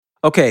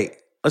Okay,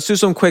 let's do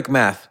some quick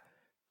math.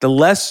 The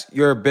less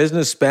your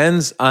business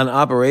spends on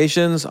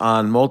operations,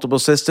 on multiple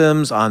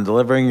systems, on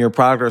delivering your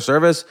product or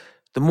service,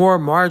 the more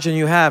margin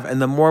you have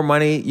and the more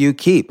money you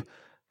keep.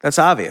 That's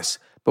obvious.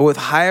 But with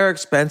higher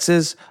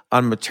expenses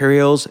on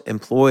materials,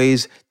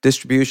 employees,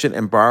 distribution,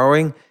 and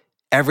borrowing,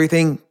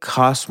 everything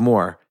costs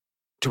more.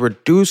 To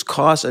reduce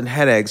costs and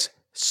headaches,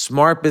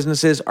 smart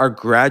businesses are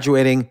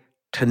graduating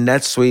to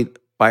NetSuite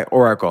by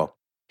Oracle.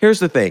 Here's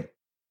the thing.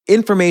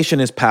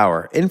 Information is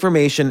power.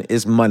 Information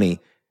is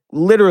money.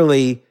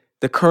 Literally,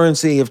 the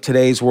currency of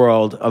today's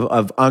world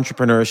of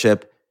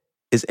entrepreneurship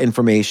is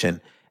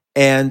information.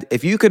 And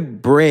if you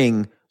could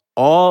bring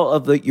all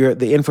of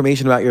the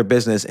information about your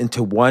business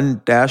into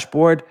one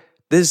dashboard,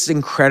 this is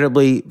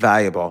incredibly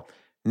valuable.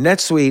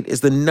 NetSuite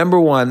is the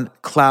 #1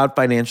 cloud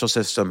financial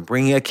system,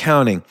 bringing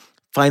accounting,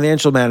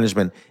 financial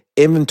management,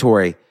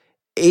 inventory,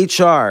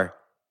 HR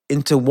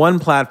into one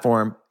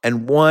platform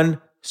and one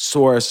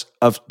source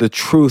of the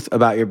truth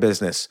about your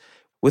business.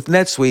 With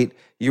NetSuite,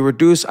 you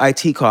reduce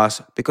IT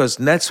costs because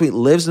NetSuite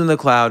lives in the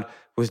cloud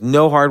with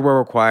no hardware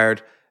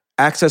required,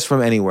 access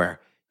from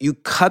anywhere. You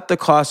cut the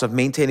cost of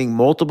maintaining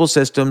multiple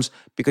systems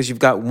because you've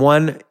got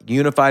one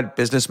unified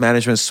business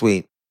management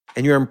suite.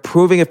 And you're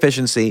improving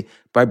efficiency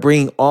by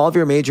bringing all of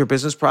your major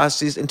business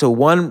processes into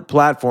one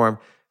platform,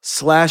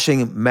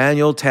 slashing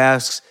manual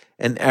tasks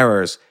and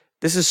errors.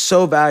 This is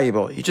so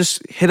valuable. You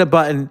just hit a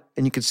button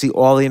and you can see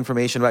all the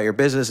information about your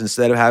business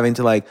instead of having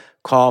to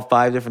call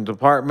 5 different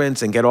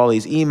departments and get all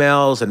these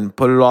emails and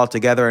put it all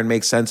together and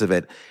make sense of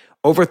it.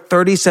 Over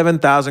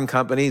 37,000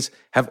 companies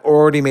have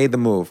already made the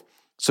move.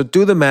 So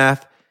do the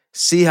math,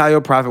 see how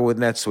you'll profit with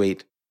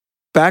NetSuite.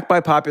 Backed by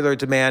popular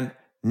demand,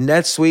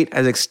 NetSuite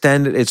has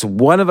extended its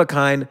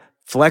one-of-a-kind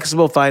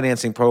flexible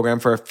financing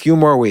program for a few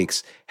more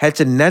weeks. Head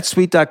to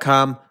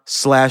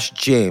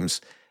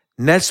netsuite.com/James.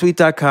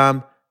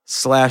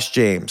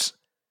 netsuite.com/James.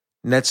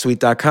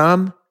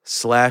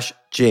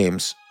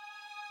 netsuite.com/James.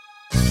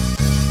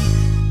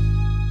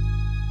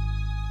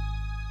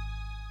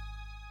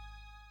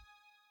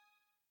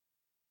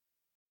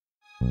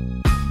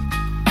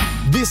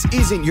 This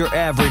isn't your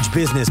average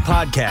business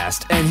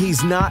podcast, and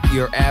he's not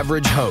your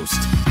average host.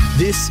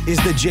 This is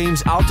the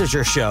James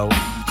Altucher Show.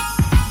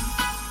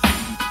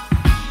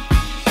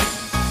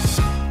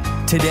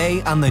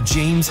 Today on the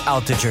James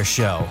Altucher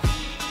Show.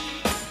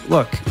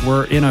 Look,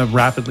 we're in a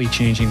rapidly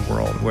changing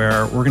world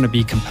where we're going to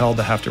be compelled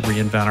to have to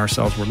reinvent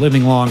ourselves. We're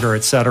living longer,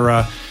 et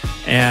cetera.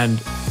 And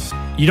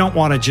you don't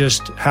want to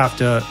just have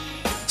to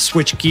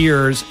switch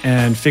gears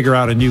and figure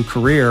out a new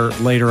career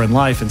later in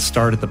life and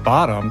start at the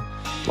bottom,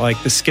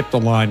 like the Skip the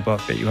Line book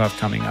that you have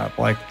coming up.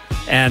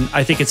 And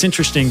I think it's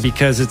interesting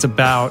because it's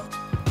about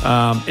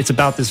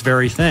this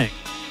very thing.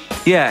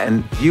 Yeah,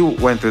 and you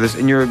went through this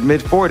in your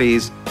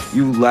mid-40s.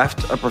 You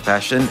left a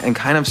profession and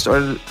kind of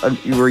started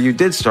where you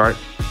did start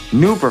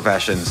new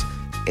professions.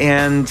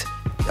 And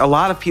a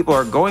lot of people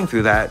are going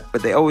through that,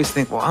 but they always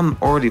think, well, I'm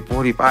already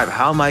 45.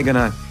 How am I going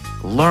to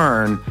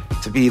learn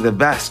to be the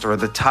best or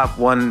the top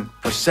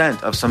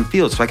 1% of some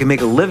field so I can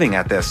make a living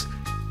at this?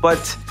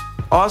 But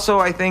also,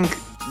 I think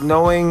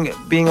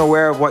being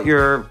aware of what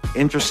you're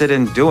interested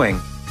in doing,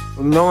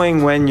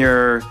 knowing when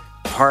your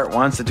heart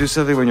wants to do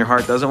something, when your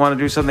heart doesn't want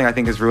to do something, I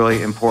think is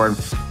really important.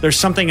 There's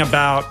something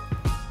about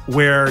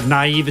where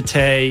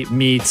naivete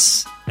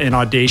meets an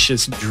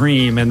audacious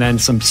dream and then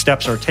some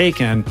steps are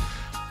taken,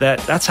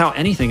 that's how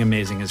anything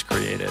amazing is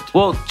created.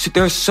 Well,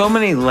 there's so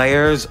many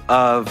layers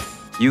of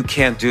you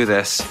can't do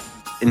this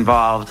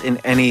involved in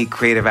any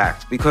creative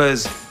act,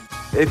 because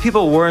if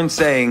people weren't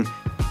saying,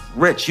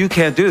 Rich, you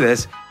can't do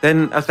this,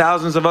 then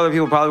thousands of other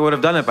people probably would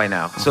have done it by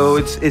now. So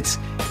it's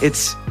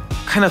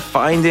kind of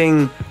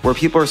finding where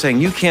people are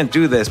saying you can't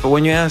do this, but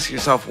when you ask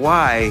yourself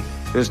why,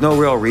 there's no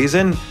real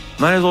reason,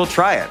 might as well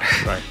try it.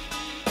 Right.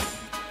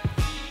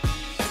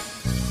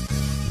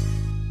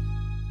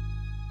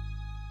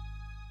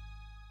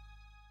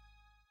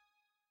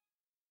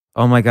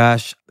 Oh my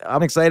gosh,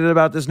 I'm excited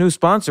about this new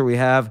sponsor we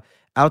have,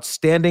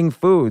 Outstanding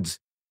Foods.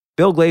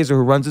 Bill Glazer,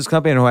 who runs this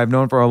company and who I've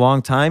known for a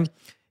long time,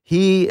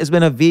 he has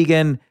been a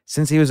vegan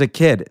since he was a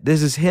kid.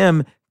 This is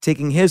him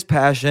taking his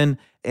passion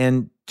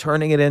and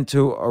turning it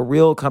into a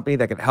real company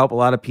that can help a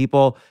lot of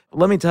people.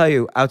 Let me tell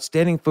you,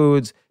 Outstanding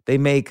Foods, they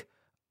make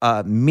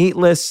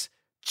meatless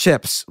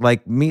chips,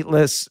 like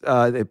meatless,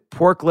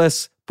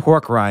 porkless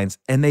pork rinds,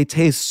 and they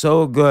taste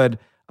so good.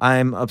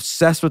 I'm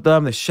obsessed with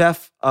them. The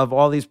chef of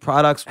all these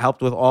products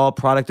helped with all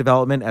product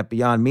development at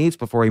Beyond Meats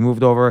before he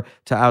moved over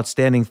to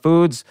Outstanding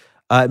Foods.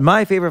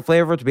 My favorite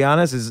flavor, to be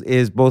honest,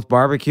 is both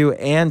barbecue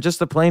and just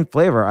the plain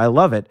flavor. I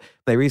love it.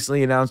 They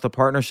recently announced a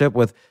partnership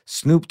with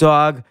Snoop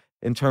Dogg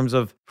in terms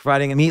of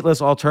providing a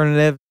meatless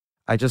alternative.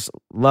 I just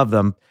love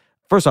them.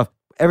 First off,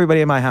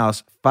 everybody in my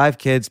house, 5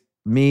 kids,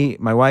 me,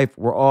 my wife,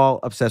 we're all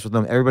obsessed with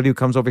them. Everybody who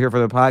comes over here for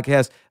the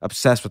podcast,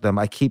 obsessed with them.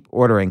 I keep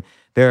ordering.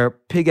 Their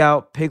Pig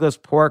Out pigless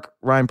pork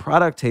rind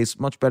product tastes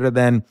much better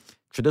than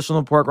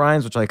traditional pork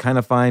rinds, which I kind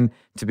of find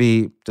to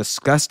be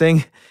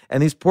disgusting.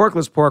 And these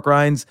porkless pork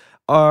rinds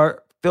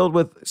are filled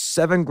with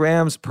 7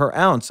 grams per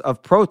ounce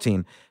of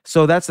protein.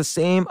 So that's the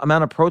same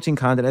amount of protein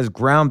content as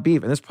ground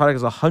beef. And this product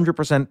is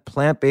 100%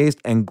 plant-based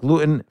and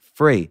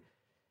gluten-free.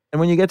 And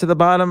when you get to the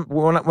bottom,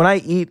 when I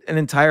eat an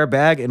entire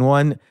bag in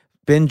one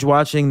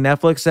binge-watching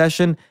Netflix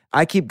session,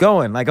 I keep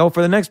going. I go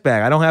for the next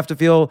bag. I don't have to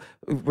feel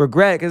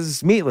regret because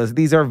it's meatless.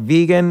 These are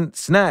vegan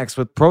snacks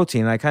with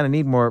protein. I kind of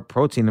need more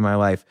protein in my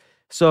life.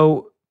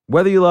 So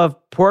whether you love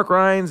pork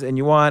rinds and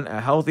you want a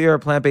healthier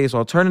plant-based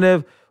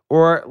alternative,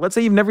 or let's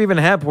say you've never even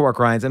had pork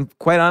rinds, and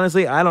quite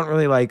honestly, I don't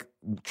really like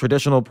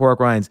traditional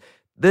pork rinds.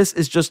 This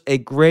is just a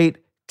great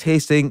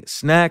tasting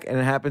snack, and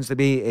it happens to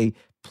be a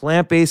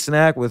plant-based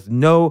snack with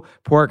no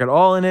pork at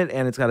all in it,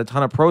 and it's got a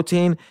ton of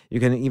protein. You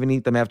can even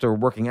eat them after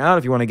working out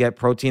if you want to get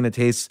protein that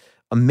tastes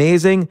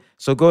amazing.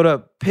 So go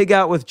to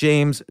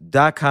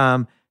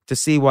pigoutwithjames.com to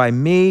see why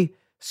me,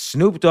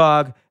 Snoop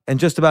Dogg, and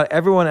just about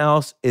everyone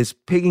else is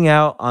pigging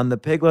out on the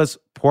pigless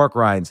pork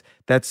rinds.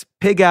 That's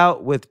Pig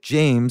Out with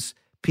James,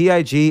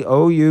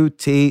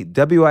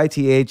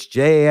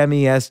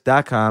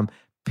 pigoutwithjames.com,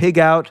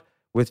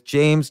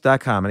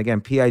 pigoutwithjames.com. And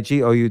again,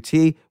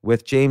 pigout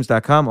with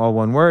james.com, all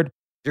one word.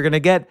 You're going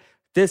to get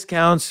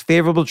discounts,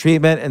 favorable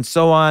treatment, and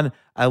so on.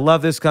 I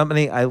love this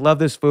company. I love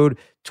this food.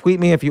 Tweet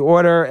me if you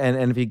order,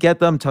 and if you get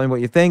them, tell me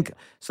what you think.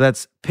 So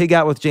that's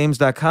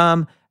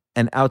pigoutwithjames.com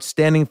and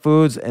Outstanding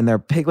Foods and their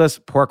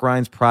pigless pork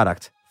rinds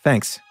product.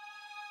 Thanks.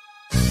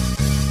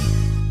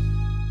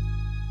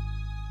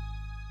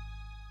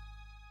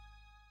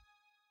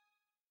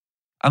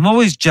 I'm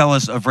always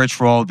jealous of Rich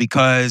Roll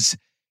because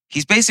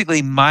he's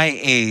basically my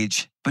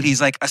age, but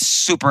he's like a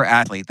super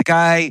athlete. The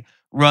guy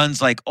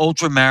runs like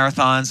ultra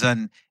marathons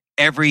on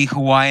every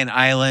Hawaiian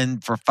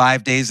island for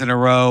 5 days in a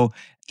row,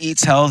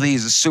 eats healthy,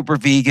 he's a super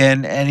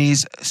vegan, and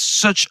he's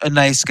such a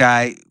nice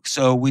guy.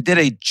 So we did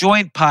a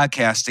joint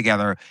podcast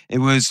together. It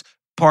was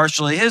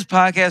partially his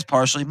podcast,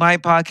 partially my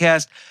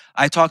podcast.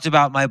 I talked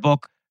about my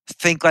book,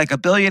 Think Like a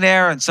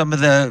Billionaire, and some of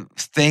the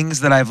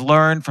things that I've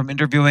learned from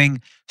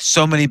interviewing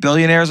so many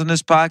billionaires on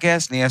this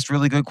podcast. And he asked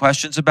really good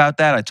questions about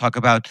that. I talk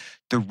about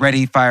the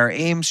Ready, Fire,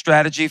 Aim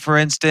strategy, for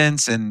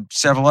instance, and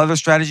several other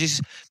strategies.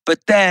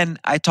 But then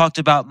I talked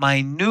about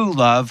my new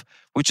love,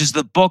 which is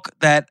the book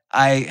that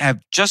I have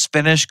just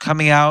finished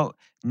coming out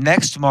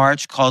next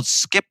March called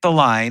Skip the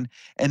Line.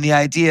 And the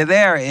idea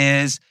there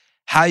is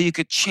how you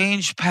could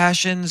change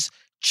passions,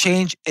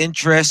 change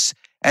interests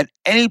at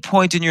any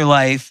point in your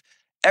life.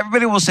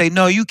 Everybody will say,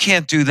 no, you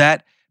can't do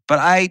that. But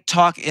I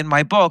talk in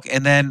my book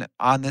and then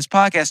on this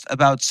podcast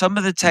about some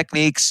of the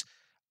techniques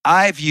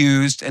I've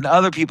used and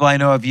other people I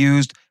know have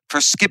used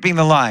for skipping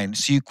the line.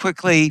 So you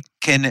quickly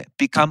can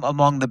become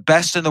among the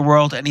best in the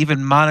world and even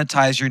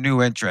monetize your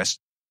new interest.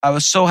 I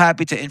was so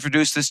happy to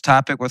introduce this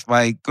topic with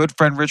my good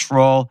friend, Rich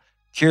Roll.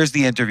 Here's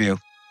the interview.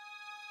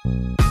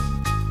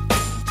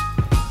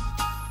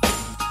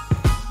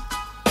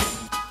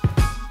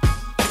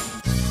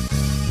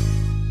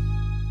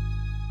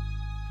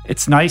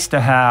 It's nice to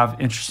have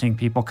interesting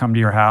people come to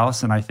your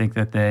house, and I think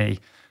that they,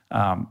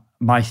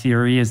 my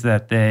theory is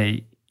that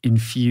they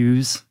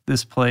infuse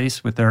this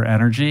place with their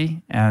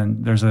energy,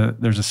 and there's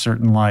a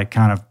certain like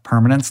kind of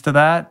permanence to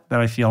that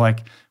I feel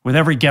like with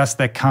every guest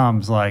that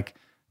comes, like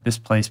this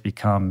place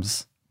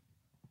becomes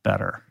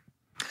better.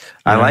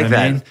 I like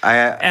that.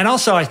 And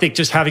also, I think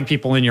just having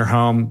people in your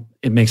home,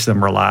 it makes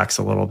them relax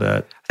a little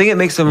bit. I think it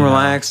makes them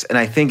relax, and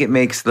I think it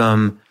makes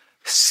them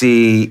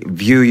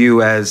view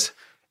you as.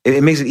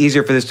 It makes it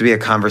easier for this to be a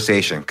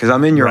conversation because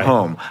I'm in your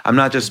home. I'm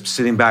not just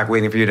sitting back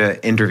waiting for you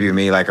to interview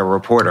me like a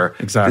reporter.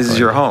 Exactly. This is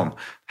your home.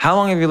 How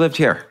long have you lived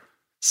here?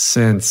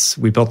 Since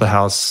we built the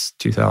house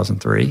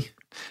 2003. So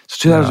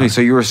 2003.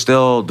 So you were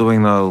still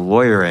doing the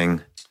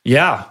lawyering.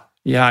 Yeah.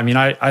 I mean,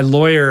 I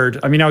lawyered.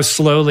 I mean, I was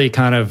slowly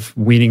kind of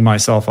weaning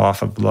myself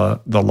off of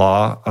the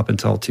law up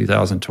until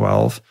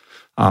 2012.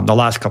 The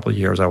last couple of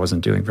years, I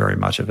wasn't doing very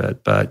much of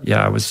it. But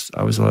yeah, I was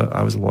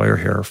a lawyer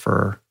here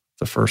for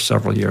the first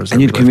several years. And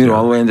you'd commute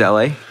all the way into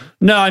LA?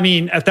 No, I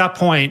mean, at that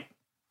point,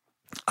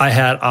 I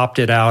had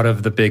opted out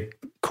of the big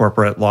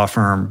corporate law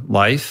firm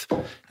life.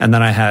 And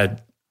then I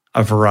had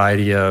a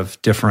variety of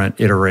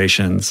different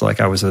iterations. Like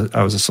I was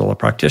a solo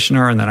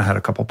practitioner, and then I had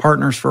a couple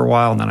partners for a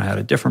while, and then I had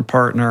a different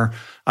partner.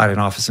 I had an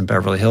office in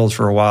Beverly Hills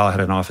for a while. I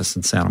had an office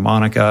in Santa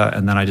Monica,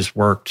 and then I just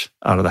worked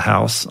out of the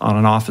house on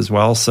and off as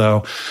well.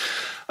 So,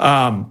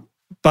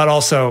 but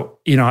also,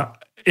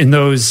 in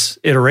those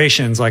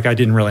iterations, like I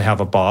didn't really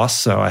have a boss,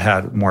 so I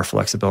had more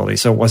flexibility.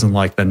 So it wasn't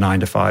like the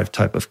 9-to-5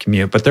 type of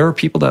commute. But there are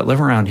people that live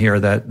around here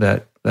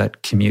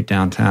that commute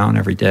downtown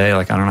every day.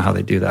 Like I don't know how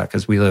they do that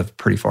because we live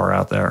pretty far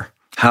out there.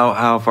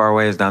 How far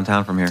away is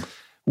downtown from here?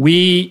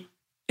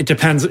 It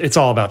depends. It's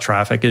all about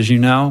traffic, as you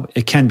know.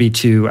 It can be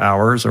 2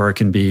 hours or it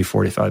can be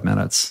 45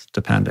 minutes,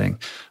 depending.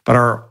 But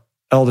our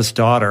eldest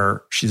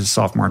daughter, she's a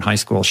sophomore in high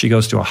school. She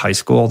goes to a high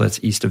school that's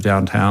east of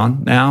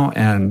downtown now,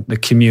 and the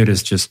commute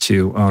is just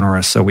too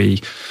onerous. So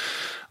we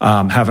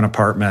have an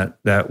apartment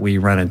that we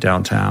rented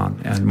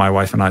downtown, and my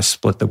wife and I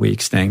split the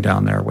week staying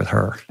down there with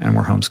her, and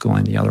we're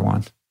homeschooling the other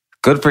one.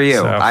 Good for you.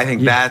 So, I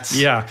think that's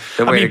the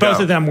way to go.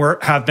 Both of them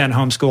have been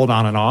homeschooled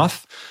on and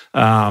off.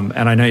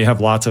 And I know you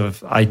have lots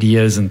of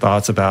ideas and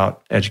thoughts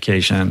about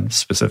education,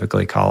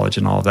 specifically college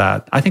and all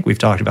that. I think we've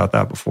talked about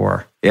that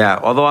before. Yeah.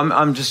 Although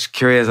I'm just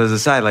curious as a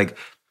side, like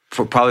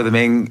probably the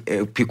main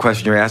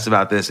question you're asked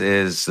about this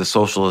is the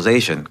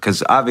socialization.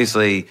 Because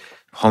obviously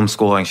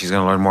homeschooling, she's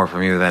going to learn more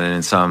from you than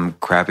in some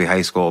crappy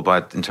high school.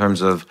 But in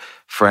terms of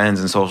friends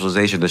and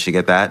socialization, does she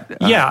get that?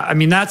 Yeah. I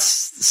mean, that's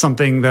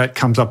something that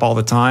comes up all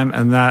the time.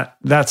 And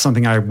that's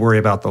something I worry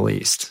about the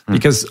least.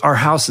 Because our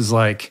house is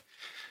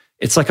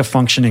it's like a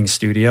functioning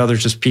studio.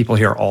 There's just people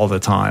here all the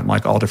time,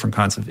 like all different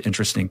kinds of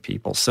interesting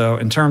people. So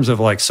in terms of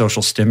like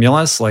social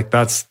stimulus, like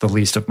that's the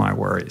least of my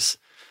worries.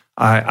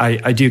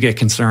 I do get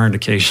concerned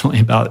occasionally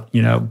about,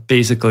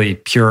 basically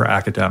pure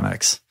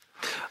academics.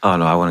 Oh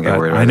no, I wouldn't get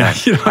worried about that.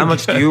 How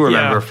much do you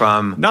remember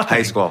from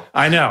high school?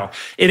 I know.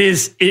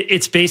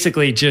 It's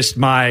basically just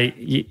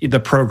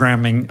the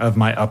programming of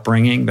my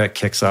upbringing that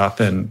kicks up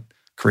and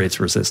creates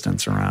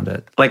resistance around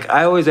it. Like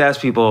I always ask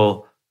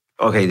people,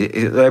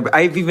 okay,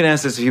 I've even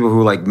asked this to people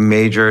who like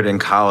majored in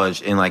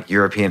college in like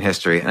European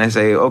history. And I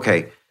say,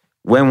 okay,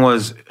 when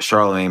was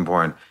Charlemagne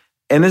born?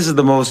 And this is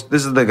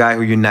the guy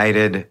who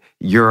united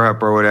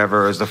Europe or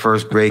whatever, as the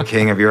first great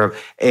king of Europe.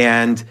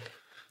 And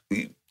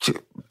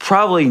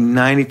probably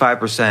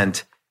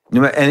 95%,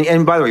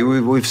 and by the way,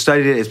 we've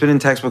studied it. It's been in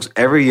textbooks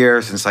every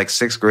year since like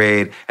 6th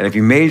grade. And if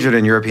you majored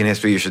in European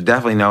history, you should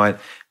definitely know it.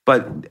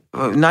 But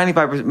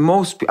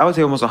 95%, I would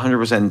say almost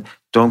 100%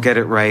 don't get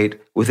it right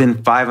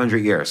within 500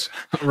 years.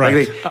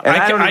 Right.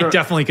 I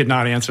definitely could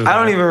not answer that. I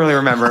don't even really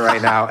remember it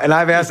right now. And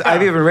I've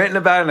even written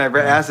about it and I've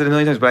asked it a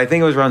million times, but I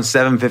think it was around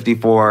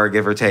 754,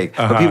 give or take.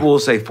 But people will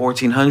say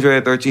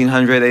 1400,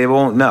 1300, they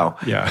won't know.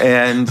 Yeah.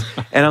 And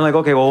I'm like,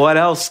 okay, well, what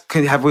else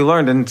have we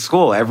learned in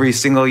school every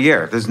single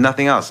year? There's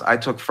nothing else. I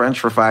took French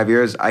for 5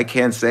 years. I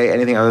can't say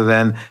anything other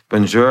than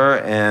bonjour,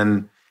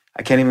 and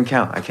I can't even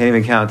count. I can't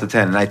even count to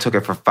 10. And I took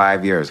it for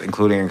 5 years,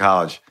 including in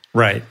college.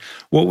 Right.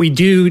 What we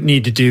do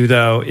need to do,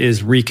 though,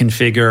 is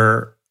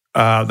reconfigure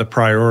the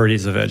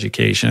priorities of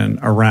education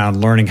around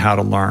learning how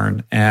to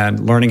learn and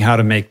learning how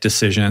to make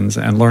decisions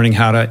and learning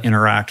how to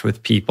interact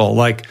with people,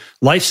 like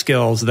life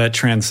skills that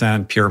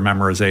transcend pure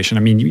memorization. I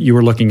mean, you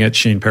were looking at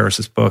Shane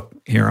Paris's book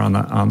here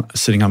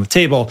sitting on the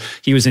table.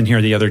 He was in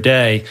here the other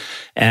day,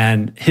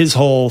 and his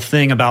whole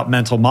thing about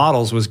mental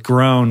models was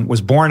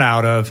born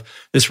out of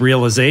this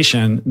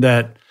realization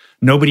that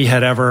nobody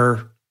had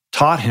ever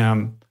taught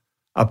him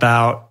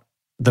about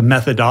the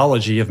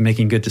methodology of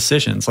making good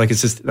decisions. Like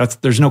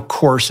there's no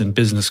course in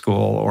business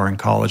school or in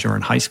college or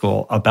in high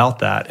school about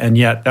that. And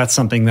yet that's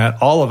something that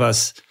all of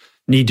us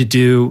need to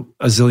do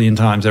a zillion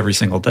times every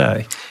single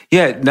day.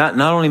 Yeah, not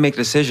only make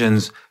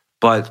decisions,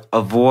 but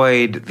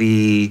avoid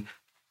the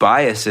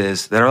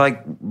biases that are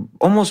like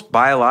almost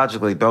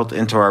biologically built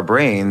into our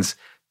brains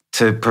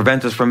to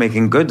prevent us from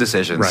making good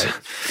decisions. Right.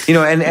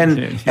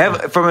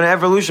 From an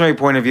evolutionary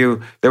point of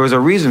view, there was a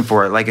reason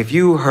for it. Like if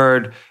you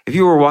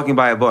were walking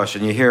by a bush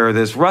and you hear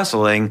this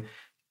rustling,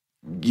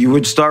 you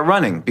would start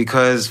running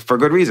because for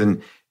good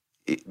reason.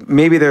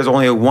 Maybe there's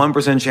only a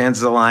 1% chance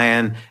it's a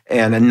lion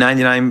and a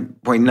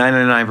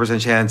 99.999%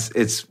 chance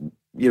it's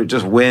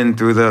just wind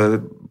through the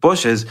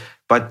bushes,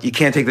 but you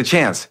can't take the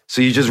chance.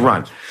 So you just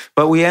run.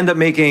 But we end up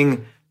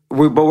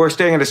we're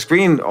staring at a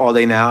screen all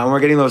day now, and we're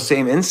getting those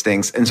same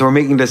instincts, and so we're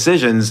making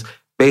decisions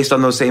based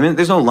on those same.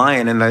 There's no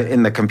lion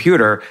in the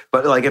computer,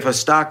 but like if a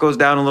stock goes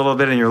down a little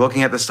bit, and you're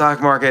looking at the stock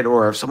market,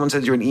 or if someone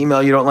sends you an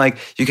email you don't like,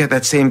 you get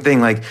that same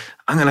thing. Like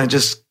I'm gonna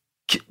just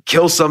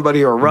kill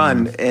somebody or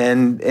run,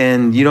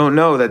 and you don't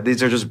know that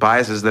these are just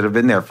biases that have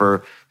been there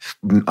for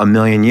a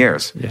million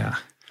years.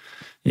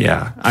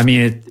 Yeah. I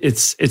mean,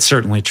 it's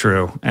certainly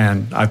true,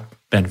 and I've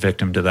been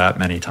victim to that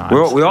many times.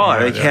 We all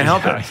are. You can't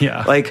help it.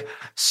 Yeah. Like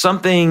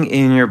something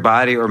in your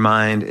body or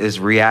mind is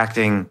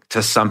reacting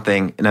to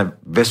something in a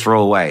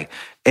visceral way.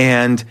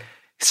 And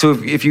so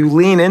if you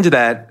lean into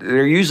that,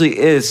 there usually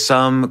is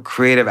some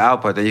creative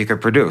output that you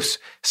could produce.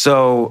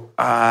 So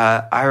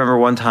I remember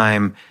one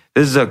time,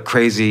 this is a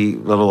crazy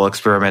little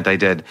experiment I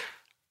did.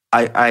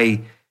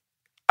 I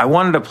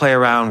wanted to play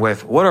around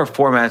with what are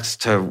formats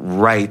to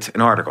write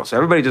an article. So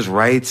everybody just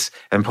writes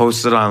and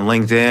posts it on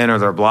LinkedIn or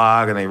their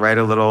blog, and they write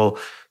a little,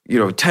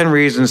 10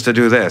 reasons to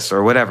do this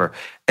or whatever.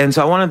 And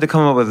so I wanted to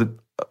come up with,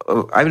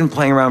 I've been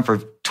playing around for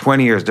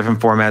 20 years, different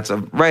formats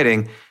of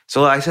writing.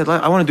 So I said,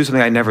 I want to do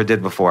something I never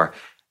did before.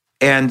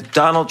 And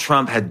Donald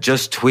Trump had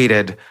just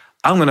tweeted,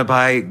 I'm going to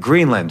buy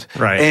Greenland.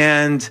 Right.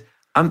 And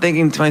I'm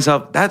thinking to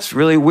myself, that's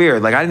really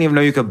weird. Like, I didn't even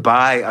know you could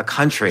buy a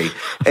country.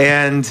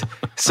 And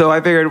so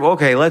I figured,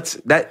 okay,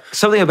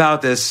 something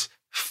about this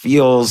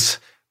feels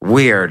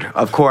weird,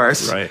 of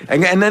course. Right.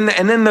 And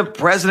then the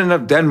president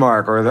of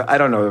Denmark, or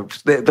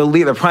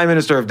the prime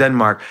minister of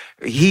Denmark,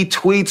 he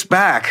tweets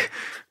back,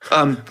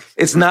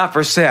 it's not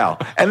for sale.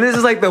 And this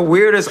is like the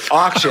weirdest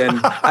auction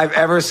I've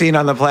ever seen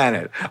on the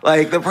planet.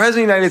 Like the president of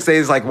the United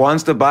States like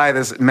wants to buy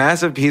this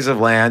massive piece of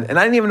land. And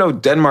I didn't even know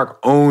Denmark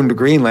owned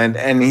Greenland.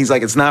 And he's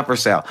like, it's not for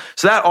sale.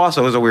 So that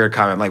also was a weird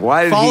comment. Like,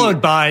 why did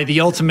Followed by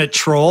the ultimate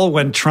troll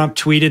when Trump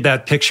tweeted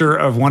that picture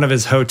of one of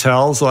his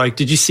hotels. Like,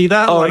 did you see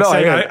that? Oh, like, no,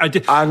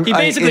 saying, he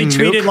basically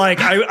tweeted like,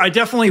 I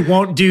definitely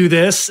won't do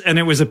this. And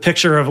it was a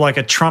picture of like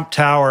a Trump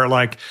Tower,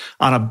 like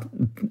on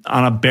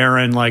a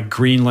barren, like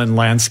Greenland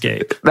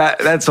landscape.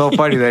 That's so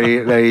funny that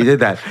he did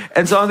that.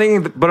 And so I'm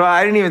thinking, but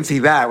I didn't even see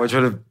that, which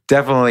would have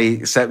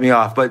definitely set me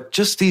off. But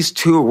just these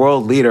two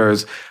world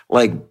leaders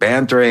like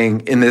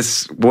bantering in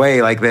this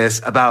way like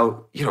this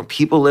about,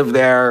 people live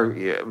there,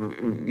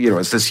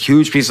 it's this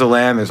huge piece of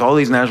land. There's all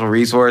these natural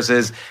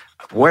resources.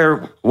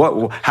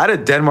 How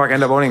did Denmark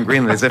end up owning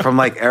Greenland? Is it from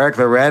like Eric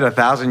the Red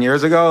 1,000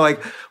 years ago?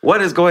 Like,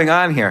 what is going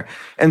on here?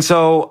 And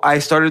so I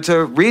started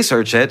to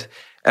research it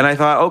and I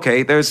thought,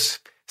 okay, there's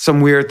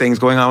some weird things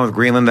going on with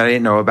Greenland that I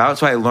didn't know about.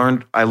 So I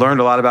learned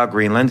a lot about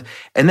Greenland.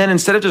 And then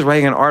instead of just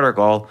writing an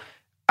article,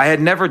 I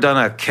had never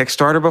done a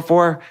Kickstarter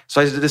before.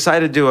 So I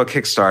decided to do a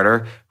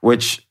Kickstarter,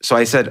 so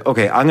I said,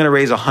 okay, I'm going to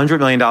raise $100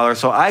 million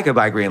so I could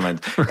buy Greenland.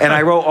 Right. And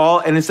I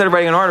wrote and instead of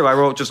writing an article, I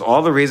wrote just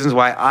all the reasons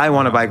why I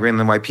want to buy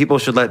Greenland, why people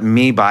should let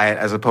me buy it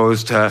as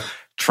opposed to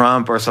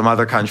Trump or some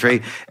other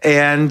country.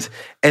 And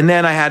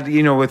then I had,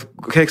 with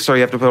Kickstarter,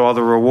 you have to put all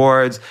the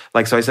rewards.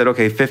 Like, so I said,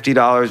 okay,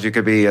 $50, you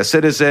could be a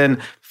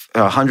citizen.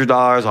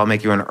 $100, I'll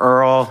make you an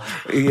earl.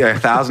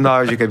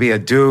 $1,000, you could be a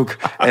duke.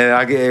 And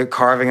I get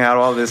carving out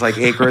all this like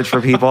acreage for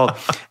people.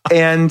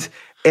 And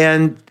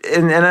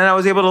then I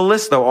was able to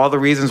list though all the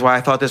reasons why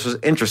I thought this was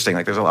interesting.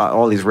 Like there's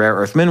all these rare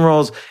earth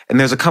minerals, and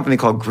there's a company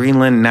called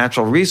Greenland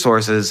Natural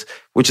Resources,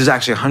 which is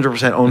actually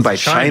 100% owned by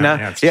China.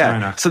 Yeah,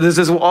 China. So this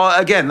is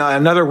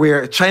another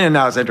weird. China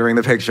now is entering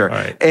the picture,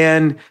 right.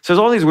 And so there's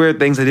all these weird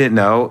things I didn't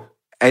know.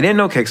 I didn't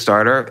know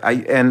Kickstarter.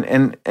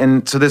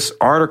 And so this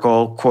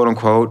article, quote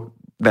unquote,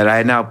 that I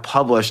had now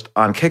published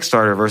on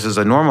Kickstarter versus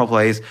a normal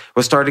place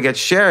was starting to get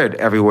shared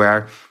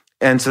everywhere.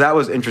 And so that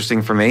was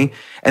interesting for me.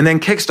 And then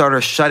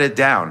Kickstarter shut it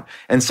down.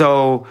 And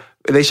so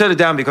they shut it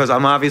down because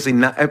I'm obviously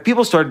not,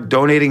 people started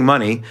donating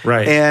money.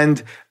 Right.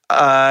 And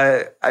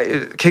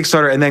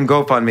Kickstarter and then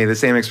GoFundMe, the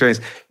same experience.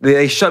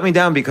 They shut me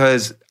down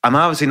because I'm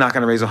obviously not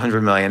going to raise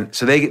 $100 million.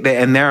 So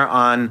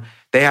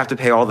they have to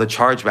pay all the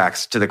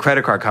chargebacks to the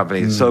credit card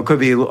companies. So it could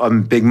be a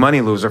big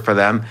money loser for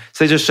them.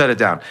 So they just shut it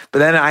down. But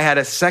then I had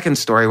a second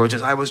story, which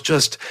is I was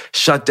just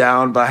shut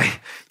down by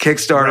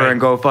Kickstarter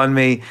and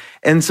GoFundMe.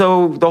 And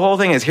so the whole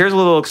thing is, here's a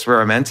little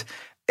experiment.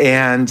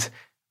 And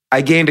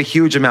I gained a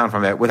huge amount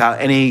from it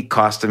without any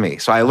cost to me.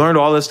 So I learned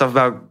all this stuff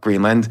about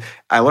Greenland.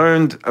 I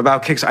learned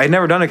about Kickstarter. I'd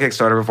never done a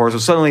Kickstarter before. So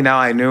suddenly now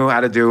I knew how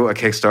to do a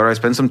Kickstarter. I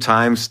spent some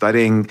time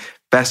studying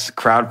best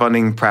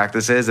crowdfunding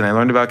practices, and I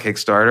learned about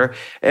Kickstarter.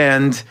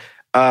 And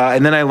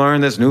then I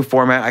learned this new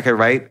format I could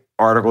write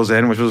articles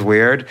in, which was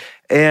weird.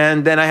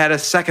 And then I had a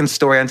second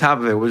story on top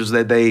of it, which was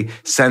that they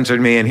censored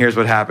me, and here's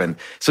what happened.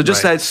 So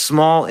just that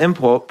small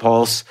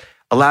impulse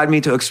allowed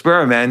me to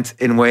experiment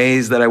in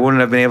ways that I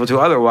wouldn't have been able to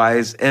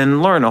otherwise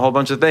and learn a whole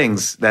bunch of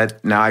things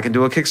that now I can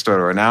do a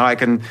Kickstarter, or now I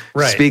can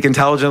speak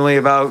intelligently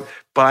about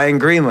buying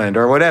Greenland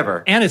or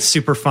whatever. And it's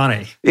super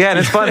funny. Yeah, and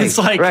it's funny. It's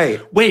like,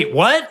 wait,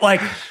 what?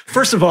 Like,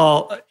 first of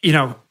all,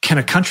 can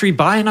a country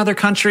buy another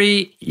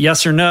country?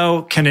 Yes or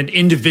no? Can an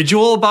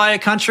individual buy a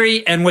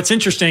country? And what's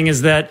interesting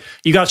is that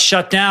you got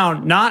shut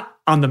down, not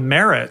on the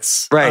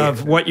merits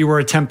of what you were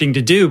attempting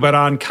to do, but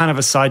on kind of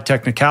a side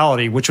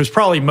technicality, which was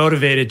probably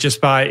motivated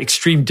just by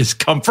extreme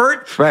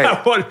discomfort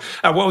at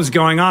what was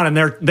going on.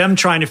 And them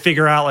trying to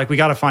figure out, like, we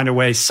got to find a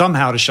way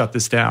somehow to shut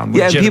this down.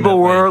 Yeah, and people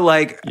were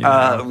like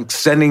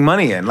sending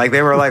money in, like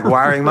they were like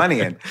wiring money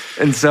in.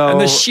 And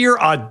the sheer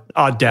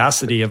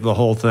audacity of the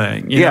whole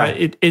thing.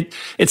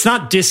 It's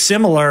not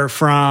dissimilar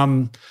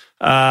from,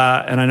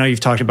 and I know you've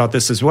talked about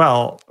this as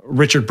well,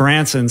 Richard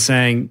Branson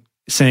saying,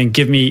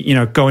 give me,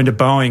 going to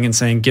Boeing and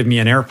saying, give me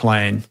an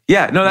airplane.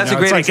 Yeah, no, that's a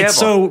great example. It's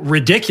so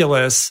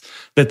ridiculous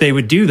that they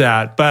would do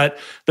that. But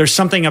there's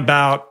something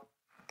about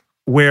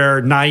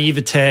where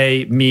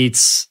naivete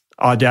meets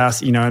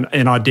audacity,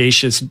 an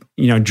audacious,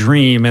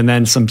 dream, and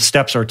then some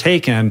steps are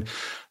taken.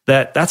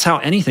 That's how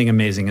anything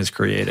amazing is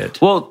created.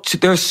 Well,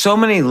 there's so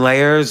many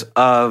layers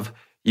of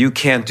you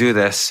can't do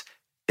this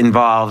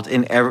involved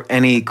in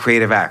any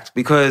creative act,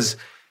 because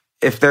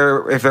if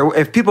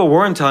people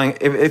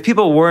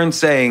weren't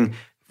saying,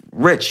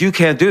 Rich, you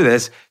can't do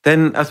this,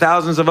 then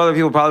thousands of other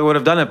people probably would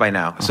have done it by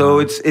now. So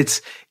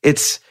it's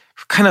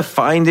kind of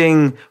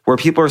finding where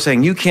people are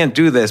saying you can't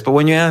do this, but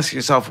when you ask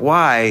yourself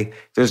why,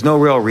 there's no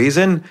real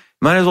reason.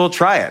 Might as well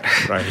try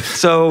it. Right.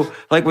 So,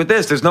 like with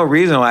this, there's no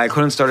reason why I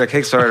couldn't start a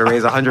Kickstarter to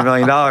raise $100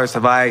 million to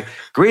buy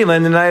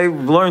Greenland, and I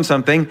learned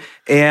something.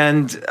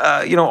 And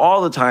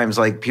all the times,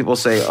 like people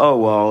say, "Oh,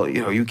 well,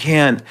 you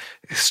can't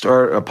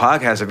start a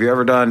podcast. Have you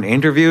ever done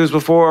interviews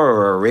before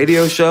or a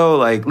radio show?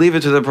 Like, leave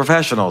it to the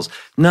professionals."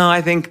 No, I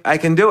think I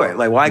can do it.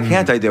 Like, why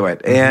can't I do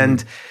it?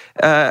 And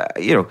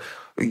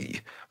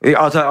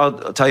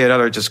I'll tell you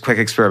another just quick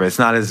experiment.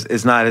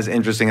 It's not as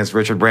interesting as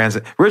Richard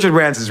Branson. Richard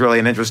Branson is really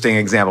an interesting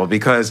example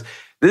because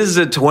this is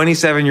a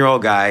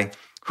 27-year-old guy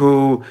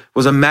who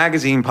was a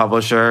magazine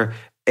publisher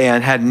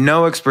and had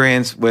no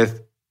experience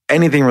with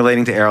anything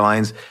relating to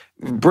airlines.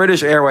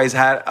 British Airways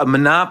had a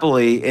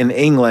monopoly in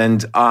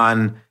England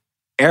on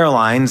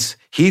airlines.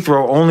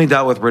 Heathrow only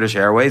dealt with British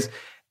Airways.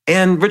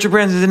 And Richard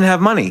Branson didn't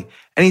have money.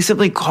 And he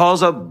simply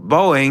calls up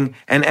Boeing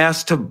and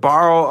asks to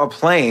borrow a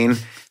plane.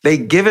 They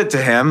give it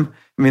to him.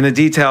 I mean, the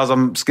details,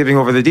 I'm skipping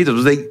over the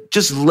details. They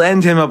just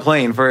lend him a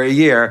plane for a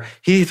year.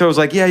 Heathrow's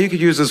like, yeah, you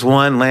could use this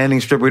one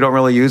landing strip. We don't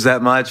really use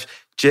that much.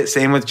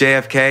 Same with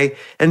JFK.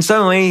 And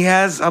suddenly he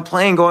has a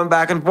plane going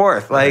back and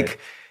forth. Like,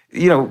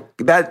 you know,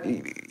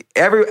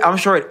 I'm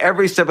sure at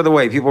every step of the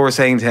way, people were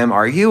saying to him,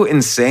 are you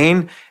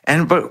insane?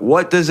 But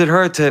what does it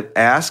hurt to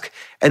ask?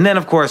 And then,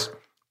 of course,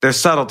 there's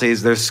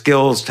subtleties, there's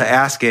skills to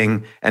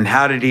asking, and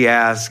how did he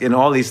ask, and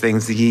all these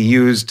things. He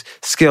used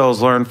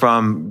skills learned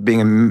from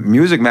being a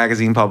music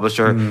magazine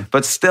publisher,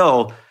 but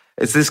still,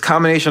 it's this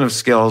combination of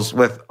skills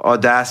with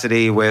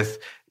audacity, with,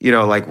 you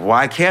know, like,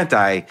 why can't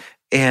I?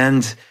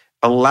 And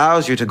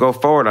allows you to go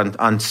forward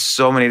on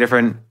so many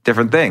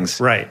different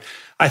things. Right.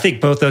 I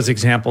think both those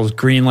examples,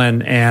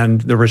 Greenland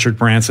and the Richard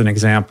Branson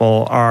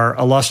example, are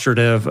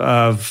illustrative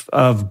of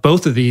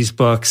both of these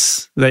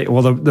books.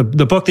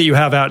 The book that you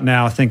have out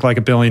now, Think Like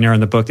a Billionaire,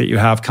 and the book that you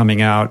have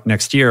coming out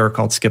next year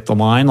called Skip the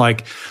Line,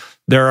 like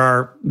there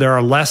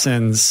are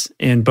lessons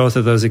in both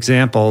of those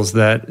examples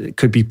that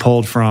could be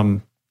pulled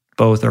from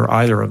both or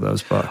either of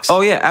those books.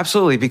 Oh yeah,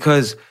 absolutely.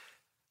 Because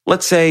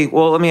let's say,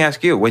 well, let me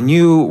ask you, when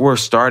you were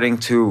starting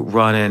to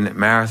run in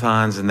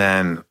marathons and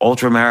then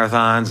ultra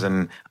marathons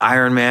and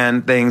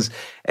Ironman things,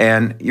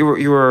 and you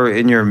were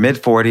in your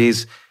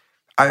mid-40s,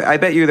 I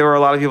bet you there were a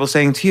lot of people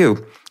saying to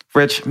you,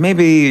 Rich,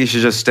 maybe you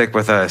should just stick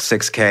with a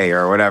 6K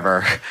or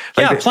whatever.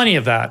 Plenty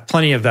of that.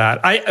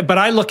 But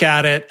I look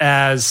at it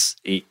as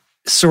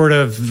sort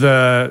of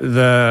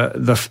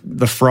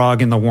the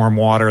frog in the warm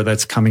water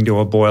that's coming to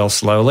a boil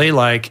slowly.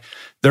 Like,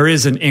 there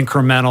is an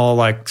incremental,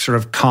 like, sort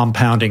of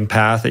compounding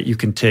path that you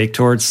can take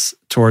towards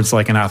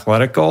like an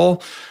athletic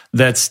goal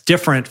that's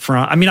different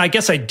from, I mean, I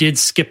guess I did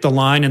skip the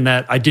line in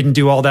that I didn't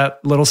do all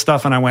that little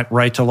stuff and I went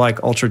right to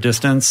like ultra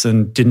distance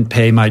and didn't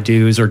pay my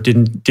dues or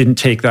didn't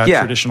take that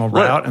traditional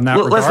route in that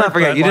regard. Let's not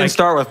forget, you didn't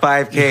start with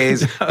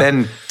 5Ks,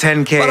 then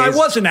 10Ks. But I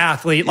was an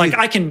athlete. Like,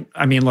 I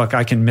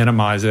can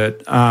minimize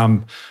it.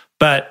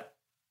 But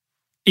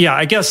yeah,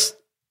 I guess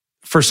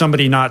for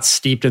somebody not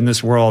steeped in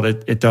this world,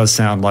 it does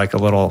sound like a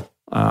little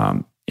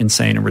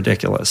insane and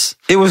ridiculous.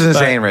 It was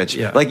insane, Rich.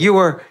 Yeah. Like, you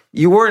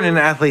weren't an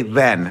athlete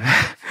then,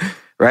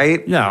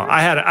 right? No,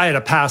 I had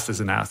a past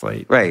as an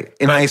athlete, right,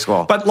 in high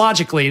school. But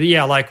logically,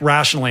 yeah, like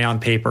rationally on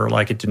paper,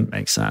 like it didn't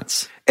make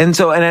sense. And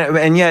so,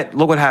 and yet,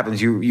 look what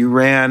happens. You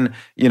ran,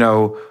 you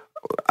know,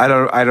 I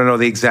don't know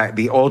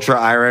the ultra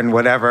iron,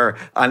 whatever,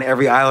 on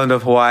every island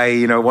of Hawaii,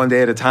 you know, one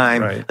day at a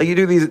time. Right. Like, you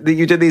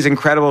did these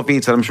incredible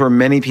feats that I'm sure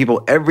many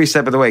people every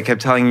step of the way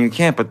kept telling you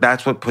can't, but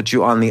that's what puts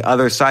you on the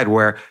other side,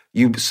 where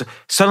you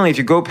suddenly, if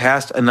you go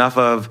past enough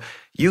of,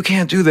 you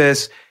can't do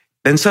this,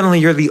 then suddenly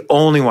you're the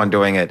only one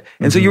doing it.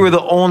 And so you were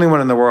the only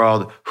one in the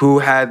world who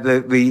had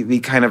the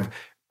kind of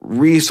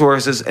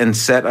resources and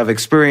set of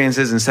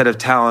experiences and set of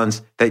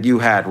talents that you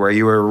had, where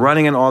you were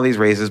running in all these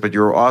races, but you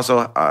were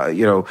also,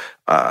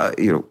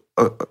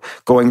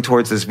 going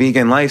towards this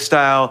vegan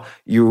lifestyle.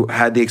 You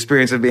had the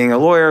experience of being a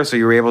lawyer, so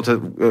you were able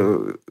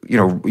to,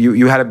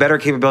 you had a better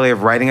capability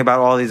of writing about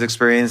all these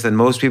experiences than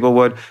most people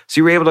would. So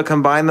you were able to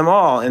combine them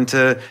all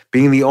into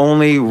being the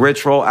only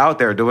Rich Roll out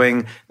there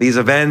doing these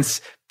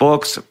events,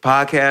 books,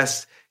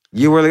 podcasts.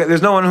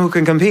 There's no one who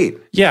can compete.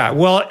 Yeah,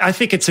 well, I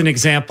think it's an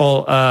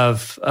example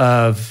of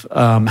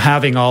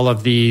having all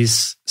of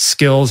these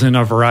skills in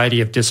a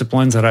variety of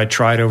disciplines that I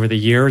tried over the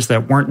years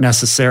that weren't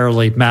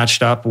necessarily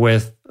matched up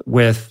with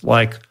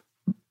like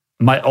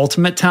my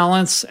ultimate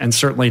talents, and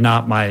certainly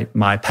not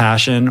my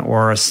passion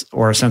or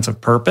a sense of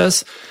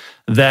purpose.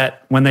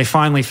 That when they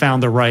finally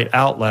found the right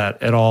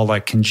outlet, it all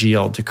like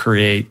congealed to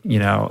create, you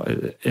know,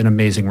 an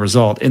amazing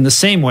result. In the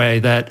same way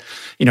that,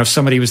 you know, if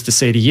somebody was to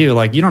say to you,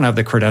 like, you don't have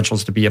the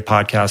credentials to be a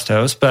podcast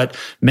host, but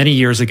many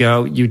years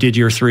ago, you did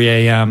your 3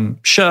 a.m.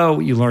 show,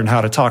 you learned how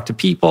to talk to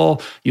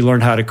people, you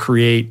learned how to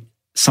create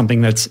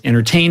something that's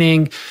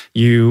entertaining,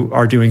 you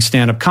are doing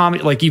stand-up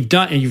comedy, like you've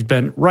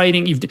been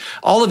writing,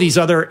 all of these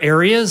other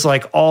areas,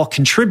 like, all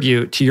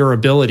contribute to your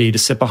ability to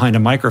sit behind a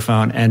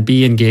microphone and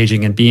be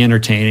engaging and be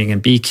entertaining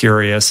and be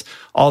curious,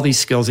 all these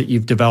skills that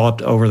you've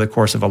developed over the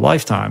course of a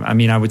lifetime. I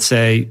mean, I would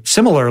say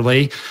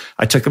similarly,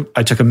 I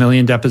took a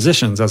million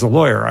depositions as a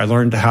lawyer. I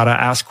learned how to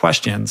ask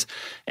questions.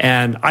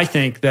 And I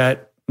think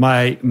that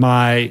my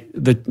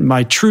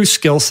true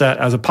skill set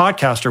as a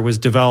podcaster was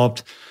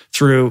developed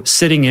through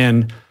sitting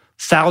in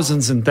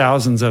thousands and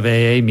thousands of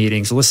AA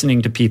meetings,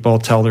 listening to people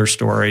tell their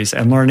stories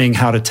and learning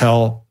how to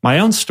tell my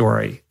own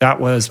story. That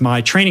was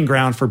my training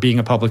ground for being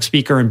a public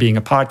speaker and being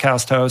a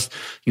podcast host.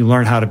 You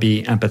learn how to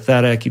be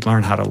empathetic. You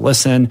learn how to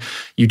listen.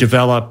 You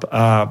develop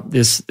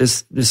this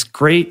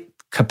great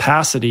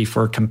capacity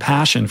for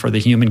compassion for the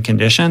human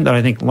condition that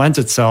I think lends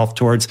itself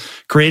towards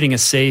creating a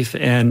safe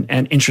and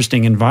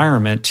interesting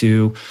environment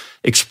to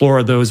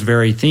explore those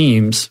very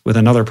themes with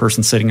another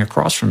person sitting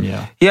across from you.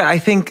 Yeah, I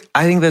think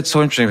that's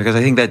so interesting because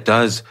I think that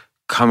does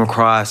come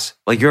across,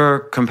 like your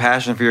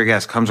compassion for your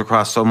guests comes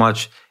across so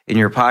much in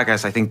your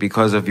podcast, I think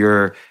because of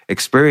your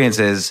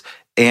experiences.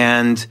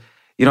 And,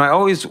 I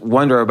always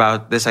wonder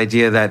about this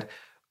idea that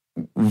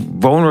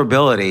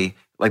vulnerability,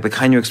 like the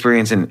kind you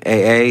experience in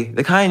AA,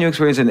 the kind you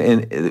experience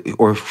in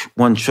or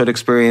one should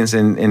experience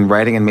in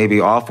writing and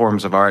maybe all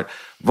forms of art,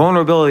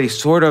 vulnerability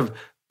sort of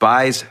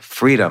buys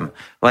freedom.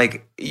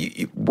 Like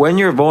when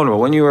you're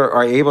vulnerable, when you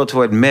are able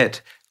to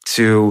admit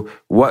to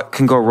what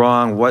can go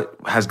wrong, what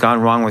has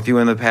gone wrong with you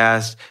in the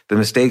past, the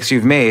mistakes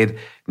you've made,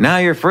 now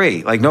you're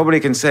free. Like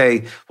nobody can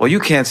say, well, you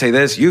can't say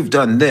this, you've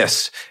done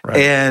this. Right.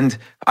 And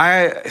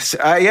I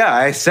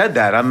said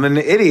that. I'm an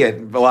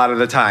idiot a lot of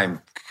the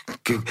time.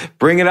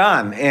 Bring it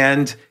on.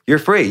 And you're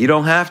free. You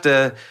don't have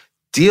to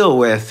deal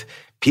with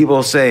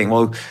people saying,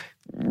 well,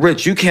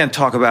 Rich, you can't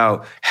talk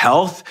about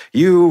health.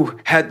 You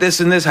had this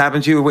and this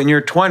happen to you in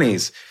your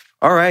 20s.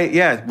 All right,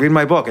 yeah, read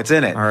my book. It's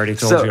in it. I already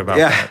told you about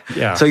that.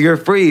 Yeah. So you're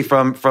free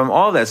from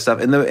all that stuff.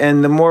 And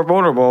the more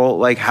vulnerable,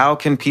 like how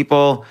can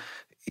people,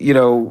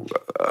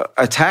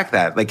 attack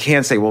that? They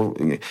can't say, well,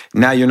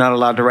 now you're not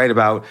allowed to write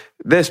about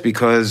this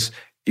because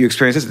you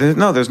experience this.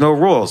 No, there's no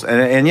rules.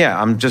 And yeah,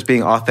 I'm just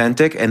being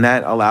authentic, and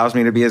that allows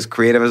me to be as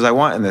creative as I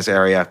want in this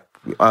area.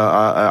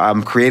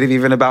 I'm creative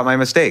even about my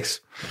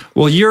mistakes.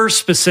 Well, your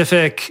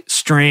specific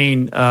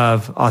strain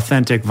of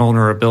authentic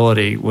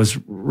vulnerability was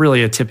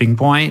really a tipping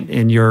point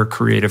in your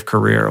creative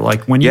career.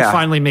 Like when you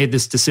finally made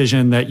this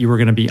decision that you were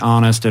going to be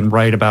honest and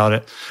write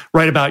about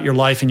your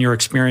life and your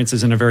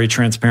experiences in a very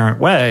transparent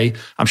way.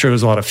 I'm sure there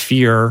was a lot of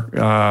fear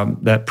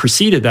that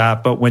preceded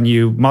that, but when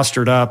you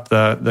mustered up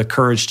the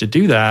courage to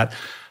do that,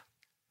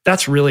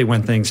 that's really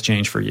when things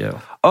change for you.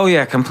 Oh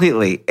yeah,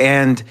 completely.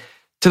 And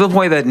to the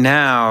point that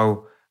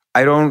now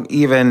I don't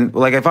even,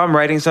 like if I'm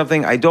writing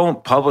something, I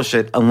don't publish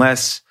it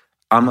unless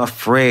I'm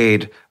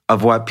afraid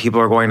of what people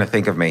are going to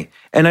think of me.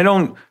 And I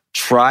don't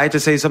try to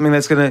say something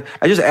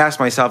I just ask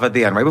myself at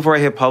the end, right before I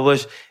hit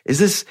publish,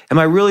 am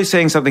I really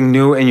saying something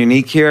new and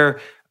unique here?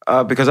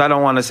 Because I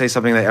don't want to say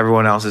something that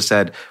everyone else has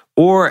said.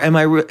 Or am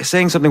I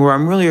saying something where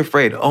I'm really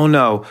afraid, oh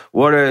no,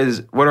 what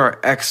are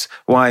X,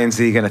 Y, and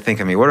Z going to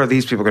think of me? What are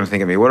these people going to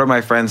think of me? What are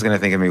my friends going to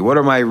think of me? What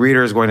are my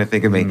readers going to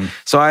think of me?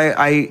 So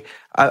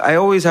I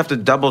always have to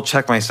double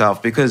check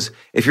myself, because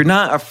if you're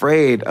not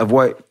afraid of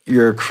what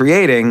you're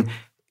creating,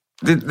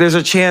 there's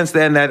a chance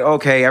then that,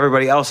 okay,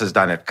 everybody else has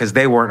done it because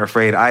they weren't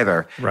afraid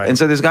either. Right. And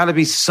so there's got to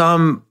be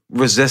some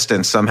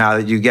resistance somehow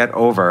that you get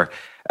over.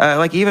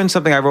 Like even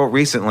something I wrote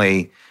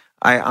recently,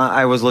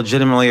 I was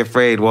legitimately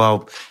afraid,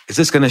 well, is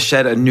this going to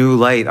shed a new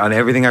light on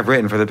everything I've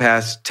written for the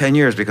past 10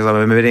 years because I'm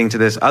admitting to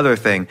this other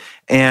thing?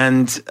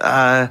 And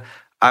I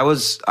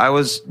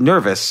was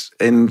nervous,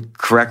 and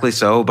correctly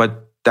so,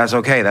 but that's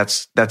okay.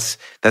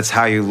 That's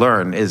how you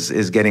learn,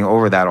 is getting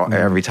over that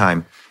every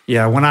time.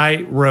 Yeah, when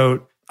I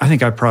wrote, I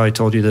think I probably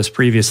told you this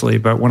previously,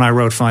 but when I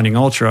wrote Finding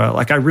Ultra,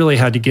 like I really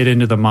had to get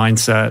into the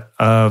mindset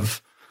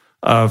of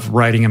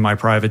writing in my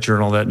private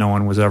journal that no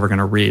one was ever going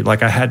to read.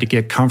 Like I had to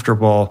get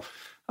comfortable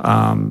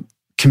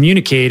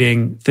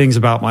communicating things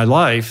about my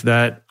life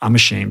that I'm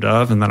ashamed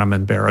of and that I'm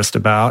embarrassed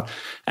about.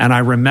 And I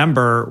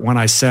remember when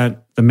I sent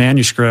the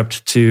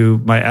manuscript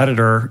to my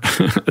editor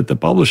at the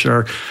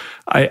publisher,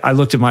 I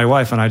looked at my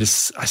wife and I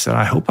said,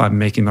 I hope I'm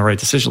making the right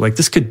decision. Like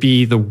this could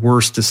be the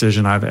worst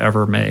decision I've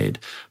ever made.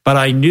 But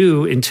I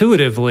knew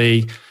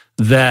intuitively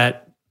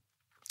that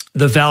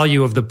the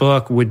value of the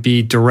book would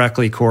be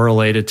directly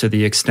correlated to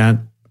the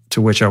extent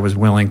to which I was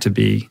willing to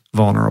be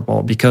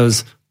vulnerable,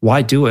 because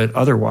why do it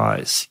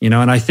otherwise? And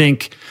I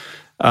think,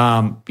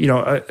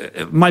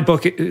 my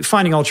book,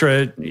 Finding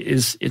Ultra,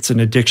 it's an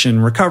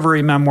addiction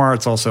recovery memoir.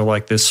 It's also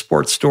like this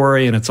sports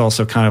story, and it's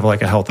also kind of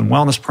like a health and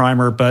wellness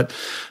primer. But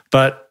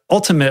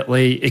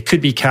ultimately, it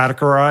could be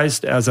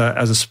categorized as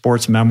a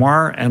sports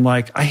memoir. And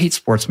like, I hate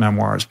sports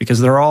memoirs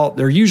because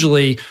they're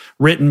usually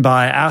written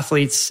by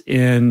athletes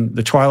in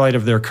the twilight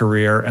of their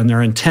career, and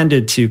they're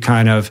intended to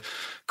kind of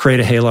create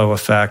a halo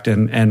effect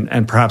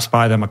and perhaps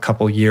buy them a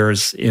couple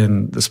years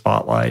in the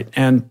spotlight.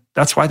 And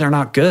that's why they're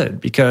not good,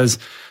 because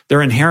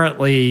they're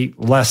inherently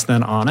less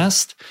than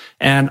honest.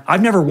 And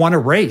I've never won a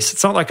race.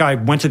 It's not like I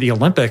went to the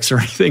Olympics or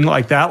anything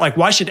like that. Like,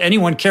 why should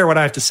anyone care what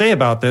I have to say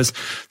about this?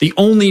 The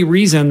only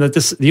way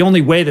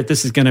that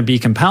this is going to be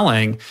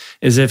compelling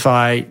is if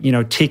I,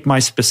 take my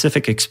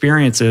specific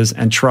experiences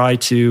and try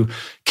to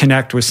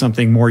connect with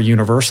something more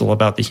universal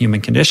about the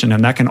human condition.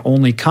 And that can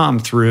only come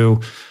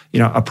through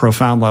a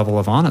profound level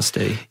of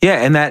honesty.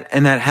 Yeah, and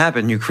that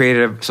happened. You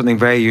created something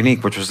very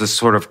unique, which was this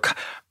sort of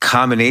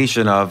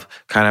combination of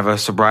kind of a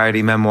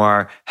sobriety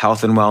memoir,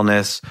 health and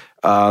wellness,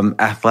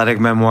 athletic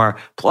memoir,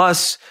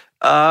 plus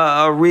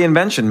a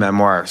reinvention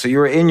memoir. So you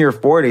were in your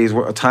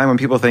 40s, a time when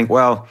people think,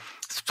 well,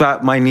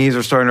 my knees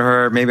are starting to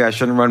hurt, maybe I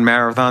shouldn't run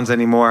marathons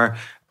anymore.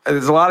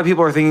 there's a lot of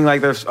people are thinking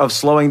like they're of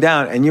slowing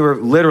down, and you were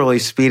literally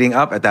speeding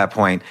up at that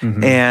point.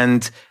 Mm-hmm.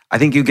 And I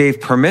think you gave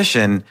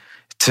permission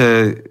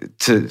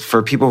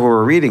for people who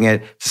were reading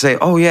it to say,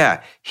 oh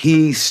yeah,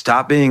 he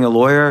stopped being a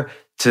lawyer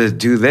to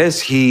do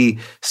this. He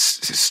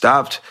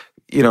stopped,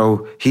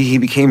 he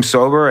became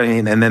sober,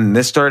 and then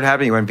this started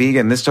happening. He went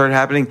vegan, this started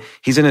happening.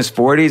 He's in his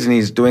 40s and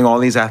he's doing all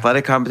these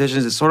athletic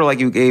competitions. It's sort of like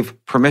you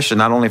gave permission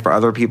not only for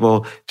other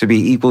people to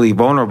be equally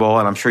vulnerable,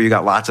 and I'm sure you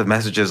got lots of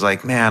messages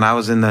like, man, I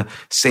was in the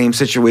same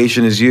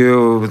situation as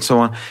you, and so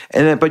on.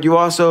 But you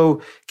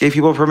also gave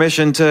people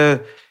permission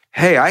to,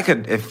 hey,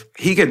 if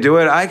he could do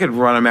it, I could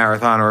run a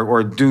marathon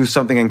or do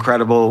something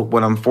incredible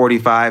when I'm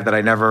 45 that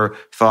I never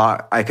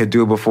thought I could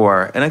do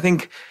before. And I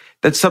think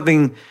that's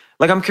something,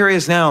 like, I'm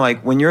curious now,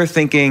 like, when you're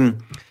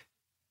thinking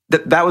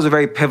that was a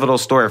very pivotal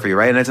story for you,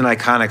 right? And it's an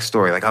iconic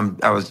story. Like,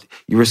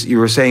 you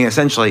were saying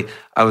essentially,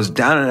 I was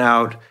down and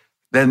out,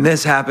 then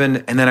this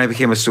happened, and then I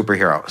became a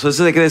superhero. So it's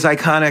like this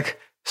iconic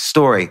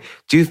story.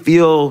 Do you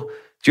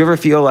ever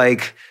feel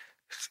like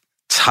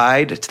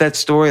tied to that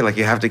story? Like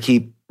you have to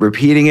keep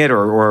repeating it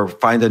or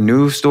find a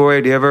new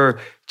story? Do you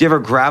ever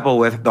grapple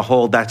with the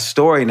hold that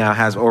story now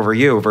has over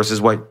you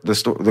versus what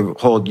the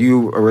hold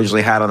you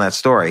originally had on that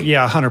story?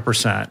 Yeah,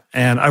 100%.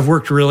 And I've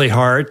worked really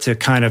hard to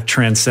kind of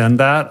transcend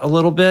that a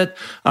little bit.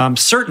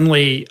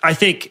 Certainly, I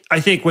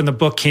think when the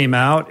book came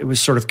out, it was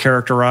sort of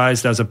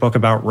characterized as a book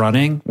about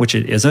running, which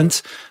it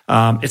isn't.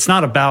 It's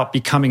not about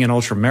becoming an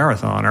ultra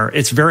marathoner.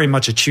 It's very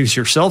much a choose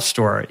yourself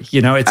story.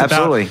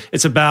 Absolutely.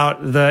 It's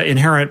about the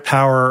inherent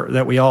power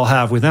that we all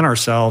have within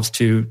ourselves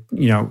to,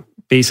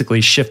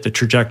 basically shift the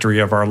trajectory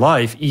of our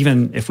life,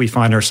 even if we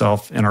find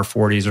ourselves in our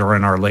 40s or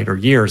in our later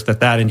years,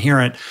 that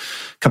inherent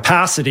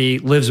capacity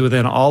lives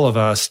within all of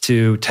us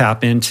to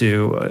tap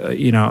into,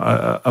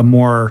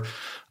 a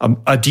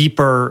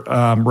deeper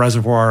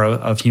reservoir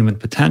of human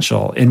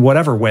potential in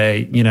whatever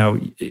way,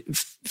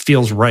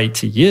 feels right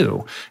to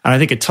you. And I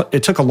think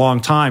it took a long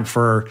time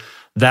for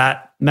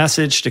that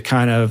message to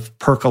kind of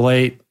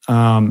percolate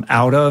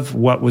out of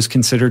what was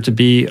considered to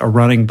be a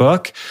running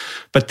book.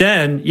 But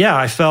then,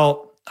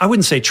 I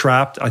wouldn't say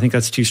trapped. I think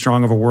that's too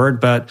strong of a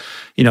word, but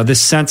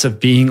this sense of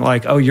being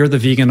like, oh, you're the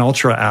vegan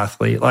ultra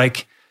athlete.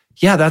 Like,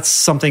 yeah, that's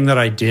something that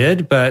I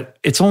did, but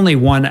it's only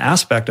one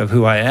aspect of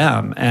who I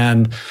am.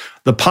 And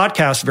the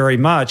podcast very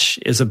much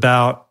it's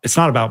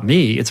not about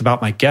me. It's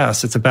about my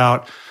guests. It's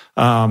about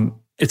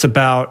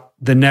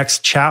the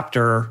next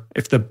chapter.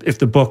 If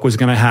the book was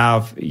going to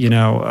have,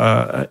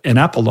 an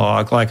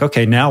epilogue, like,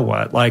 okay, now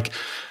what? Like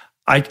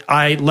I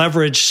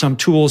leveraged some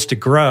tools to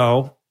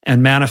grow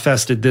and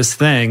manifested this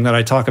thing that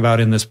I talk about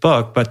in this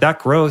book, but that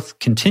growth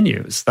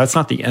continues. That's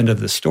not the end of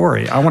the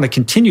story. I want to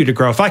continue to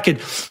grow. If I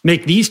could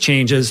make these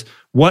changes,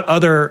 what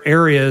other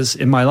areas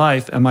in my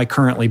life am I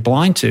currently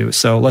blind to?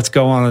 So let's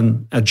go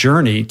on a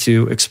journey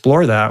to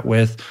explore that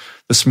with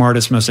the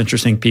smartest, most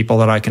interesting people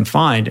that I can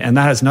find. And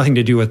that has nothing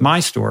to do with my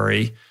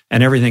story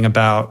and everything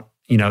about,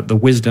 the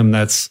wisdom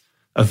that's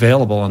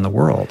available in the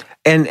world.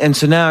 And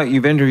so now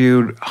you've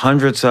interviewed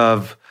hundreds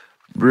of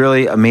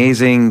really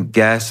amazing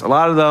guests, a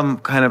lot of them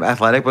kind of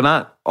athletic, but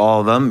not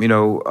all of them.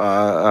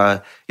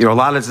 A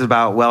lot is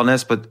about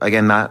wellness, but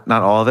again, not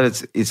all of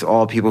it. It's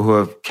all people who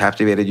have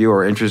captivated you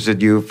or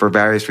interested you for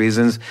various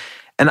reasons.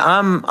 And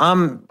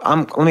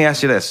let me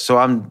ask you this. So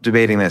I'm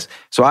debating this.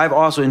 So I've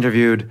also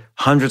interviewed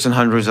hundreds and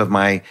hundreds of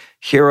my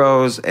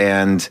heroes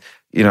and,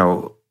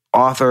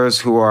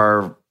 authors who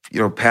are,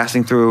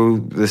 passing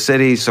through the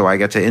city. So I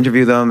get to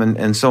interview them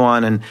and so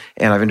on. And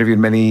I've interviewed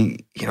many,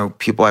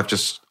 people I've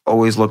just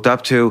always looked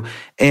up to.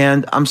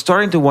 And I'm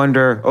starting to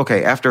wonder,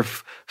 okay, after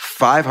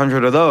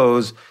 500 of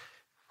those,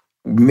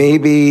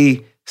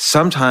 maybe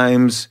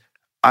sometimes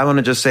I want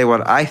to just say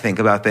what I think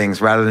about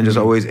things rather than just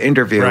always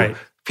interview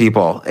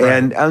people.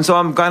 Right. And so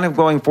I'm kind of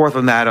going forth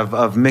on that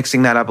of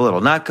mixing that up a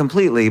little, not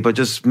completely, but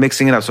just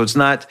mixing it up. So it's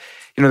not,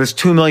 there's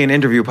 2 million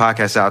interview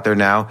podcasts out there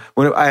now.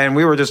 And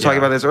we were just talking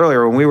about this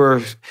earlier. When we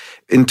were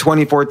in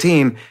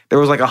 2014, there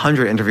was like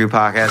 100 interview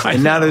podcasts.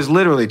 And now there's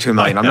literally 2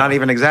 million. I'm not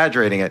even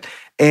exaggerating it.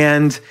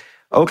 And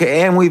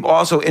we've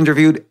also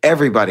interviewed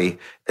everybody.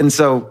 And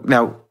so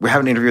now we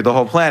haven't interviewed the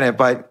whole planet,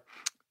 but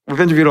we've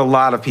interviewed a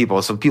lot of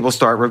people. So people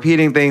start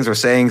repeating things or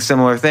saying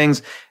similar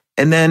things.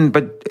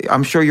 But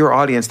I'm sure your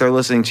audience, they're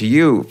listening to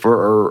you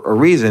for a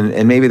reason.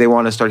 And maybe they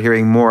want to start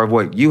hearing more of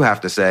what you have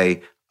to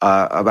say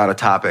about a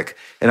topic.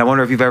 And I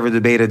wonder if you've ever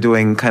debated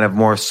doing kind of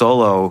more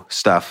solo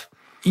stuff.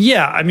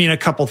 Yeah, I mean, a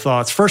couple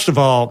thoughts. First of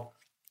all,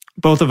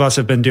 both of us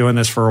have been doing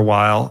this for a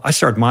while. I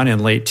started mine in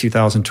late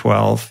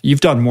 2012. You've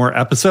done more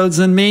episodes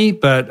than me,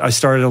 but I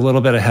started a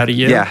little bit ahead of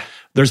you. Yeah.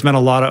 There's been a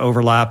lot of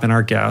overlap in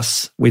our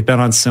guests. We've been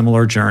on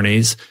similar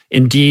journeys.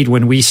 Indeed,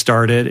 when we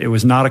started, it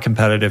was not a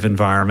competitive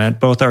environment.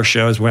 Both our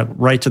shows went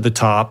right to the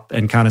top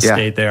and kind of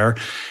stayed there.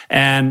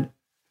 And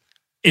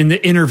in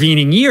the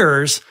intervening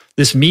years,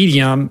 this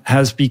medium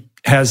has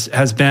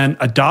been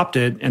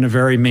adopted in a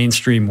very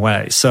mainstream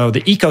way. So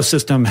the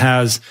ecosystem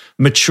has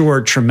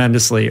matured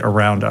tremendously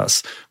around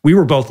us. We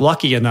were both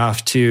lucky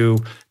enough to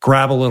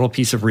grab a little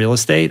piece of real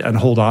estate and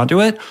hold on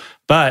to it.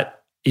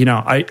 But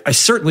I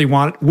certainly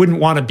wouldn't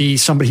want to be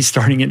somebody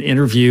starting an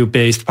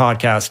interview-based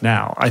podcast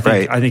now. I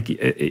think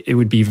it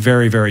would be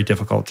very, very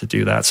difficult to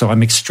do that. So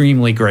I'm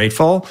extremely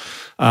grateful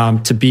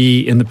to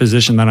be in the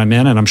position that I'm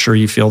in, and I'm sure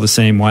you feel the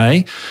same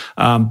way.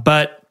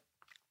 But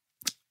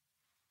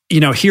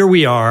here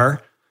we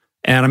are,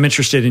 and I'm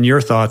interested in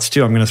your thoughts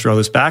too. I'm going to throw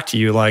this back to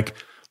you. Like,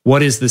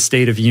 what is the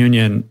state of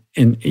union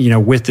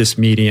with this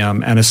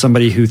medium? And as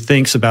somebody who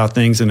thinks about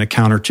things in a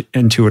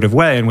counterintuitive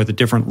way and with a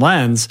different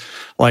lens,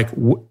 like,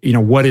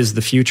 what is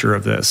the future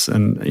of this?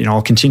 And,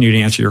 I'll continue to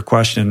answer your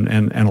question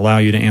and allow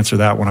you to answer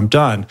that when I'm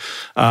done.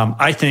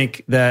 I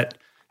think that,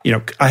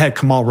 I had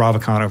Kamal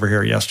Ravikant over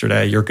here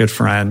yesterday, your good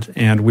friend,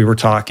 and we were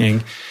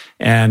talking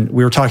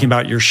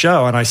about your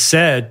show. And I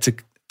said to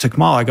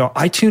Kamal, I go,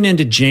 I tune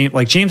into James.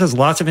 Like, James has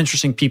lots of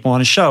interesting people on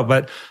his show,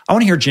 but I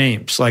want to hear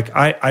James. Like,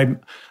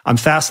 I'm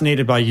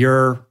fascinated by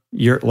your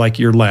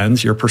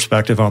lens, your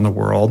perspective on the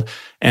world,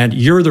 and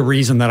you're the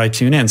reason that I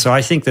tune in. So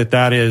I think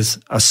that is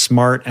a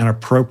smart and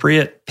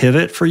appropriate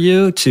pivot for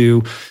you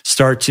to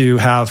start to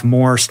have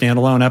more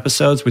standalone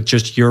episodes with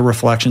just your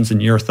reflections and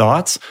your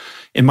thoughts.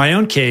 In my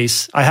own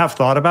case, I have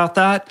thought about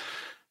that.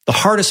 The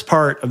hardest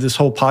part of this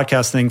whole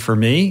podcast thing for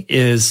me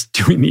is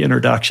doing the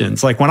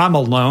introductions. Like, when I'm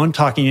alone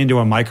talking into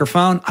a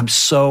microphone, I'm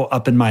so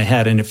up in my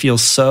head and it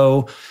feels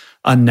so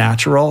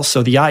unnatural.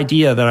 So the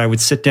idea that I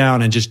would sit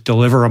down and just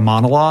deliver a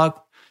monologue,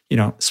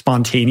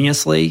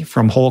 spontaneously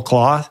from whole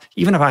cloth,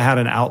 even if I had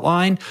an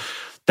outline,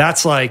 that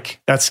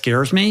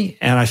scares me.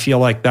 And I feel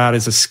like that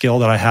is a skill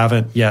that I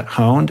haven't yet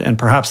honed. And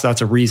perhaps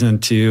that's a reason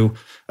to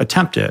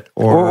attempt it.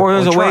 Or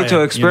there's a way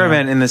to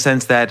experiment in the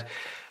sense that,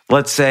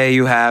 let's say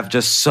you have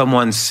just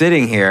someone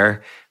sitting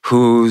here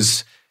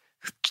who's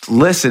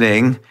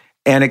listening,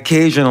 and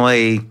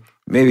occasionally,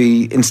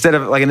 maybe instead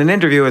of like in an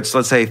interview, it's,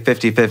 let's say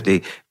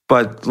 50-50.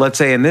 But let's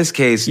say in this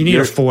case, you need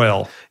a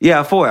foil.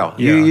 Yeah, a foil.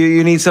 Yeah.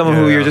 You need someone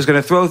who you're just going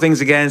to throw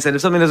things against, and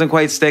if something doesn't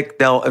quite stick,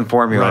 they'll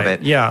inform you of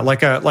it. Yeah,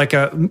 like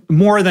a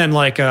more than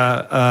like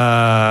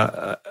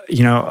a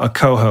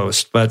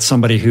co-host, but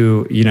somebody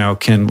who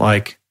can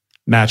like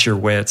match your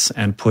wits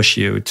and push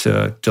you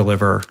to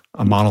deliver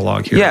a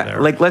monologue here or there. Yeah,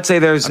 like let's say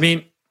there's...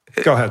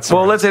 go ahead. Sorry.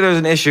 Well, let's say there's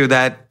an issue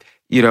that,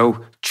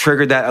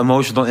 triggered that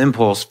emotional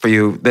impulse for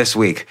you this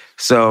week.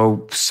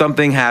 So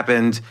something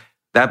happened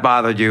that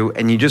bothered you,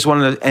 and you just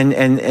wanted to,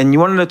 and you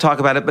wanted to talk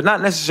about it, but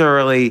not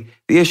necessarily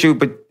the issue,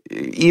 but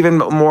even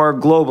more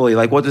globally.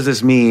 Like, what does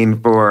this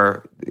mean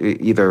for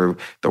either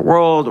the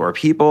world or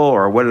people,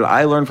 or what did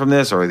I learn from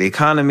this, or the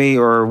economy,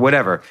 or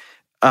whatever?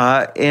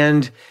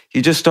 And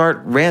you just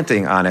start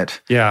ranting on it.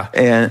 Yeah.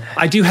 And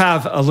I do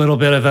have a little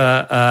bit of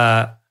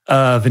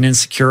an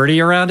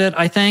insecurity around it,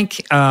 I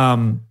think.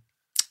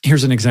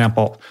 Here's an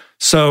example.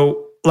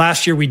 So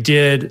last year we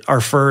did our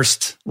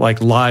first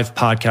live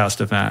podcast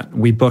event.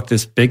 We booked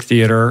this big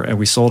theater and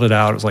we sold it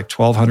out. It was like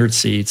 1,200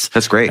 seats.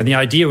 That's great. And the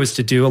idea was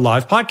to do a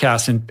live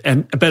podcast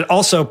but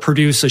also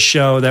produce a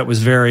show that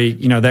was very,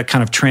 that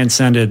kind of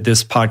transcended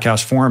this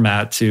podcast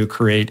format to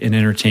create an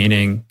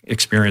entertaining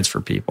experience for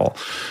people.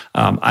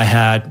 I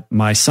had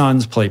my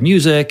sons play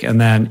music,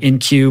 and then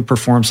InQ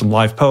perform some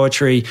live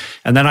poetry.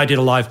 And then I did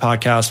a live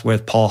podcast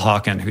with Paul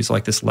Hawken, who's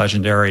like this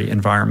legendary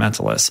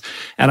environmentalist.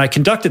 And I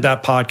conducted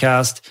that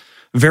podcast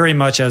very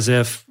much as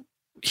if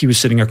he was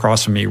sitting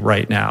across from me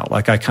right now.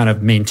 Like, I kind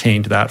of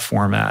maintained that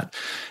format.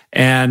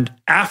 And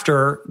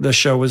after the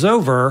show was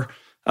over,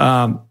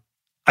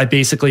 I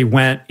basically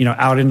went,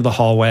 out into the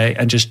hallway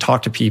and just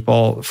talked to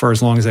people for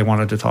as long as they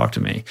wanted to talk to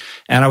me.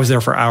 And I was there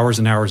for hours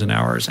and hours and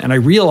hours. And I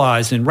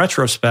realized in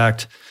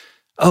retrospect,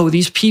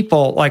 these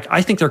people,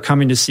 I think they're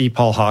coming to see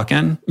Paul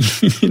Hawken,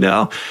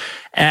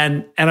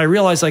 And I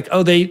realized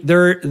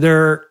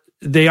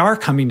they are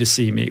coming to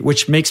see me,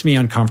 which makes me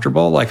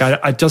uncomfortable.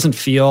 It doesn't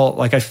feel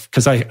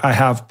because I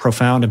have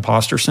profound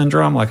imposter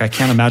syndrome. I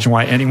can't imagine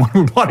why anyone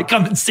would want to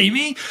come and see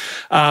me.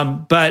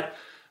 But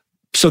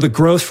so the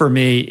growth for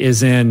me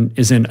is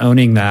in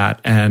owning that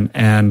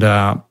and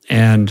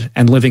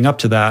living up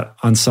to that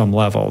on some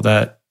level.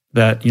 That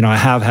I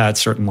have had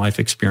certain life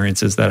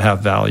experiences that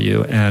have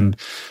value, and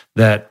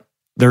that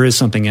there is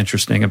something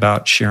interesting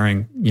about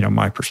sharing,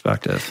 my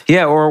perspective.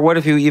 Yeah, or what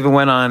if you even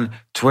went on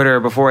Twitter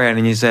beforehand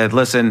and you said,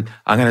 listen,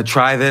 I'm going to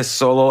try this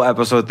solo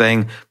episode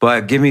thing,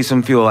 but give me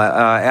some fuel.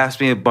 Ask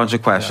me a bunch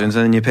of questions,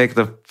 and then you pick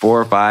the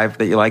 4 or 5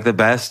 that you like the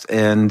best,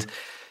 and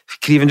you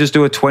could even just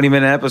do a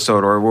 20-minute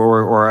episode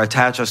or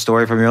attach a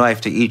story from your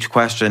life to each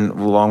question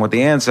along with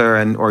the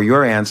answer or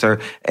your answer,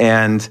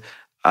 and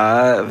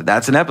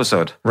that's an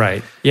episode.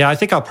 Right. Yeah, I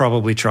think I'll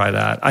probably try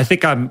that. I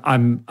think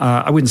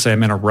I wouldn't say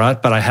I'm in a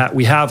rut, but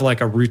we have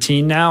a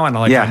routine now, and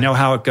I know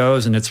how it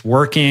goes, and it's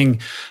working.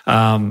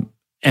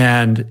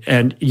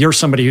 And you're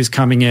somebody who's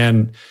coming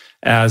in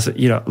as,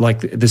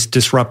 this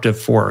disruptive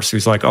force,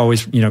 who's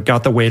always,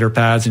 got the waiter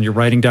pads, and you're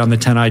writing down the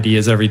 10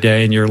 ideas every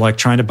day, and you're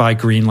trying to buy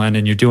Greenland,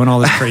 and you're doing all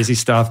this crazy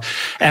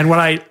stuff. And what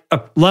I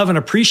love and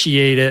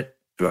appreciate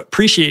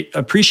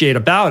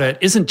about it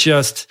isn't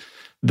just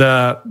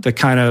the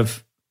kind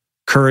of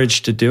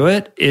courage to do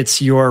it.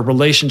 It's your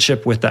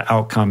relationship with the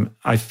outcome,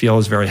 I feel,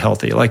 is very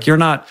healthy. You're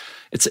not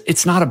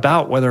It's not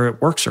about whether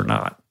it works or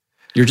not.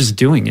 You're just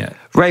doing it.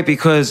 Right,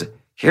 because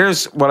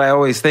here's what I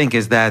always think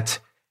is that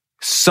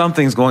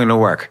something's going to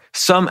work.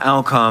 Some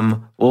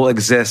outcome will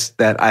exist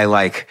that I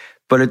like,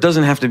 but it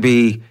doesn't have to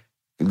be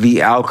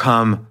the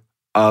outcome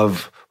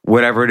of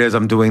whatever it is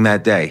I'm doing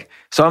that day.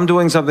 So I'm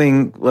doing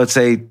something, let's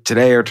say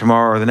today or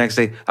tomorrow or the next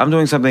day, I'm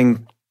doing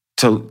something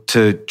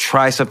to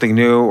try something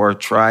new or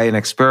try an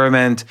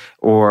experiment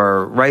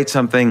or write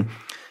something.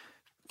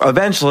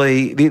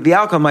 Eventually, the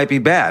outcome might be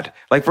bad.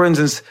 Like, for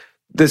instance,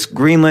 this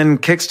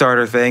Greenland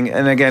Kickstarter thing,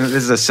 and again, this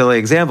is a silly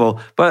example,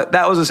 but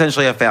that was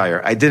essentially a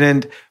failure. I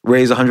didn't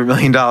raise $100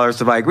 million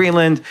to buy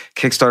Greenland.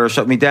 Kickstarter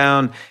shut me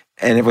down,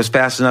 and it was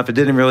fast enough. It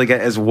didn't really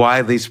get as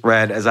widely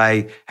spread as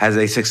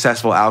a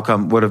successful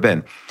outcome would have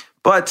been.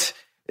 But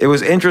it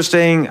was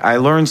interesting. I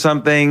learned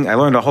something. I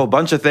learned a whole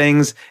bunch of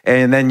things,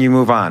 and then you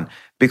move on.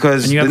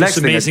 Because and you have the this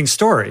next amazing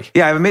story.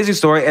 Yeah, I have an amazing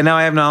story, and now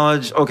I have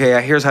knowledge. Okay,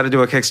 here's how to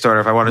do a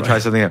Kickstarter if I want to try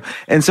something new.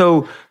 And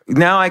so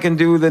now I can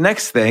do the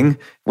next thing,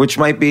 which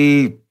might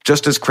be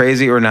just as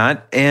crazy or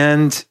not,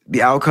 and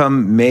the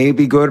outcome may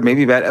be good,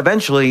 maybe bad.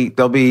 Eventually,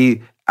 there'll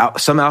be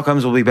some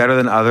outcomes will be better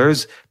than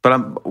others,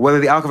 but whether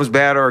the outcome is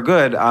bad or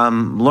good,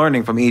 I'm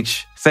learning from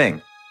each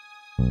thing.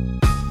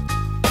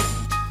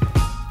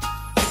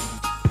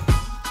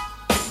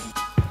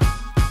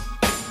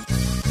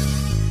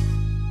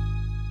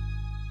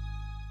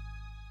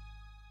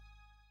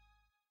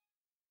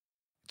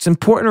 It's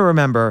important to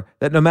remember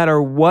that no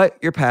matter what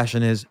your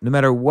passion is, no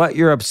matter what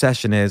your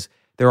obsession is,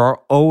 there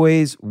are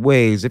always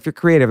ways, if you're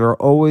creative, there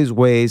are always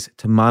ways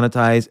to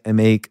monetize and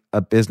make a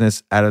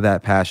business out of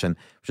that passion,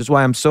 which is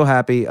why I'm so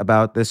happy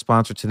about this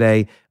sponsor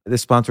today.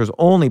 This sponsor is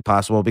only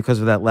possible because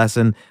of that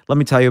lesson. Let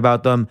me tell you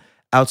about them.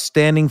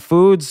 Outstanding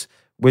Foods,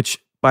 which,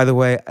 by the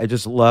way, I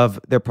just love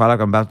their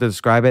product. I'm about to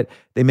describe it.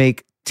 They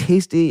make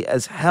tasty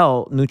as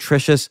hell,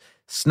 nutritious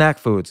snack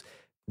foods.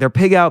 Their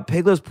Pig Out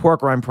Pigless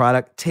Pork Rind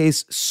product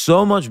tastes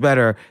so much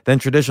better than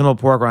traditional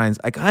pork rinds.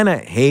 I kind of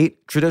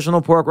hate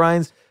traditional pork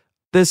rinds.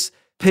 This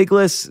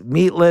pigless,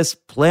 meatless,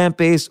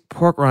 plant-based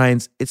pork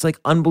rinds, it's like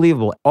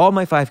unbelievable. All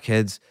my 5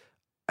 kids,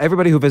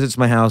 everybody who visits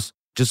my house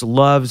just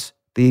loves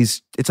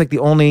these. It's like the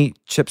only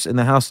chips in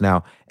the house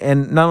now.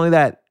 And not only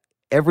that,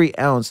 every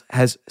ounce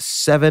has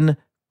 7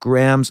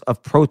 grams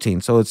of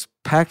protein. So it's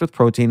packed with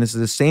protein. This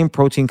is the same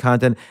protein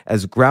content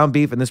as ground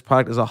beef, and this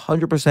product is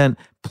 100%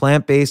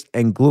 plant-based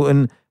and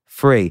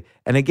gluten-free.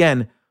 And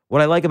again,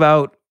 what I like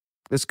about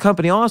this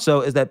company also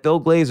is that Bill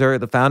Glazer,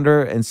 the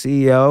founder and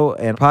CEO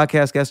and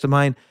podcast guest of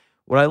mine,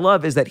 what I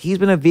love is that he's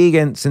been a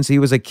vegan since he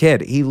was a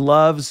kid. He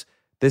loves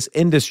this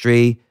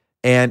industry,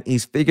 and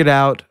he's figured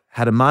out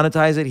how to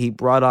monetize it. He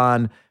brought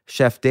on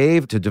Chef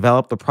Dave to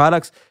develop the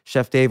products.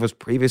 Chef Dave was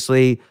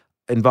previously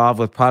involved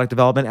with product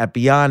development at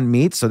Beyond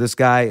Meat. So this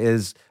guy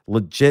is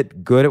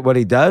legit good at what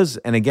he does.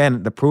 And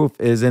again, the proof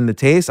is in the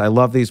taste. I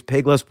love these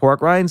pigless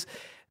pork rinds.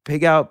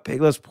 Pig Out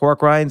Pigless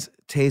Pork Rinds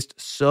taste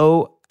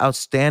so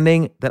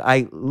outstanding that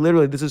I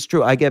literally, this is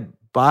true, I get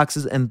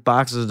boxes and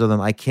boxes of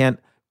them. I can't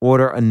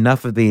order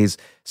enough of these.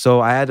 So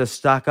I had to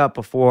stock up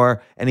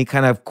before any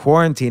kind of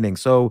quarantining.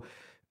 So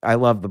I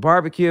love the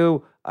barbecue.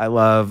 I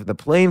love the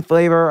plain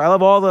flavor. I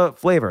love all the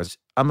flavors.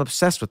 I'm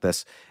obsessed with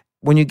this.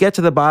 When you get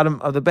to the bottom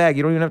of the bag,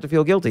 you don't even have to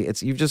feel guilty.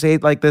 You've just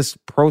ate like this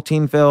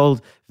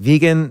protein-filled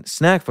vegan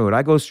snack food.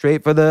 I go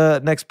straight for the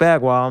next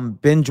bag while I'm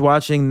binge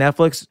watching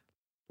Netflix.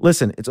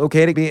 Listen, it's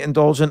okay to be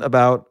indulgent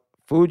about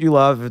food you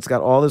love if it's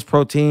got all this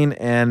protein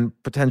and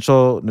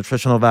potential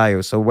nutritional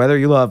value. So whether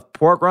you love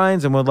pork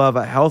rinds and would love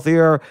a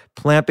healthier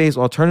plant-based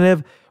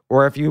alternative,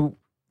 or if you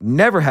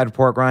never had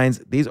pork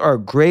rinds, these are a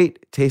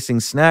great tasting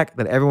snack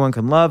that everyone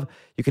can love.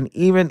 You can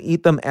even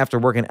eat them after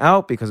working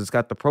out because it's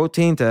got the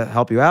protein to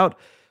help you out.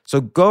 So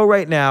go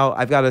right now.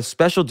 I've got a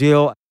special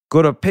deal.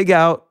 Go to Pig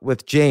Out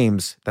with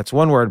James. That's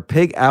one word,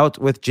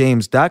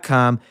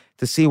 pigoutwithjames.com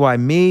to see why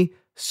me,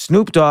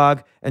 Snoop Dogg,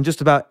 and just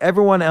about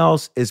everyone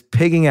else is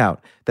pigging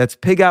out. That's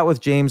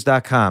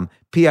pigoutwithjames.com.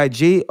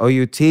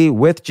 P-I-G-O-U-T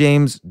with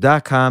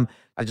James.com.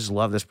 I just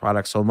love this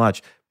product so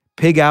much.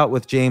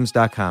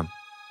 Pigoutwithjames.com.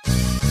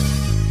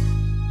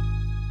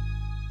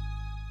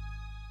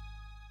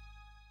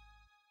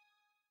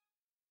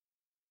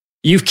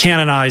 You've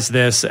canonized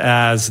this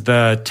as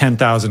the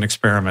 10,000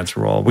 experiments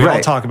rule. We all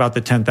talk about the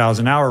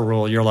 10,000 hour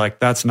rule. You're like,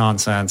 that's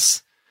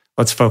nonsense.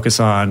 Let's focus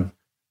on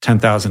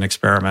 10,000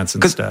 experiments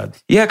instead.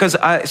 Yeah, because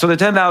so the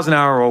 10,000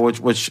 hour rule, which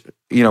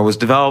was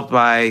developed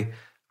by a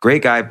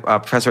great guy,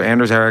 Professor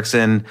Anders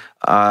Ericsson,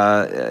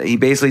 he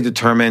basically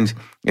determined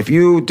if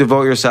you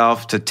devote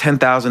yourself to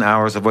 10,000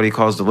 hours of what he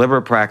calls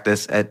deliberate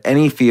practice at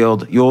any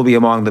field, you'll be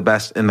among the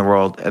best in the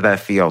world at that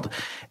field.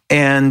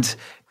 And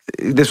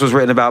this was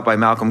written about by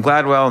Malcolm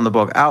Gladwell in the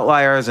book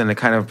Outliers, and it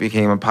kind of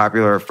became a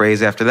popular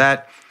phrase after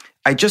that.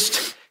 I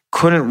just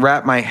couldn't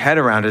wrap my head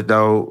around it,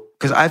 though,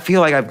 because I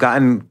feel like I've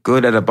gotten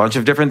good at a bunch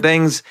of different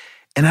things,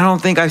 and I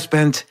don't think I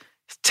spent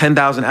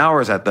 10,000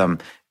 hours at them.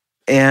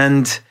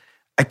 And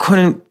I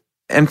couldn't,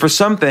 and for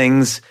some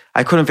things,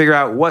 I couldn't figure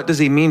out what does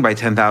he mean by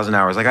 10,000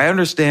 hours. Like I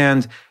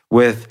understand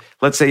with,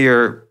 let's say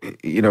you're,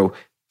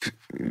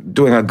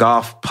 doing a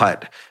golf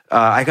putt.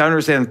 I can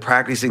understand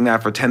practicing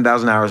that for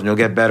 10,000 hours and you'll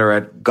get better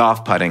at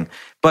golf putting.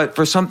 But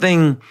for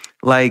something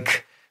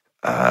like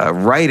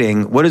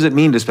writing, what does it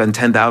mean to spend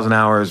 10,000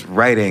 hours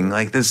writing?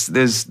 Like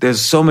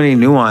there's so many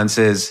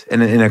nuances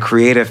in a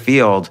creative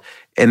field.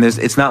 And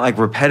it's not like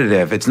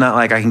repetitive. It's not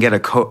like I can get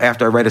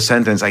after I write a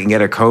sentence, I can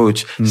get a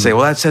coach to say,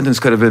 well, that sentence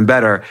could have been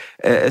better.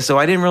 So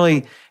I didn't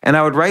really, and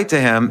I would write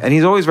to him, and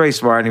he's always very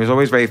smart and he was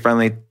always very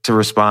friendly to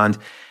respond.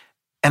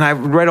 And I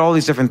read all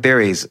these different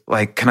theories,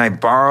 like, can I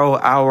borrow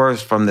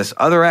hours from this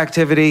other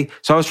activity?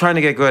 So I was trying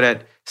to get good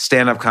at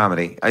stand-up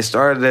comedy. I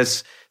started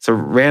this, it's a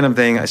random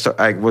thing.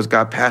 I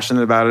got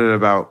passionate about it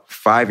about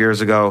 5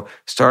 years ago,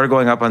 started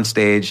going up on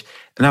stage,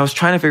 and I was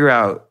trying to figure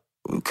out,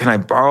 can I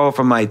borrow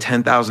from my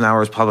 10,000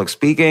 hours public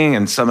speaking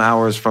and some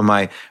hours from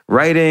my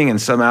writing and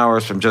some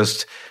hours from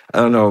just, I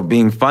don't know,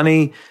 being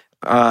funny?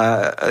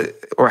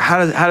 Or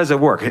how does it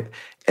work?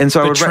 And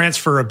so the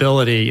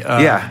transferability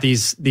of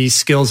these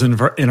skills in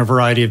a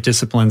variety of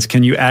disciplines,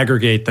 can you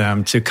aggregate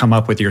them to come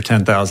up with your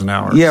 10,000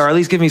 hours? Yeah, or at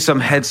least give me some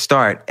head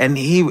start. And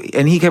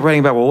he kept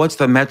writing about, well, what's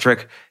the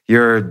metric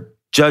you're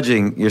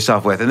judging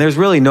yourself with? And there's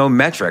really no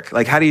metric.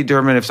 Like, how do you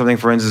determine if something,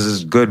 for instance,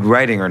 is good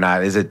writing or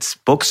not? Is it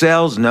book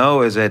sales?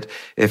 No. Is it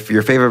if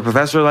your favorite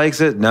professor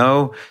likes it?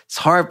 No. It's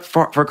hard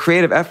for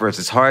creative efforts.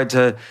 It's hard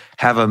to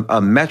have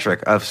a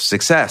metric of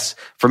success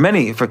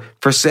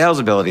for sales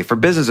ability, for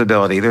business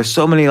ability. There's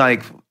so many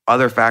like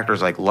other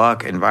factors like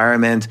luck,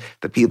 environment,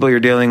 the people you're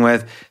dealing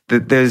with.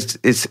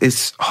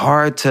 It's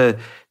hard to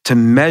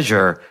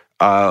measure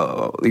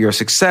your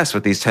success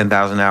with these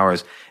 10,000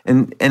 hours.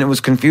 And it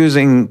was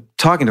confusing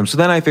talking to him. So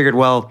then I figured,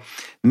 well,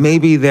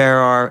 maybe there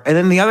are, and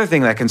then the other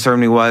thing that concerned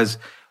me was,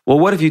 well,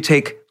 what if you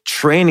take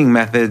training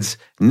methods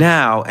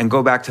now and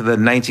go back to the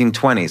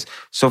 1920s?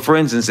 So for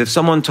instance, if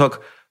someone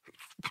took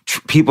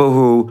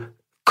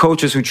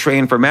coaches who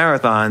train for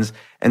marathons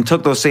and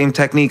took those same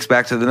techniques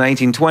back to the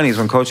 1920s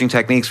when coaching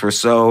techniques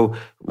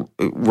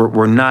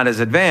were not as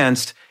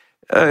advanced,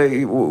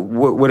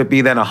 would it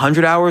be then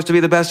 100 hours to be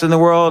the best in the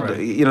world? Right.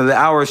 You know, the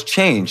hours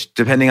change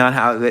depending on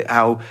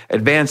how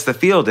advanced the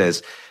field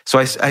is.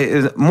 So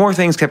more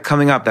things kept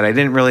coming up that I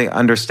didn't really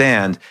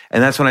understand.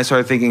 And that's when I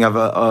started thinking of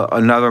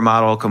another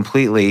model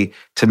completely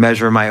to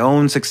measure my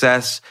own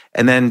success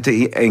and then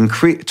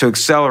to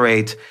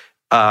accelerate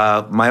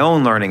my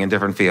own learning in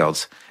different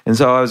fields. And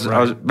so I was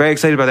very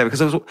excited about that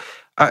because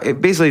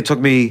it basically took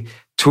me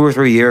 2 or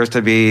 3 years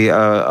to be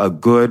a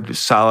good,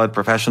 solid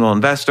professional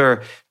investor.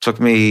 It took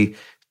me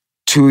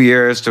 2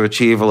 years to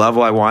achieve a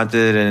level I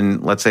wanted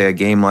in, let's say, a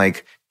game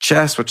like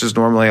chess, which is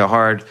normally a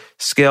hard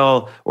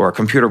skill, or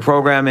computer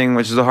programming,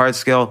 which is a hard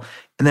skill.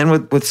 And then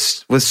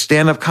with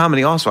stand-up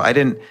comedy also,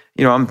 I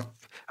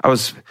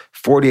was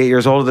 48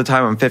 years old at the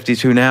time. I'm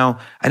 52 now.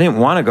 I didn't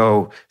want to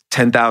go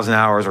 10,000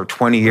 hours or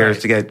 20 years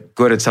to get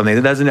good at something.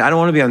 I don't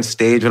want to be on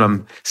stage when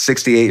I'm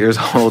 68 years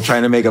old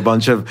trying to make a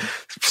bunch of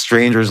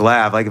strangers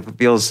laugh. Like, it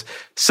feels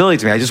silly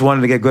to me. I just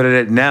wanted to get good at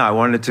it now. I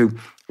wanted to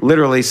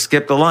literally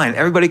skip the line.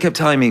 Everybody kept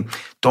telling me,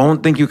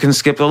 don't think you can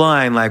skip the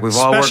line. Like, we've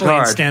all worked hard. Especially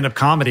in stand-up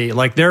comedy.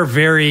 Like, they're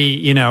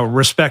very,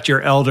 respect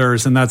your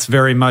elders. And that's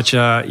very much,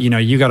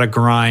 you got to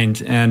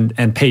grind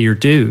and pay your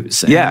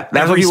dues. And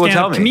that's what people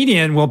tell me.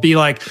 Comedian will be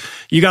like,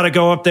 you got to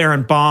go up there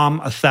and bomb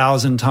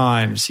 1,000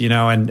 times,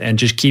 and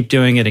just keep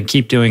doing it and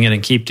keep doing it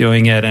and keep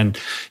doing it. And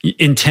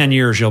in 10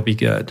 years, you'll be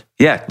good.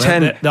 Yeah,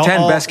 10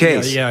 best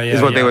case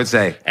is what they would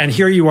say. And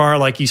here you are,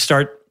 like, you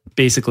start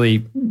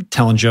basically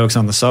telling jokes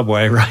on the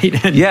subway,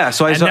 right? And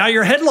now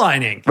you're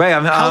headlining.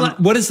 Right.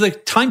 What is the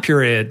time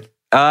period?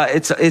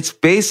 It's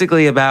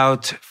basically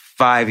about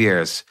 5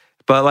 years,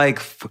 but like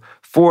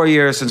 4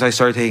 years since I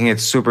started taking it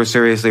super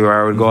seriously,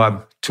 where I would go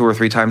up 2 or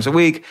 3 times a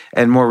week,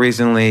 and more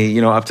recently,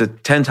 up to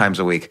 10 times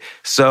a week.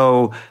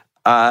 So,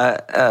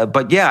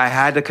 but yeah, I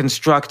had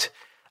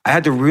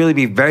to really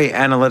be very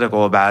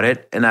analytical about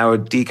it, and I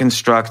would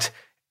deconstruct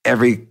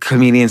every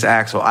comedian's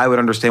act, so I would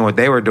understand what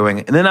they were doing,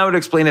 and then I would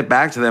explain it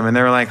back to them, and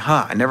they were like,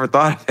 I never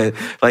thought of it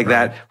like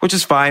that, which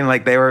is fine.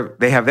 Like,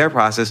 they have their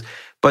process.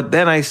 But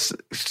then I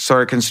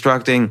started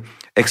constructing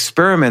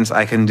experiments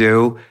I can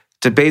do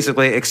to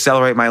basically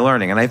accelerate my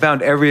learning. And I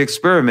found every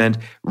experiment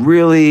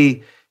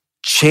really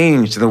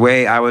changed the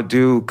way I would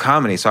do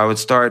comedy. So I would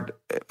start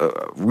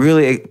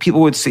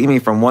people would see me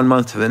from 1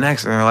 month to the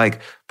next, and they're like,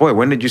 boy,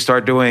 when did you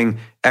start doing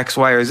X,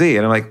 Y, or Z?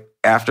 And I'm like,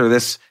 after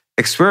this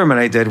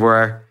experiment I did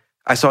where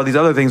I saw these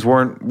other things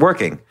weren't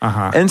working.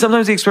 And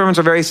sometimes the experiments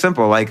are very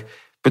simple. Like,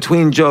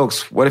 between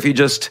jokes, what if you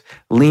just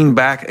lean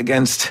back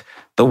against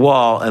the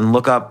wall and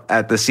look up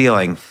at the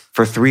ceiling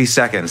for 3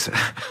 seconds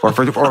or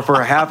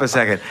for half a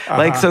second?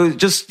 Like, so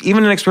just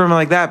even an experiment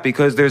like that,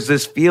 because there's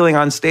this feeling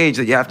on stage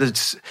that you have to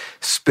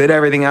spit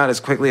everything out as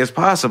quickly as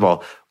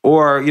possible.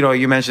 Or,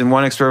 you mentioned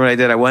one experiment I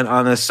did. I went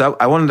on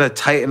I wanted to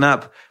tighten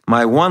up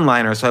my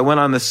one-liner. So I went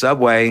on the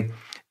subway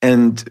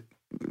and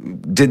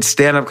did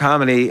stand-up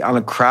comedy on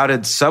a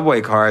crowded subway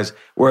cars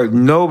where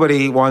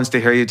nobody wants to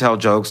hear you tell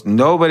jokes.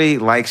 Nobody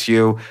likes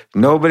you.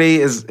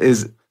 Nobody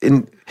is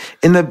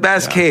in the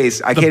best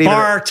case, I can't even. The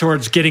bar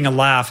towards getting a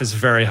laugh is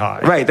very high.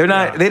 Right. They're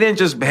not, they didn't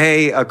just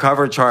pay a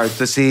cover charge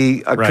to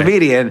see a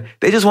comedian.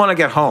 They just want to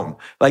get home.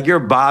 Like you're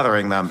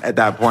bothering them at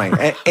that point.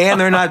 And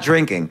they're not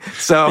drinking.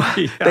 So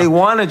they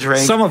want to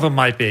drink. Some of them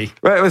might be.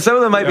 Right. Well, some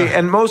of them might be.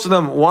 And most of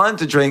them want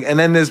to drink. And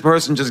then this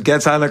person just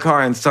gets out of the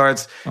car and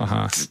starts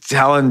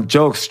telling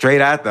jokes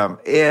straight at them.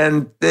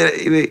 And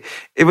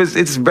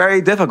it's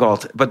very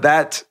difficult. But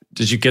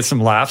Did you get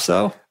some laughs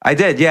though? I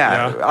did.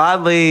 Yeah.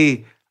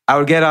 Oddly, I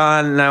would get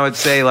on and I would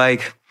say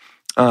like,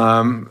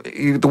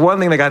 the one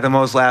thing that got the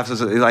most laughs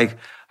is like,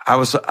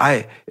 was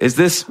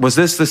this the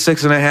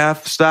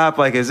 6.5 stop?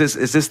 Like, is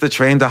this the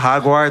train to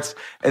Hogwarts?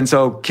 And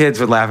so kids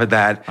would laugh at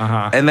that.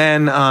 And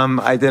then,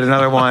 I did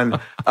another one,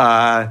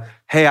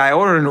 hey, I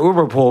ordered an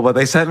Uber pool, but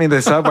they sent me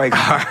the subway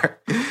car.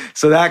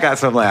 So that got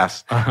some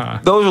laughs.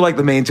 Those are like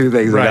the main two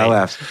things that got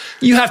laughs.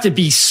 You have to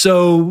be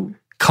so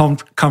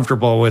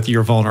comfortable with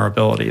your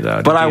vulnerability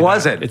though. But I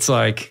wasn't. It's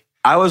like,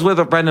 I was with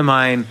a friend of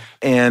mine,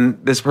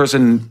 and this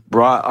person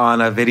brought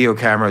on a video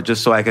camera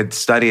just so I could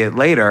study it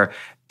later.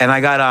 And I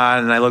got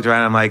on, and I looked around,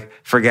 and I'm like,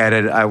 forget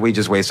it. We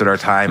just wasted our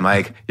time.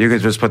 Like, you could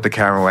just put the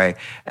camera away.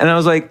 And I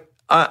was like,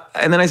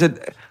 and then I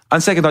said,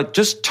 on second thought,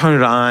 just turn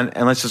it on,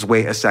 and let's just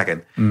wait a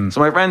second. So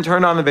my friend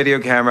turned on the video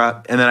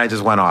camera, and then I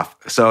just went off.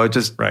 So it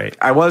just,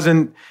 I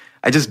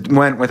just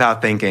went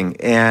without thinking.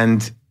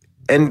 And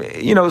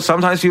you know,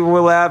 sometimes people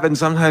will laugh and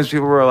sometimes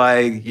people were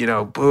like, you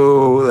know,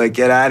 boo, like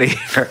get out of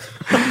here.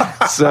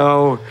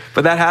 So,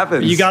 but that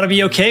happens. You got to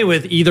be okay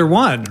with either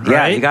one, right?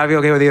 Yeah, you got to be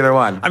okay with either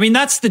one. I mean,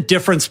 that's the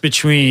difference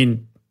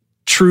between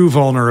true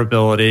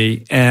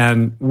vulnerability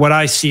and what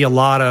I see a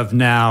lot of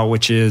now,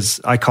 which is,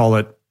 I call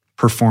it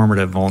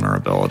performative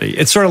vulnerability.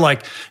 It's sort of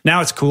like, now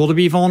it's cool to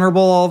be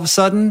vulnerable all of a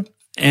sudden.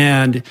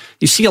 And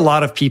you see a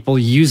lot of people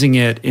using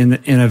it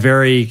in a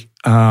very,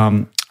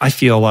 I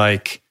feel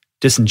like,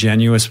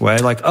 disingenuous way.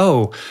 Like,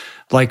 oh,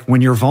 like when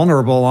you're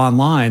vulnerable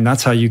online,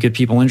 that's how you get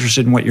people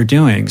interested in what you're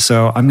doing.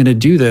 So I'm going to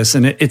do this.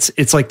 And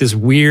it's like this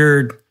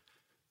weird,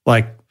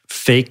 like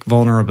fake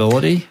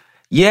vulnerability.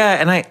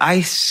 Yeah. And I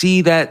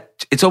see that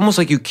it's almost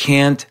like you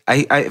can't,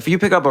 if you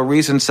pick up a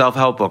recent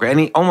self-help book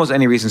or almost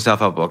any recent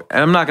self-help book,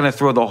 and I'm not going to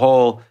throw the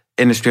whole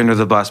industry under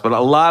the bus, but a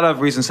lot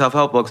of recent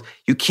self-help books,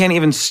 you can't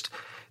even,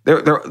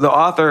 the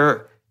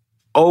author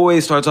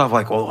always starts off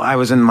like, well, I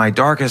was in my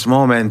darkest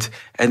moment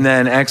and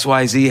then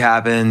XYZ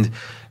happened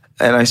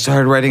and I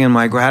started writing in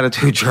my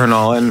gratitude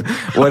journal and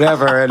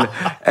whatever.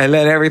 and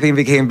then everything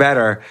became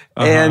better.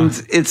 And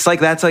it's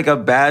like, that's like a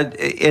bad,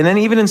 and then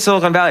even in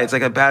Silicon Valley, it's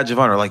like a badge of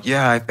honor. Like,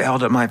 yeah, I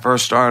failed at my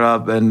first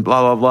startup and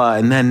blah, blah, blah.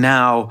 And then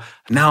now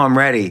I'm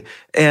ready.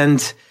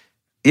 And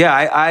yeah,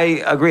 I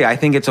agree. I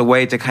think it's a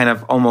way to kind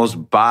of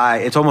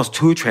it's almost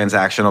too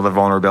transactional, the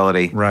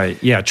vulnerability. Right.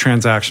 Yeah.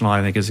 Transactional,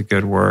 I think, is a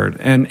good word.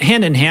 And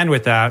hand in hand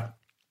with that,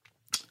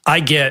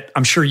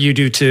 I'm sure you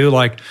do too,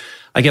 like,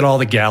 I get all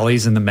the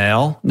galleys in the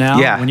mail now.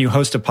 Yeah. When you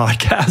host a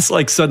podcast,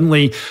 like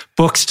suddenly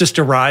books just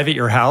arrive at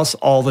your house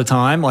all the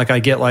time. Like I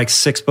get like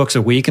 6 books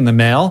a week in the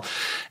mail.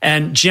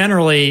 And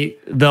generally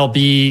they'll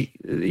be,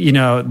 you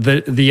know,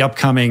 the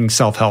upcoming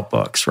self-help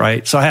books,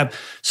 right? So I have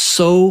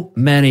so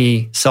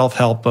many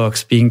self-help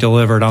books being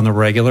delivered on the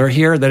regular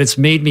here that it's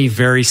made me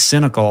very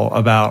cynical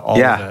about all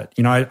of it.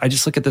 You know, I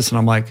just look at this and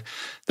I'm like,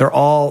 they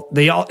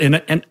all,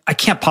 and I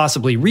can't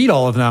possibly read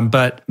all of them,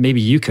 but maybe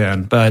you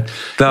can. But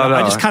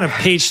I just kind of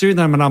page through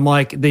them and I'm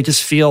like, they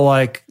just feel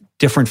like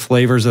different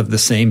flavors of the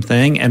same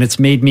thing. And it's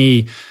made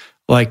me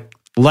like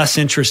less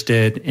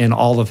interested in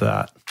all of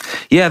that.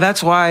 Yeah,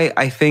 that's why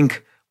I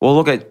think, well,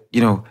 look at,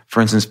 you know,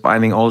 for instance,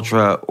 Finding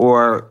Ultra,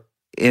 or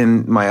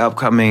in my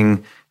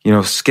upcoming, you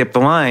know, Skip the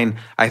Line,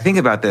 I think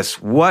about this.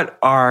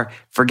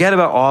 Forget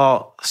about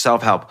all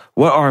self-help.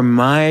 What are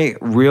my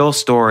real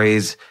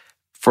stories,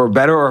 for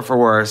better or for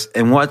worse,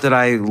 and what did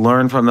I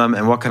learn from them,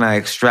 and what can I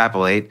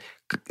extrapolate?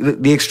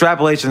 The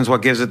extrapolation is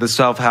what gives it the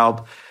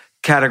self-help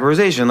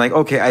categorization. Like,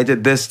 okay, I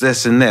did this,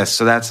 this, and this.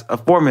 So that's a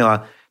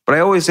formula. But I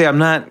always say I'm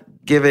not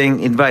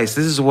giving advice.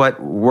 This is what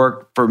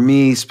worked for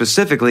me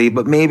specifically,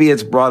 but maybe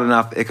it's broad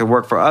enough it could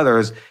work for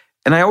others.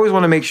 And I always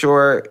want to make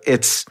sure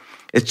it's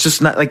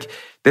just not like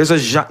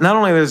not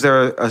only is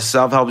there a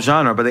self-help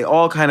genre, but they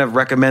all kind of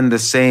recommend the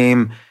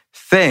same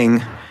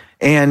thing.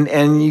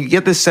 And you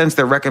get this sense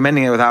they're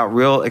recommending it without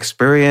real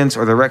experience,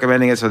 or they're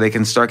recommending it so they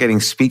can start getting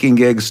speaking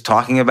gigs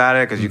talking about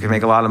it, because you can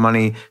make a lot of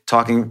money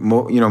talking,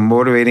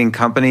 motivating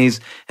companies.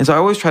 And so I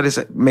always try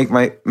to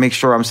make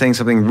sure I'm saying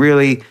something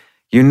really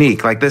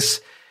unique, like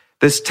this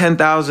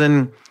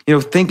 10,000,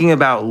 thinking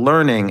about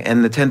learning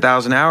and the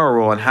 10,000 hour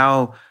rule and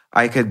how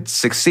I could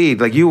succeed.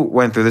 Like you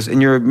went through this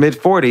in your mid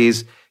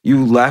 40s,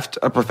 you left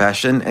a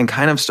profession and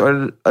kind of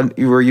started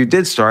you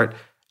did start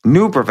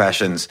new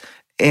professions.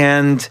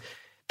 And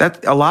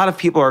that a lot of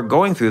people are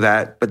going through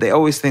that, but they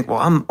always think, well,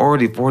 I'm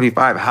already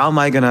 45. How am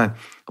I going to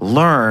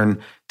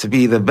learn to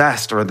be the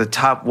best or the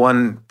top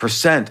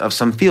 1% of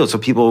some field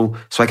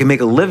so I can make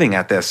a living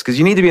at this? Because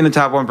you need to be in the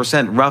top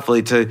 1%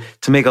 roughly to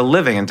make a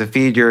living and to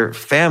feed your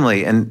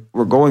family. And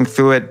we're going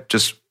through it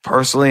just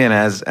personally and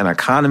as an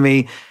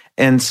economy.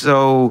 And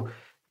so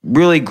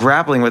really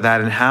grappling with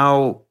that and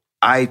how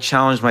I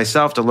challenged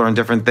myself to learn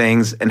different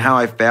things and how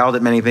I failed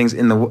at many things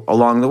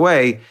along the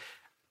way,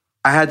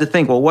 I had to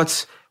think, well,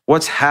 what's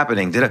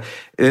happening?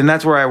 And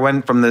that's where I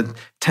went from the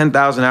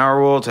 10,000 hour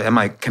rule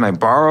to can I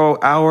borrow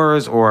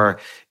hours, or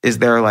is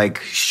there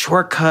like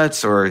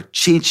shortcuts or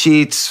cheat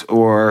sheets,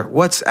 or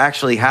what's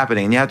actually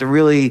happening? And you have to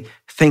really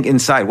think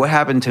inside, what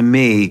happened to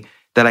me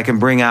that I can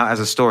bring out as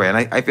a story? And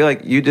I feel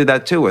like you did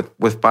that too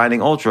with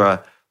Finding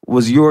Ultra.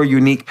 Was your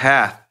unique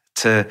path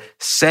to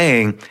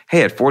saying,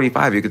 hey, at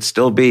 45, you could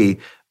still be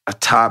a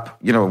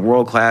top,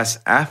 world-class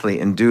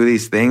athlete and do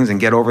these things and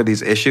get over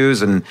these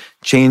issues and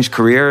change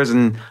careers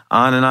and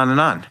on and on and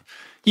on.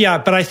 Yeah,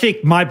 but I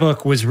think my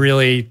book was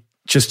really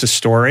just a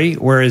story,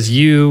 whereas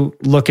you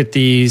look at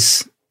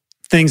these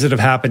things that have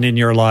happened in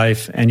your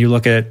life and you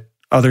look at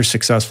other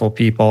successful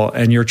people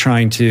and you're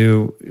trying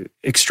to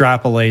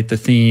extrapolate the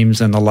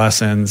themes and the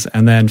lessons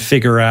and then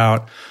figure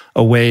out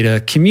a way to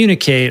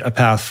communicate a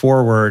path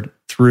forward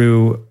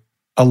through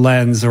a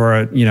lens or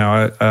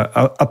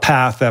a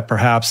path that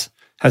perhaps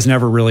has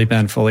never really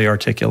been fully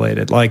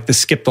articulated, like the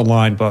Skip the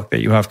Line book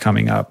that you have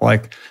coming up.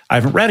 Like, I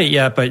haven't read it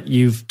yet, but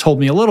you've told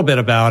me a little bit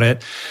about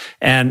it.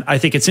 And I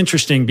think it's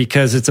interesting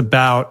because it's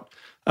about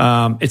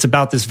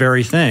this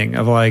very thing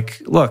of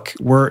like, look,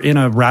 we're in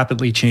a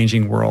rapidly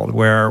changing world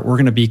where we're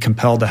going to be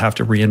compelled to have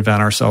to reinvent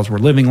ourselves. We're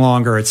living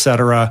longer, et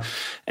cetera.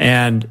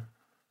 And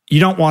you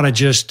don't want to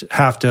just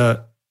have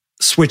to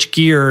switch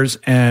gears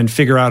and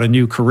figure out a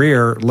new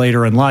career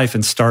later in life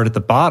and start at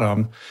the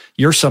bottom.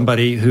 You're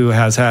somebody who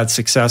has had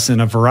success in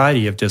a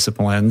variety of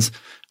disciplines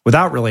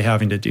without really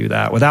having to do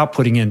that, without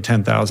putting in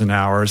 10,000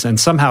 hours, and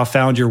somehow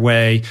found your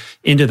way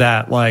into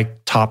that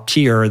like top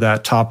tier,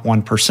 that top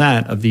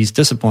 1% of these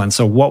disciplines.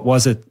 So what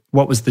was it?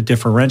 What was the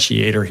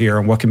differentiator here,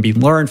 and what can be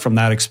learned from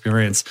that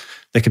experience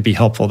that could be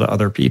helpful to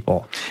other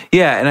people?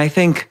 Yeah, and I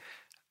think,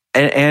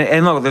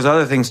 and look, there's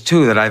other things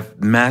too that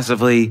I've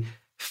massively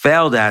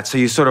failed at. So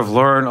you sort of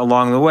learn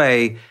along the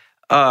way,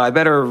 I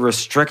better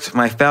restrict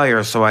my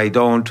failure so I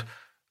don't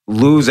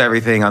lose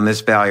everything on this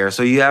failure.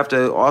 So you have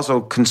to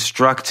also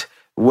construct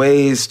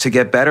ways to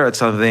get better at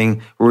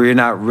something where you're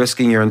not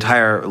risking your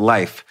entire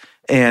life.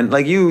 And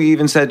like you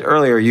even said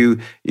earlier,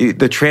 you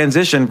the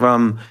transition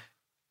from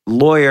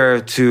lawyer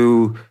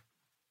to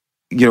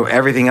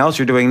everything else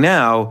you're doing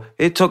now,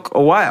 it took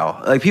a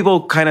while. Like,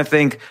 people kind of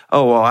think,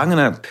 oh, well, I'm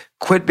going to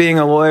quit being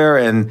a lawyer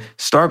and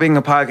start being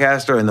a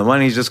podcaster and the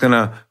money's just going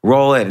to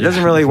roll in. It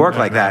doesn't really work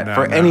like that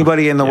for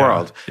anybody in the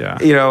world. Yeah.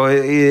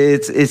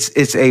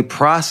 It's a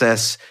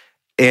process,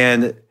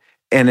 and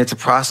it's a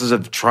process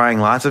of trying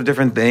lots of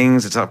different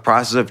things. It's a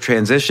process of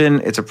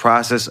transition. It's a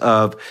process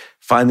of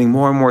finding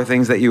more and more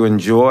things that you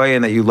enjoy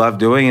and that you love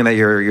doing and that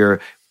your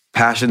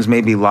passions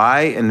maybe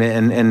lie.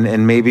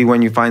 And maybe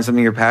when you find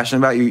something you're passionate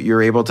about,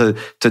 you're able to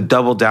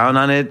double down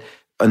on it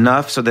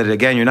enough so that,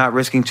 again, you're not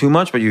risking too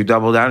much, but you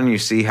double down and you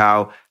see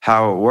how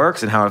it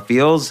works and how it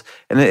feels.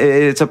 And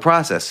it's a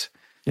process.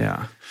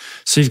 Yeah.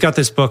 So you've got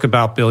this book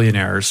about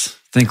billionaires.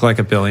 Think like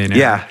a billionaire.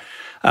 Yeah.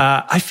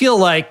 I feel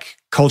like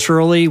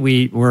culturally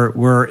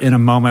we're in a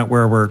moment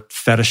where we're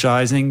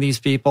fetishizing these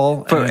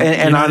people.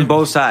 And on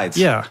both sides.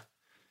 Yeah.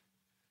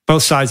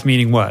 Both sides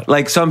meaning what?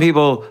 Like, some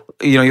people,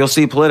 you'll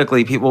see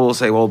politically, people will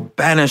say, well,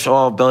 banish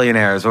all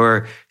billionaires,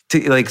 or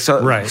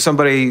right.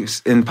 Somebody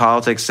in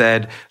politics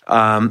said,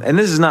 and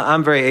this is not,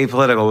 I'm very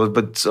apolitical,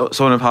 but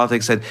someone in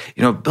politics said,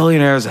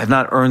 billionaires have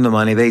not earned the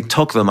money, they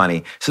took the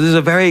money. So there's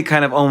a very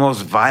kind of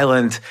almost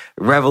violent,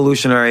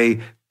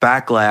 revolutionary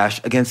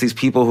backlash against these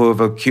people who have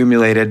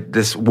accumulated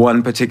this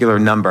one particular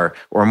number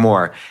or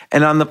more.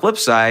 And on the flip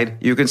side,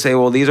 you can say,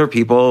 well, these are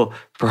people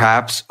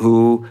perhaps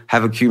who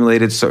have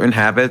accumulated certain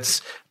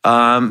habits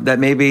that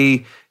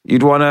maybe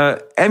you'd want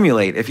to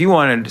emulate if you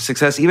wanted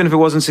success, even if it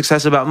wasn't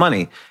success about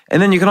money.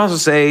 And then you can also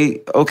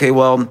say, okay,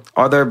 well,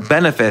 are there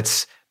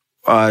benefits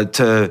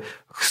to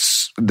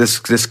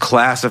this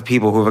class of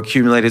people who have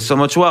accumulated so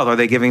much wealth? Are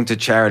they giving to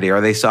charity?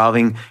 Are they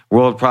solving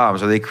world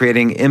problems? Are they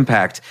creating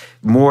impact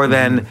more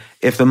than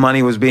if the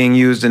money was being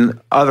used in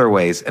other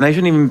ways? And I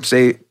shouldn't even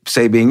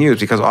say being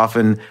used, because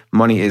often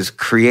money is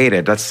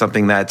created. That's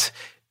something that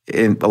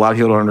a lot of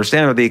people don't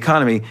understand about the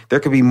economy. There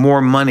could be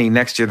more money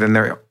next year than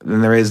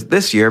there is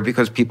this year,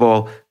 because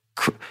people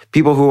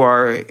who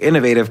are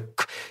innovative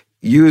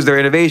use their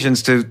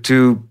innovations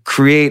to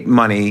create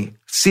money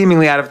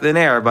seemingly out of thin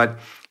air. But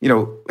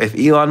if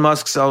Elon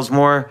Musk sells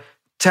more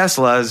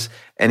Teslas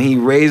and he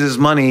raises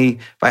money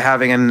by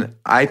having an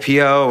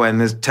IPO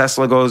and his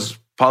Tesla goes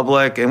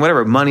public and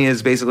whatever, money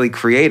is basically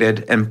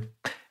created and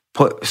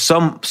to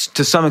some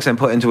extent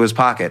put into his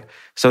pocket.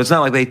 So it's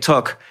not like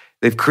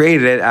they've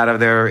created it out of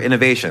their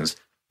innovations.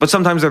 But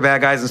sometimes they're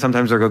bad guys and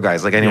sometimes they're good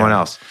guys, like anyone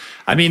else.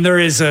 I mean, there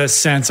is a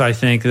sense, I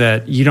think,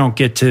 that you don't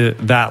get to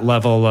that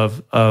level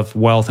of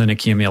wealth and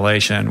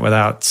accumulation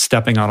without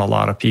stepping on a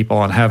lot of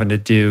people and having to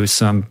do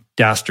some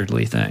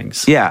dastardly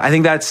things. Yeah, I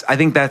think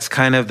that's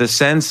kind of the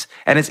sense.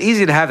 And it's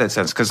easy to have that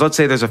sense, because let's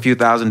say there's a few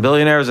thousand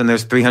billionaires and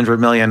there's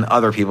 300 million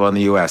other people in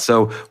the US.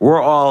 So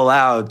we're all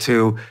allowed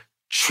to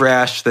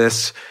trash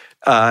this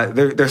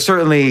they're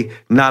certainly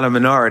not a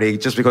minority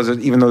just because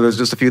even though there's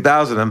just a few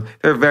thousand of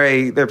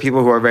them, they're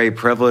people who are very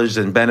privileged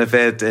and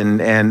benefit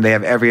and they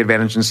have every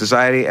advantage in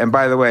society. And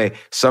by the way,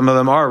 some of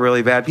them are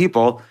really bad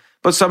people,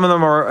 but some of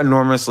them are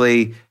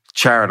enormously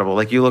charitable.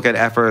 Like you look at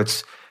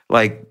efforts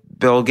like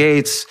Bill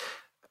Gates,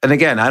 and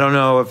again, I don't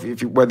know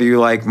whether you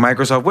like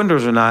Microsoft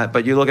Windows or not,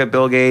 but you look at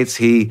Bill Gates,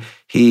 he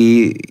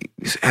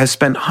has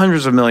spent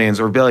hundreds of millions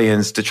or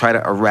billions to try to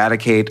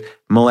eradicate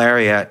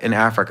malaria in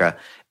Africa.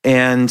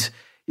 And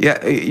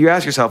yeah, you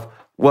ask yourself,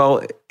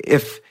 well,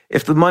 if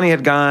the money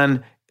had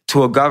gone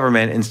to a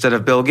government instead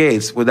of Bill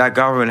Gates, would that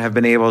government have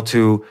been able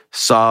to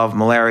solve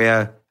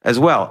malaria as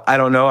well? I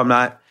don't know. I'm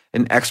not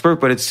an expert,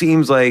 but it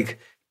seems like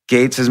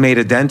Gates has made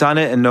a dent on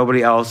it and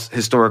nobody else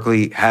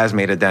historically has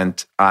made a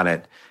dent on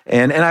it.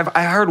 And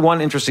I heard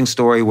one interesting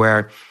story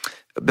where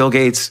Bill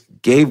Gates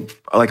gave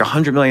like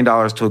 $100 million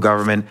to a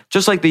government,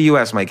 just like the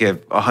U.S. might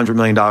give $100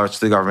 million to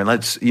the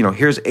government.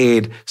 Here's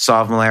aid,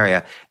 solve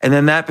malaria. And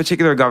then that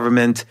particular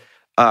government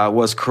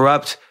was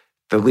corrupt.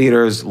 The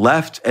leaders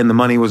left and the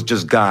money was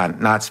just gone,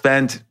 not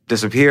spent,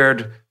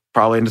 disappeared,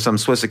 probably into some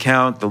Swiss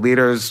account. The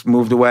leaders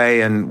moved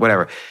away and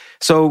whatever.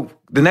 So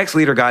the next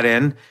leader got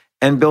in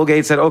and Bill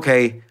Gates said,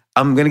 okay,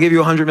 I'm going to give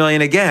you $100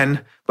 million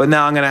again, but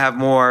now I'm going to have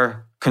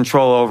more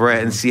control over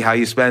it and see how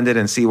you spend it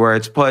and see where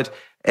it's put.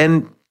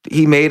 And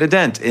he made a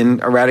dent in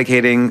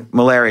eradicating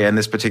malaria in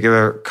this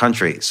particular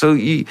country. So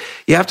you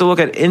have to look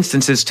at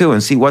instances too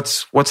and see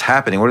what's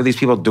happening. What are these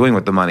people doing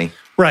with the money?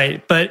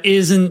 Right. But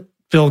isn't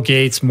Bill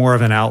Gates more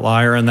of an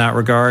outlier in that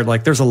regard?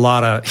 Like there's a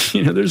lot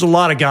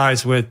of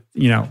guys with,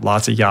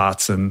 lots of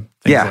yachts and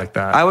things like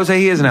that. I would say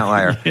he is an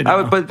outlier.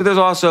 But there's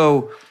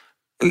also,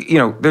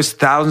 there's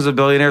thousands of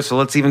billionaires. So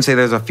let's even say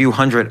there's a few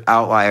hundred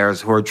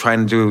outliers who are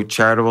trying to do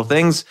charitable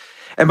things.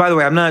 And by the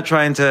way, I'm not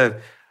trying to,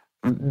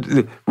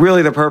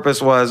 really the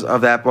purpose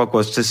of that book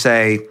was to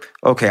say,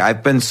 okay,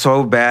 I've been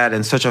so bad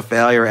and such a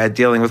failure at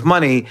dealing with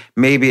money.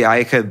 Maybe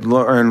I could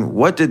learn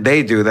what did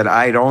they do that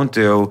I don't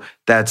do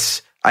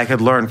I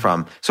could learn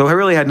from. So it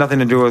really had nothing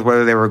to do with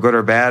whether they were good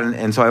or bad.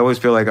 And so I always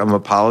feel like I'm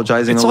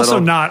apologizing a little. It's also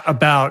not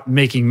about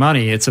making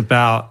money. It's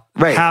about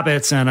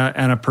habits and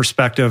a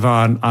perspective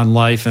on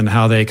life and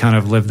how they kind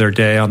of live their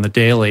day on the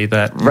daily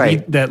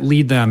that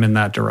lead them in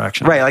that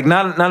direction. Right. Like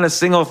not a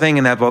single thing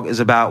in that book is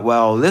about,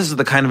 well, this is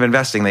the kind of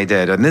investing they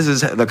did. And this is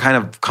the kind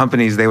of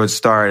companies they would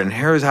start. And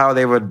here's how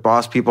they would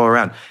boss people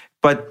around.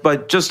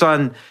 But just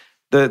on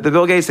the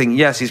Bill Gates thing,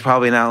 yes, he's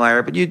probably an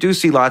outlier, but you do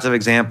see lots of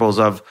examples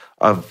of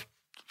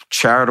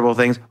charitable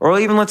things, or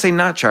even let's say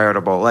not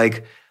charitable,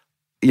 like,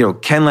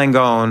 Ken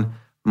Langone,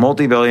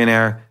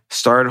 multi-billionaire,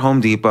 started Home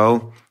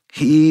Depot.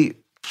 He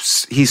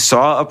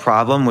saw a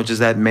problem, which is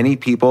that many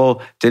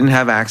people didn't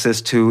have access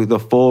to the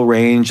full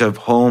range of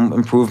home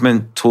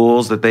improvement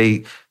tools that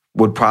they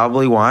would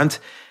probably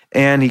want.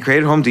 And he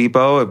created Home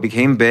Depot. It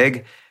became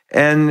big,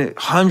 and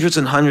hundreds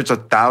and hundreds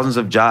of thousands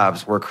of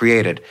jobs were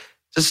created.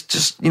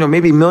 Just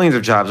maybe millions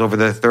of jobs over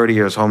the 30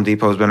 years Home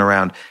Depot has been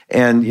around.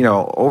 And,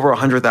 over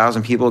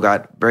 100,000 people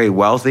got very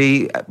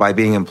wealthy by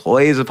being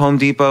employees of Home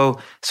Depot.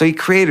 So he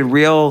created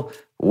real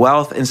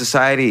wealth in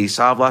society. He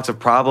solved lots of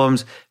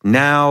problems.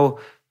 Now,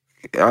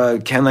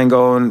 Ken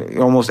Langone,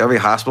 almost every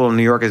hospital in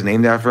New York is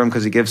named after him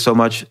because he gives so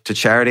much to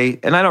charity.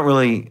 And I don't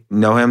really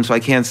know him, so I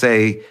can't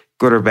say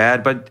good or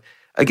bad. But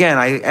again,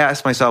 I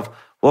asked myself,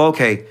 well,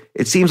 okay,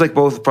 it seems like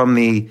both from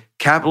the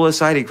capitalist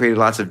side, he created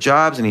lots of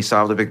jobs and he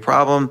solved a big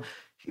problem.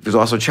 He was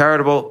also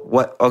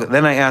charitable.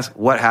 Then I asked,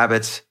 what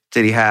habits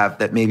did he have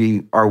that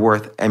maybe are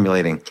worth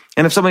emulating?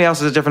 And if somebody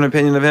else has a different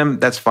opinion of him,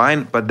 that's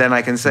fine. But then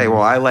I can say,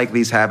 well, I like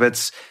these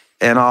habits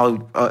and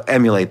I'll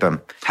emulate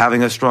them.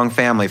 Having a strong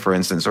family, for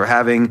instance, or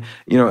having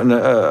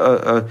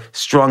a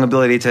strong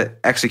ability to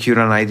execute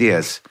on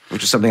ideas,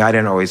 which is something I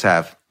didn't always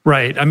have.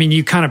 Right. I mean,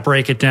 you kind of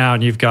break it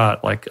down. You've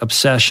got like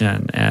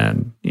obsession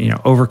and,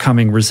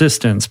 overcoming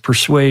resistance,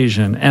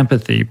 persuasion,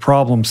 empathy,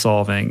 problem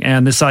solving,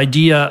 and this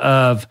idea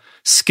of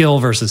skill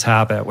versus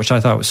habit, which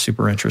I thought was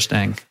super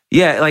interesting.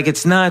 Yeah. Like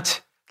it's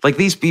not like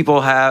a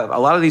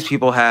lot of these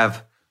people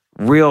have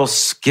real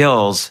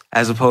skills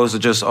as opposed to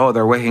just,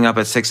 they're waking up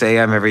at 6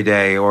 a.m. every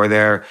day or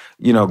they're,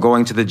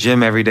 going to the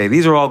gym every day.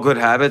 These are all good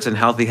habits and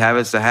healthy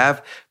habits to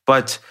have.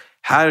 But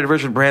how did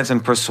Richard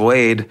Branson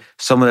persuade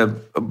someone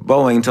at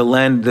Boeing to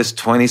lend this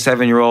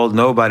 27-year-old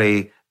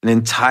nobody an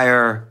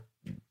entire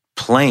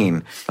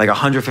plane, like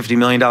 $150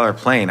 million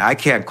plane? I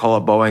can't call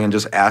up Boeing and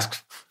just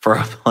ask for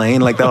a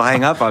plane. Like they'll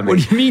hang up on me. What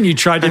do you mean you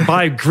tried to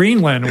buy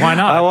Greenland? Why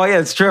not? Well, yeah,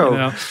 it's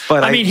true.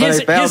 But I mean, his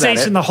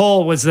ace in the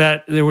hole was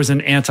that there was an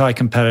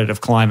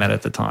anti-competitive climate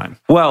at the time.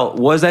 Well,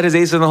 was that his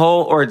ace in the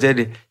hole, or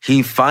did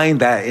he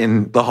find that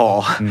in the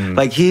hole?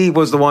 Like he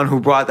was the one who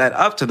brought that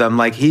up to them.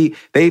 Like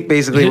they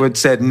basically would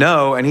said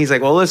no, and he's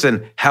like, well,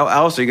 listen, how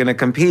else are you going to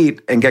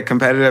compete and get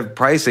competitive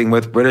pricing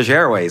with British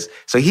Airways?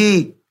 So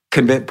he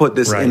put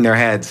this in their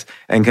heads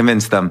and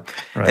convince them.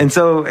 Right. And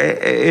so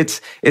it's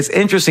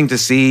interesting to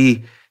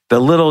see the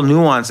little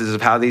nuances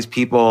of how these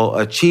people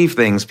achieve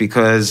things,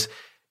 because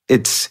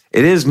it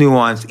is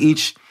nuanced.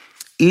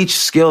 Each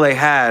skill they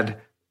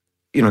had,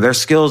 their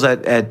skills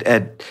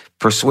at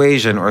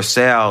persuasion or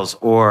sales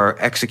or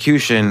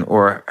execution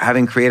or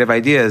having creative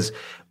ideas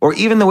or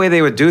even the way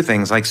they would do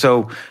things. Like,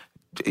 so,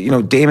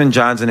 Damon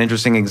John's an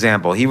interesting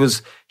example. He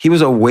was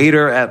a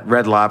waiter at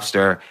Red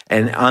Lobster,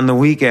 and on the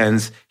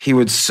weekends, he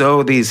would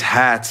sew these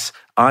hats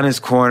on his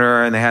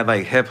corner, and they had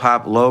like hip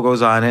hop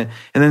logos on it.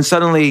 And then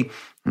suddenly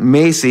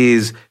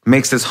Macy's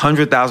makes this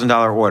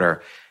 $100,000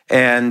 order,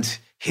 and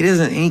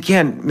he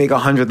can't make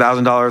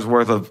 $100,000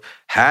 worth of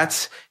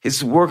hats. He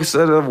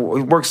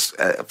works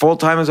full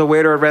time as a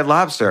waiter at Red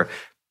Lobster.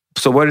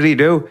 So what did he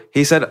do?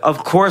 He said,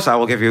 "Of course I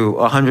will give you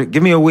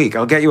give me a week.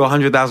 I'll get you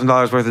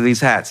 $100,000 worth of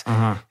these hats."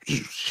 Uh-huh.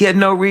 He had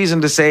no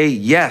reason to say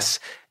yes.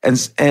 And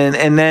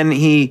then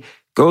he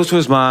goes to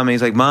his mom and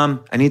he's like,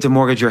 "Mom, I need to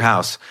mortgage your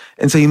house."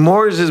 And so he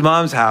mortgages his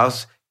mom's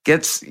house,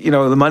 gets,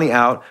 the money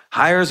out,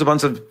 hires a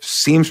bunch of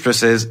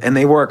seamstresses, and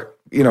they work,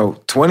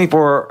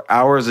 24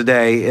 hours a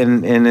day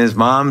in his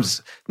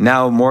mom's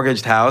now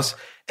mortgaged house.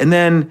 And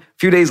then a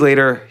few days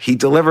later, he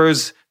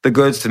delivers the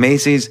goods to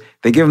Macy's.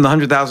 They give him the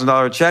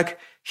 $100,000 check.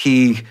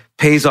 He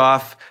pays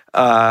off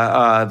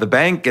the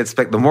bank, gets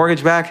the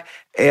mortgage back,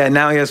 and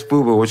now he has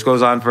FUBU, which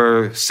goes on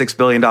for $6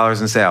 billion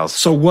in sales.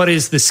 So what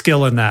is the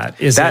skill in that?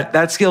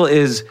 That skill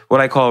is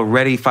what I call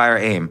ready, fire,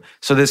 aim.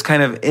 So this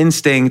kind of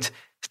instinct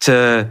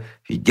to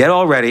get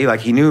all ready.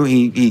 Like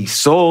he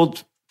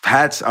sold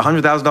hats,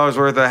 $100,000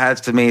 worth of hats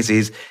to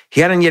Macy's.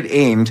 He hadn't yet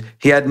aimed.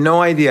 He had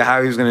no idea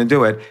how he was going to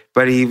do it,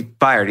 but he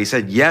fired. He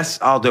said, "Yes,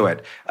 I'll do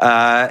it."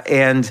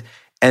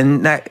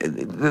 And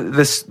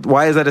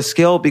why is that a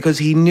skill? Because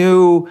he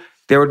knew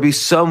there would be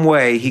some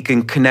way he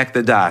can connect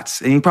the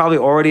dots. And he probably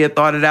already had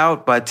thought it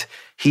out, but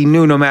he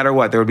knew no matter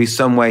what, there would be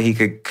some way he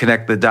could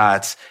connect the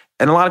dots.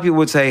 And a lot of people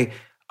would say,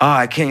 "Oh,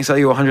 I can't sell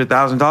you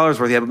 $100,000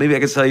 worth. Yeah, but maybe I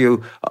could sell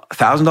you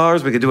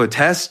 $1,000. We could do a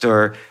test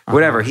or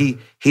whatever." He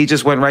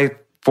just went right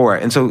for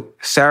it. And so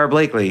Sarah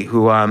Blakely,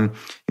 who,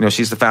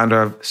 she's the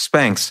founder of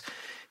Spanx,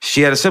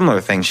 she had a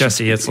similar thing.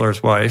 Jesse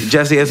Itzler's wife.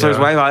 Jesse Itzler's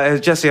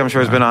wife. Jesse, I'm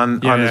sure, has been on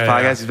this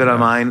podcast. He's been on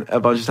mine a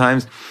bunch of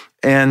times.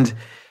 And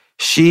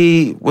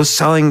she was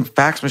selling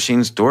fax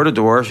machines door to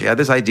door. She had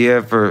this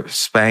idea for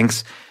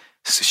Spanx.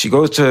 She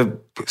goes to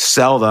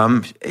sell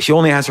them. She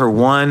only has her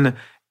one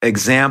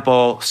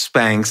example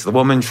Spanx. The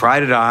woman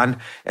tried it on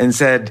and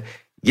said,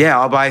 "Yeah,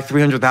 I'll buy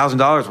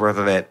 $300,000 worth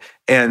of it."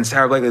 And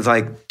Sarah Blakely's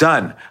like,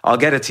 "Done. I'll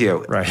get it to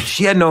you." Right.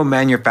 She had no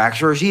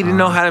manufacturer. She didn't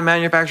know how to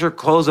manufacture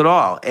clothes at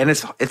all. And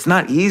it's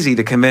not easy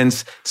to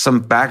convince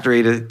some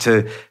factory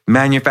to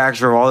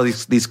manufacture all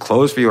these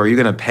clothes for you. Are you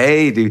going to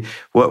pay?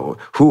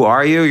 Who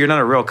are you? You're not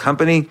a real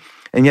company.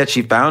 And yet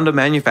she found a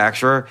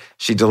manufacturer.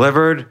 She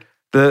delivered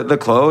the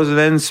clothes, and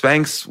then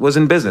Spanx was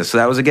in business. So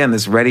that was, again,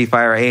 this ready,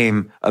 fire,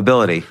 aim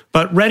ability.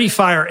 But ready,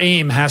 fire,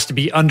 aim has to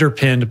be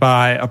underpinned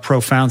by a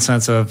profound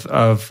sense of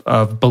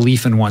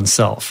belief in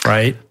oneself,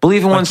 right?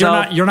 Belief in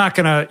oneself. You're not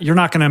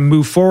gonna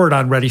move forward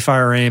on ready,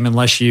 fire, aim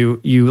unless you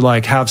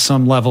like have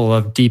some level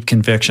of deep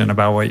conviction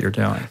about what you're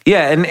doing.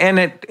 Yeah,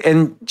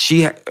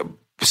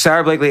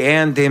 Sarah Blakely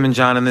and Damon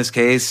John in this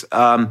case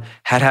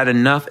had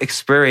enough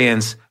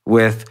experience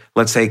with,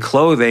 let's say,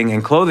 clothing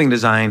and clothing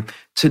design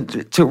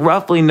to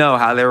roughly know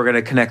how they were going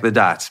to connect the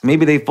dots.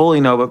 Maybe they fully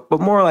know, but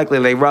more likely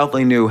they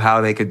roughly knew how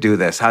they could do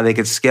this, how they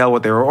could scale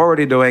what they were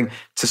already doing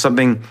to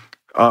something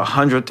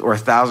 100 or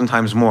 1,000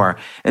 times more.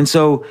 And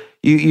so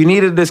you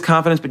needed this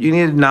confidence, but you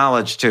needed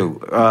knowledge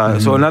too.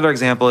 So another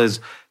example is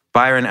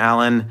Byron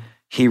Allen.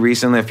 He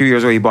recently, a few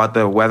years ago, he bought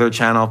the Weather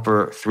Channel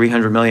for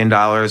 $300 million.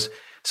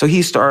 So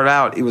he started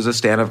out, he was a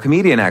stand-up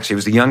comedian, actually. He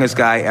was the youngest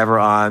guy ever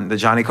on the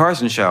Johnny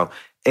Carson show.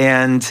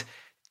 And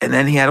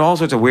then he had all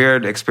sorts of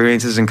weird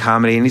experiences in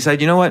comedy. And he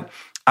said, "You know what?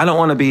 I don't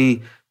want to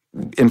be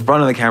in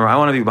front of the camera. I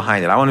want to be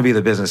behind it. I want to be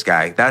the business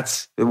guy.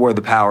 That's where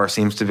the power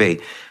seems to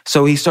be."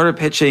 So he started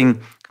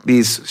pitching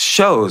these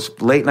shows,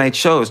 late night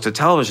shows, to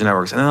television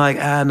networks. And they're like,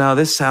 "No,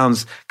 this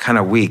sounds kind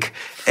of weak."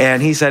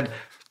 And he said,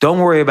 "Don't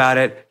worry about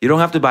it. You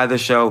don't have to buy the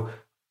show.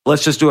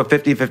 Let's just do a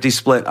 50-50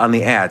 split on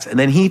the ads." And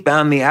then he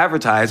found the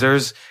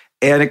advertisers,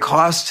 and it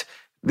cost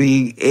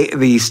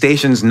the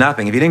stations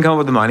nothing. If he didn't come up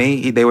with the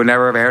money, they would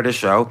never have aired his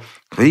show.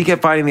 But he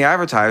kept finding the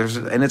advertisers,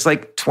 and it's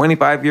like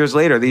 25 years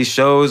later, these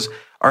shows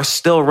are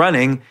still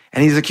running,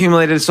 and he's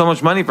accumulated so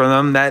much money from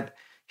them that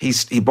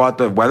he bought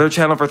the Weather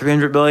Channel for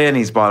 $300 million.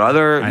 He's bought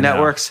other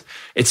networks.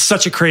 It's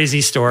such a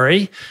crazy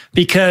story,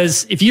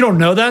 because if you don't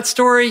know that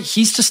story,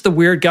 he's just the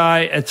weird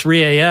guy at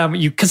 3 a.m.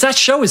 Because that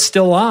show is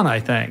still on, I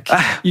think.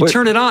 You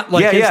turn it on,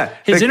 like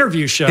his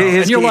interview show,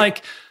 and you're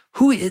like,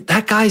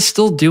 that guy's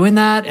still doing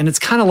that? And it's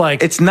kind of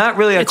like, it's not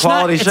really a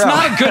quality show. It's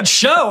not a good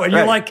show. And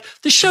you're like,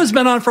 this show's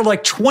been on for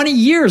like 20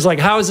 years. Like,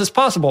 how is this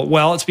possible?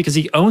 Well, it's because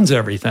he owns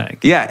everything.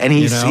 Yeah. And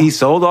he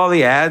sold all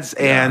the ads.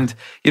 And,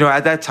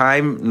 at that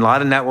time, a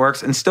lot of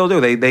networks, and still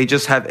do, they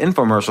just have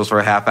infomercials for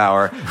a half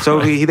hour. So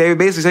they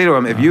basically say to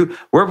him,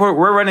 we're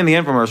running the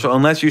infomercial,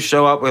 unless you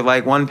show up with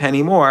like 1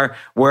 penny more,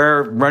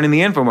 we're running the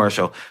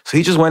infomercial. So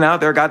he just went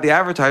out there, got the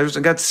advertisers,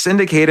 and got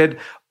syndicated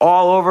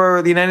all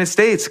over the United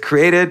States,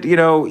 created,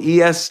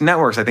 ES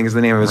Networks, I think is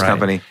the name of his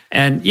company.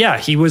 And yeah,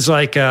 he was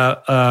like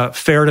a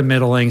fair to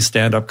middling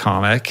stand-up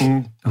comic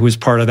who was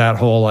part of that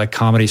whole like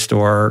Comedy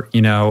Store,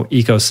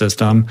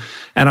 ecosystem.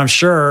 And I'm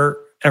sure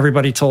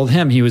everybody told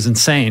him he was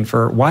insane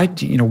for why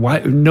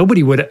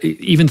nobody would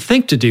even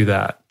think to do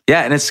that.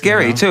 Yeah, and it's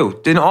scary too.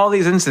 In all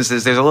these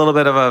instances, there's a little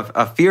bit of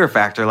a fear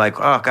factor, like,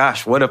 oh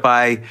gosh, what if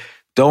I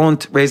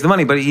don't raise the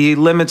money? But he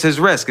limits his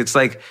risk. It's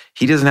like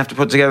he doesn't have to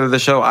put together the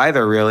show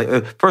either,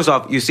 really. First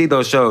off, you see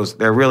those shows,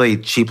 they're really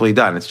cheaply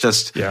done. It's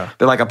just, they're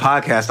like a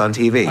podcast on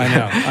TV.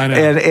 I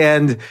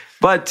know.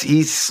 But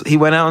he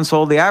went out and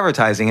sold the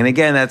advertising. And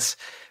again, that's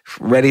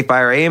ready,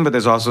 fire, aim, but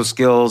there's also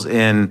skills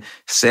in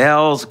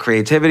sales,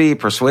 creativity,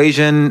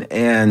 persuasion,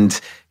 and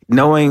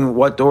knowing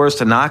what doors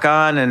to knock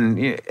on. And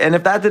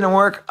if that didn't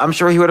work, I'm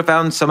sure he would have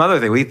found some other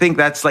thing. We think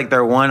that's like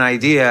their one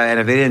idea, and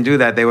if they didn't do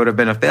that, they would have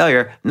been a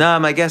failure. No,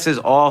 my guess is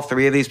all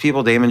three of these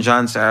people, Damon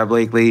John, Sarah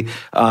Blakely,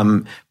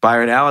 Byron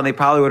Allen, they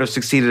probably would have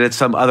succeeded at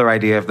some other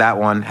idea if that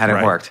one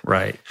hadn't worked.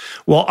 Right.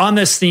 Well, on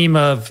this theme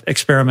of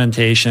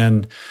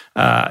experimentation,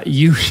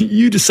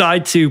 you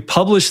decide to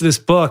publish this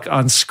book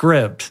on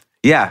Scribd.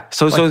 Yeah.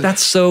 So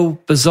that's so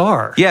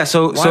bizarre. Yeah.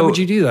 Why would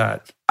you do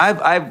that?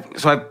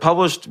 I've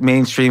published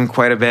mainstream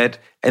quite a bit,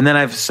 and then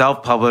I've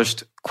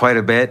self-published quite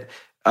a bit.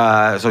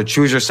 So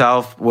Choose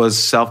Yourself was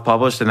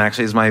self-published, and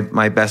actually is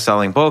my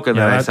best-selling book. And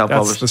then I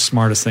self-published. That's the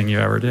smartest thing you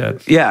ever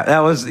did. Yeah, that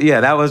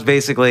was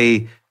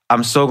basically.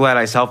 I'm so glad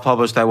I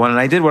self-published that one, and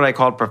I did what I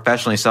called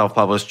professionally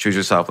self-published Choose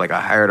Yourself. Like I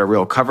hired a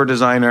real cover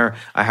designer,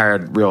 I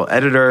hired real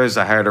editors,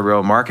 I hired a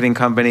real marketing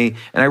company,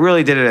 and I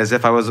really did it as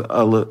if I was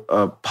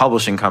a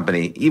publishing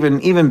company,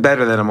 even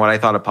better than what I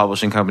thought a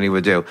publishing company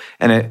would do,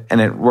 and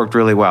it worked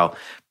really well.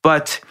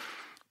 But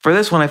for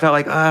this one, I felt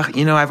like,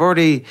 I've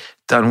already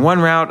done one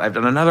route, I've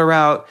done another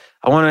route,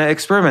 I want to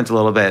experiment a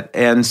little bit,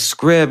 and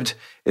Scribd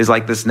is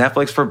like this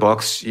Netflix for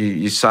books.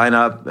 You sign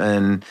up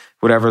and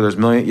whatever, there's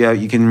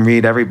you can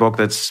read every book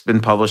that's been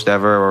published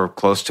ever or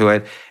close to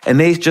it. And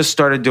they just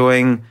started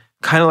doing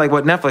kind of like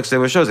what Netflix did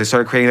with shows. They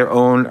started creating their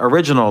own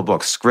original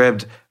books,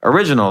 Scribd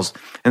Originals.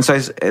 And so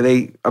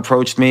they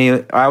approached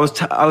me. I was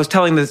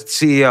telling the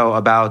CEO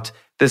about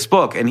this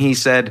book, and he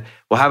said,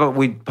 well, how about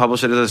we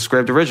publish it as a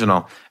Scribd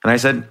Original? And I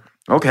said,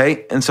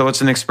 okay. And so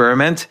it's an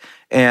experiment,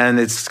 and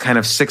it's kind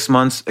of 6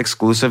 months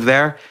exclusive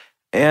there.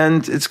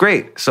 And it's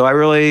great. So I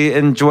really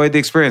enjoyed the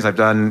experience. I've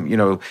done,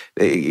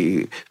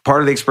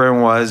 part of the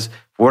experiment was,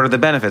 what are the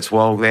benefits?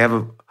 Well, they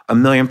have a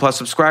million plus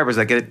subscribers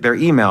that get their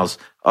emails.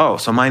 Oh,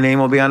 so my name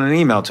will be on an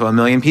email to 1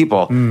 million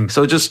people.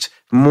 So just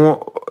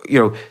more,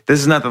 this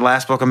is not the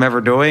last book I'm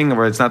ever doing,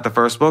 or it's not the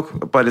first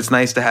book, but it's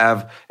nice to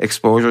have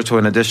exposure to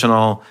an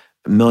additional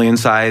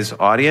million-size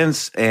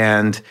audience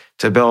and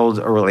to build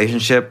a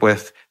relationship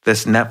with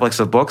this Netflix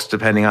of books,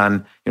 depending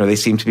on, they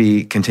seem to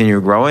be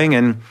continue growing.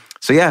 And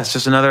so, yeah, it's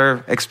just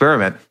another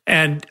experiment.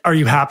 And are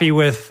you happy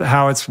with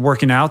how it's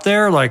working out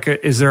there? Like,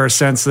 is there a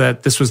sense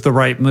that this was the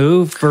right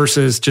move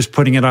versus just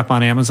putting it up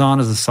on Amazon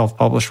as a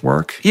self-published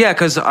work? Yeah,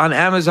 because on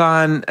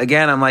Amazon,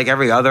 again, I'm like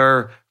every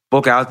other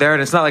book out there.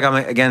 And it's not like I'm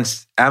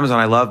against Amazon.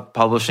 I love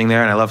publishing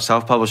there and I love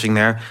self-publishing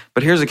there.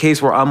 But here's a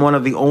case where I'm one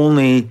of the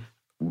only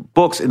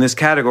books in this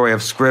category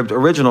of Scribd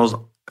Originals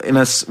in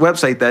a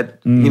website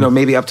that,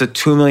 maybe up to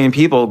 2 million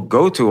people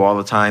go to all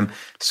the time.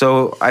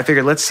 So I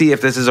figured, let's see if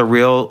this is a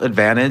real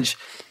advantage.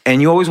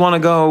 And you always want to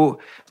go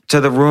to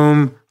the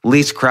room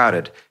least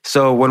crowded.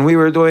 So when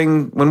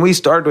we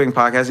started doing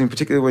podcasting,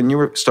 particularly when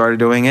you started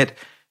doing it,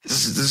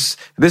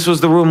 this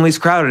was the room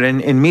least crowded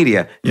in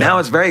media. Yeah. Now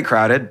it's very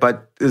crowded,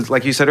 but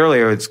like you said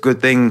earlier, it's a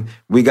good thing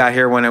we got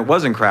here when it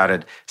wasn't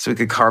crowded, so we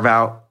could carve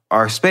out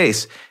our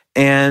space.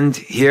 And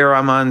here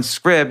I'm on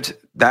Scribd,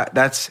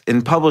 that's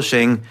in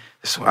publishing.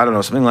 So I don't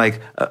know, something like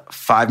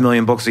 5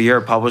 million books a year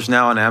published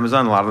now on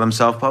Amazon, a lot of them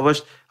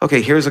self-published.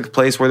 Okay, here's a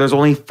place where there's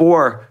only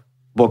 4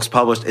 books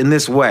published in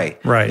this way.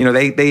 Right.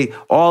 They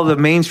all the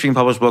mainstream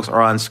published books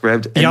are on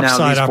Scribd. The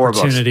upside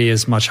opportunity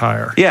is much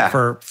higher. Yeah.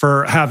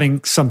 For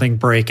having something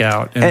break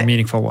out in a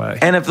meaningful way.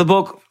 And if the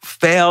book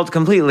failed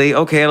completely,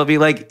 okay, it'll be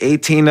like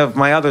 18 of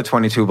my other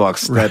 22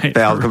 books that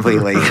failed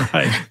completely.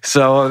 Right.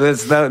 So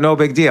it's no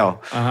big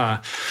deal.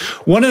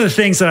 One of the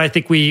things that I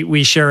think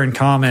we share in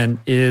common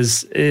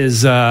is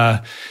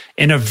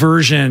an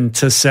aversion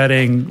to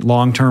setting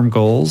long-term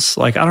goals.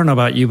 Like, I don't know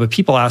about you, but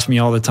people ask me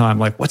all the time,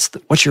 like,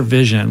 what's your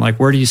vision? Like,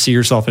 where do you see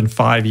yourself in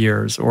 5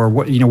 years? Or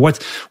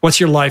what's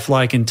your life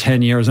like in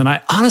 10 years? And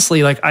I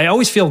honestly, I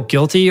always feel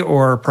guilty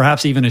or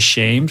perhaps even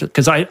ashamed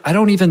because I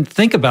don't even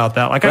think about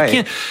that. Like, right. I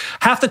can't,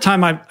 half the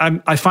time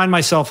I find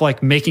myself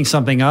like making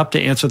something up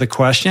to answer the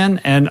question.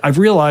 And I've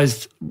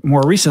realized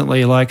more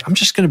recently, like, I'm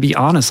just going to be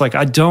honest. Like,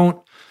 I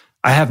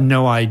have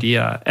no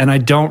idea. And I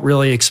don't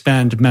really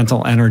expend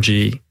mental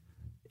energy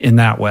in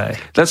that way.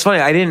 That's funny.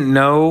 I didn't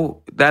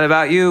know that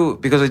about you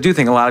because I do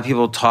think a lot of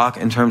people talk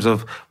in terms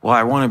of, well,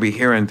 I want to be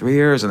here in 3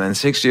 years and then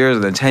 6 years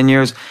and then 10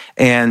 years.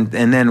 And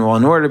then, well,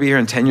 in order to be here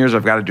in 10 years,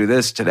 I've got to do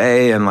this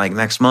today and like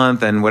next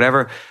month and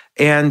whatever.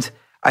 And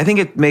I think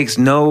it makes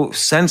no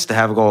sense to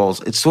have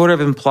goals. It sort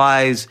of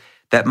implies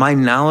that my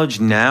knowledge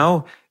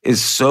now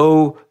is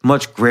so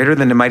much greater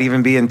than it might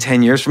even be in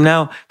 10 years from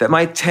now, that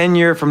my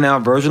 10-year from now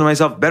version of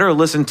myself better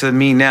listen to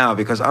me now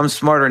because I'm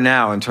smarter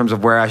now in terms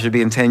of where I should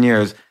be in 10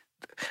 years.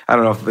 I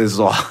don't know if this is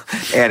all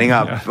adding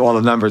up, all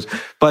the numbers,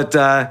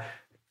 but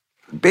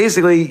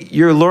basically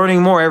you're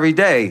learning more every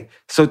day.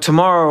 So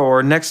tomorrow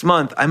or next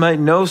month, I might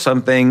know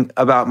something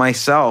about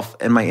myself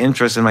and my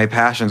interests and my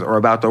passions or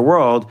about the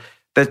world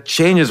that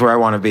changes where I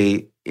want to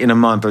be in a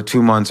month or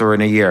 2 months or in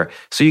a year.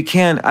 So I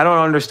don't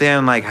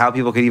understand like how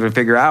people could even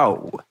figure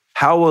out,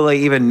 how will they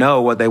even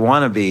know what they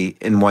want to be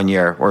in 1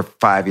 year or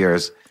 5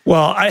 years?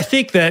 Well, I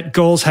think that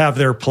goals have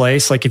their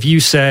place. Like if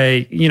you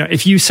say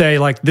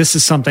like, this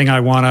is something I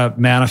want to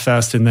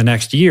manifest in the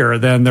next year,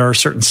 then there are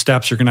certain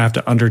steps you're going to have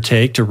to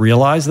undertake to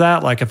realize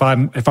that. Like if I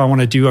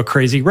want to do a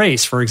crazy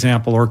race, for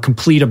example, or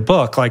complete a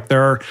book, like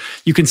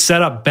you can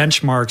set up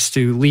benchmarks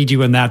to lead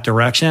you in that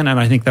direction. And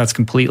I think that's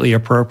completely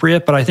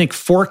appropriate. But I think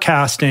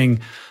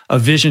forecasting a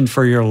vision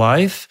for your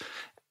life,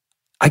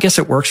 I guess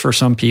it works for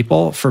some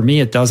people. For me,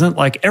 it doesn't.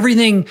 Like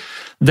everything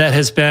that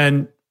has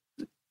been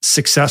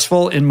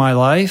successful in my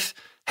life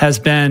has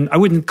been, I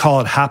wouldn't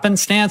call it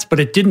happenstance, but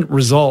it didn't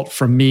result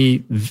from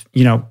me,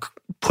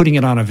 putting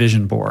it on a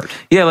vision board.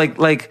 Yeah, I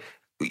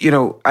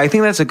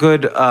think that's a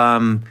good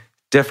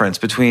difference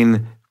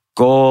between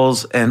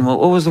goals and what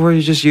was the word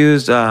you just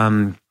used?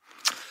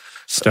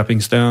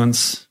 Stepping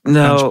stones.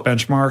 No,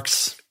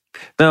 benchmarks.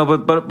 No,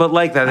 but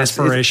like that,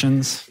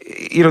 aspirations.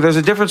 There's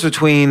a difference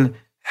between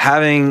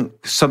having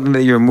something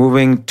that you're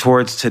moving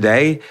towards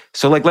today.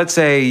 So like, let's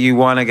say you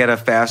want to get a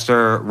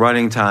faster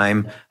running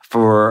time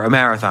for a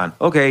marathon.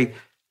 Okay,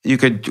 you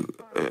could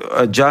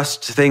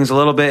adjust things a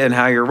little bit in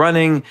how you're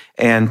running.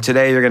 And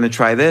today you're going to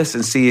try this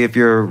and see if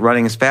your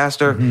running is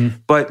faster. Mm-hmm.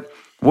 But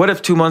what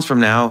if 2 months from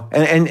now,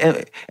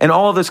 and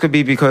all of this could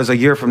be because a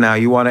year from now,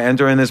 you want to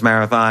enter in this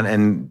marathon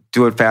and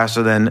do it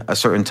faster than a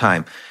certain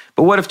time.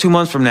 But what if 2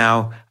 months from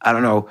now, I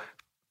don't know,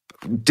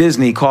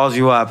 Disney calls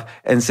you up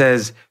and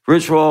says,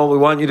 Rich Roll, we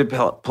want you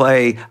to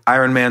play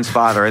Iron Man's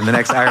father in the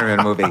next Iron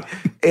Man movie.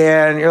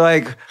 And you're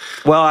like,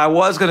 well, I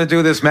was going to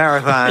do this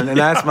marathon and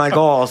that's my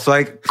goal. So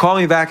like, call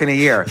me back in a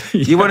year.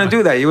 You wouldn't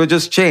do that. You would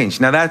just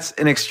change. Now that's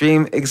an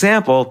extreme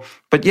example,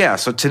 but yeah.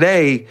 So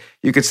today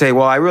you could say,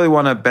 well, I really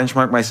want to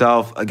benchmark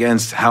myself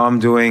against how I'm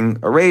doing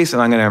a race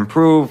and I'm going to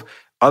improve.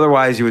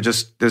 Otherwise,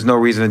 there's no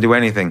reason to do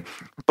anything.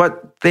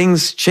 But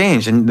things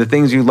change and the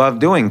things you love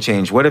doing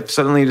change. What if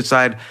suddenly you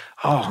decide,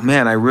 oh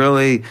man, I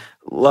really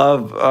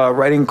love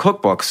writing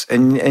cookbooks.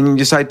 And you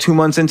decide 2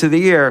 months into the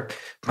year,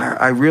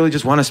 I really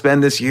just want to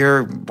spend this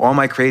year, all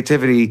my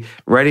creativity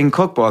writing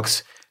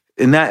cookbooks,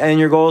 and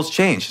your goals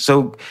change.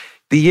 So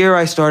the year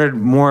I started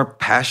more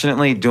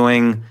passionately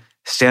doing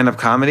stand-up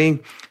comedy,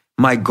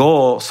 my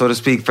goal, so to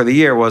speak, for the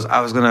year was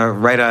I was going to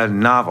write a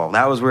novel.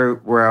 That was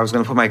where I was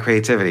going to put my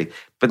creativity.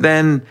 But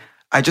then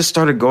I just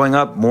started going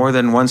up more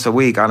than once a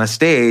week on a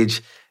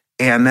stage,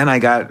 and then I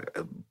got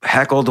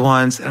heckled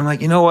once, and I'm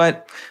like, you know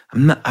what?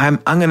 I'm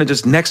going to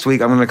just next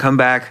week, I'm going to come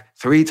back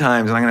 3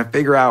 times, and I'm going to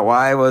figure out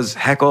why I was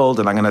heckled,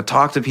 and I'm going to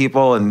talk to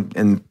people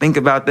and think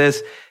about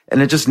this.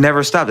 And it just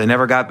never stopped. I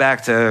never got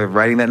back to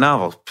writing that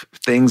novel.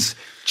 Things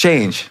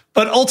change.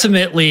 But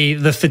ultimately,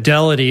 the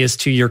fidelity is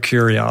to your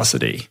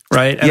curiosity,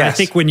 right? And yes. I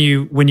think when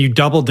you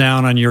double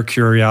down on your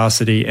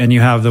curiosity and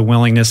you have the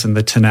willingness and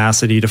the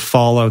tenacity to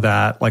follow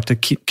that, like to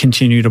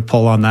continue to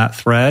pull on that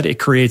thread, it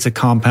creates a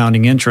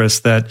compounding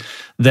interest that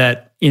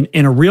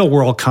in a real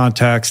world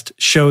context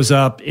shows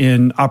up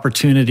in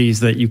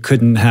opportunities that you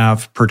couldn't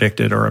have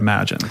predicted or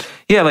imagined.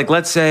 Yeah, like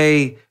let's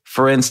say,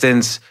 for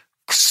instance,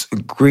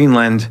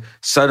 Greenland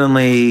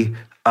suddenly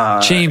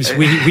James,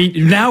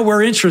 now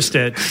we're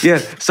interested. Yeah,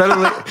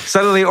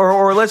 suddenly,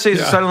 or let's say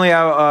suddenly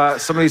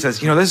somebody says,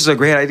 this is a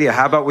great idea.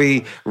 How about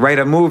we write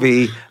a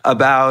movie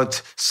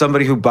about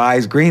somebody who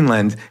buys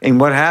Greenland and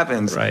what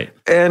happens? Right.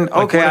 And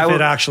okay, what if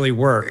it actually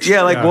worked?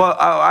 Yeah, well,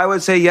 I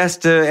would say yes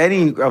to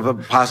any of the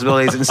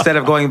possibilities instead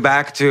of going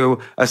back to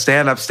a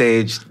stand-up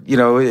stage.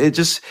 It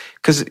just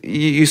because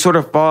you sort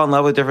of fall in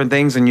love with different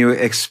things and you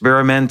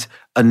experiment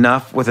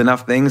enough with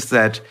enough things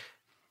that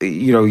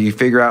you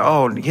figure out,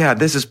 oh, yeah,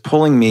 this is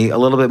pulling me a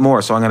little bit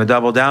more, so I'm going to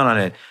double down on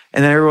it.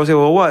 And then everyone will say,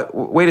 well, what?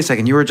 Wait a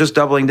second, you were just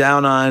doubling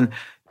down on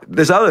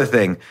this other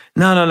thing.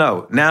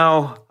 No.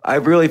 Now I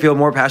really feel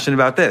more passionate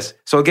about this.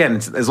 So again,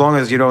 as long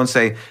as you don't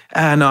say,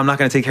 no, I'm not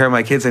going to take care of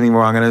my kids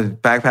anymore. I'm going to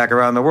backpack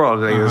around the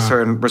world. There's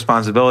certain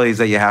responsibilities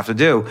that you have to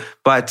do.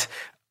 But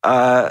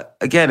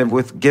again,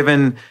 with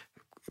given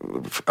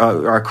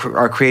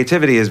our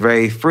creativity is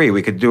very free.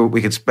 We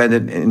could spend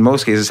it in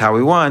most cases how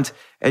we want,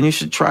 and you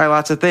should try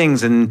lots of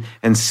things and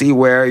see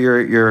where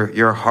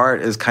your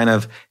heart is kind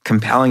of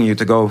compelling you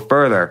to go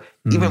further.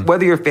 Mm-hmm. Even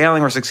whether you're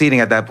failing or succeeding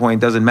at that point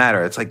doesn't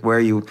matter. It's like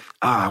where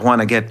I want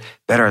to get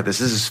better at this.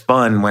 This is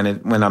fun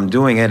when I'm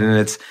doing it, and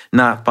it's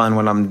not fun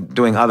when I'm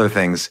doing other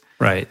things.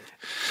 Right.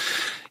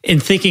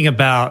 In thinking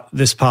about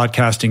this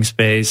podcasting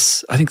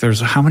space, I think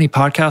how many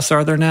podcasts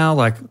are there now?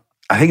 Like,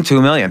 I think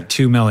 2 million.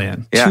 2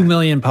 million. Yeah. 2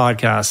 million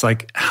podcasts.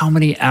 Like, how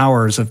many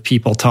hours of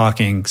people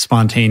talking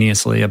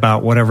spontaneously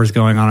about whatever's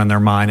going on in their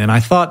mind? And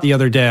I thought the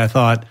other day,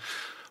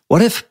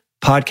 what if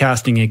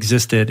podcasting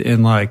existed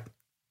in like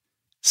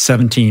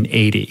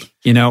 1780?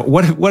 You know,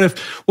 what would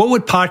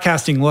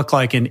podcasting look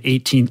like in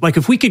like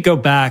if we could go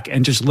back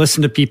and just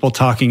listen to people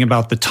talking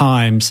about the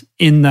times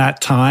in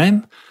that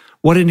time,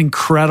 what an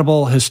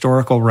incredible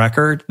historical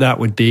record that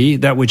would be,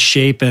 that would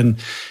shape and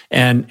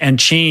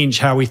change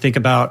how we think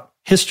about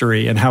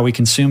history and how we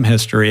consume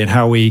history and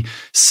how we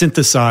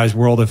synthesize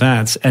world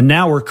events. And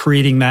now we're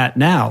creating that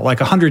now. Like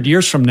 100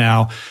 years from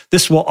now,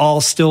 this will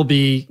all still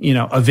be, you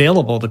know,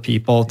 available to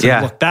people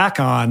to look back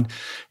on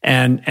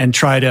and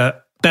try to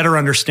better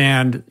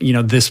understand, you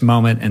know, this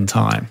moment in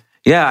time.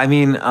 Yeah, I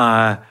mean,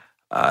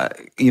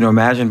 you know,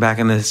 imagine back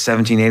in the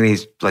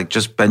 1780s, like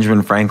just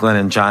Benjamin Franklin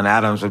and John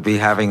Adams would be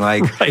having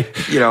like,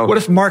 right. You know. What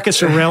if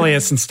Marcus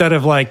Aurelius, instead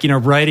of like, you know,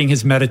 writing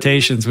his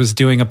meditations, was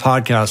doing a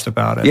podcast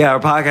about it? Yeah, a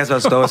podcast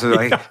about Stoicism.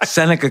 Like,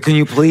 Seneca, can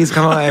you please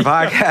come on my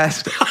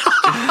podcast?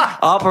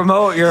 I'll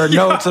promote your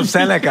notes of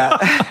Seneca.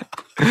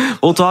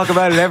 We'll talk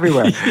about it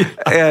everywhere.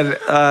 And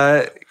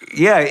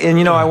and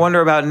you know, I wonder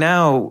about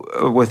now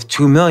with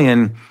 2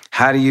 million,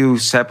 how do you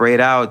separate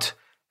out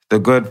the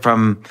good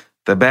from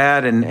the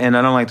bad? And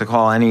I don't like to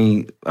call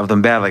any of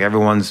them bad, like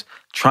everyone's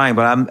trying,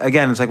 but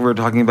it's like we were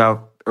talking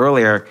about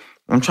earlier,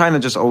 I'm trying to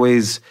just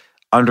always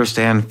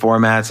understand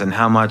formats and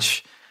how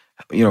much,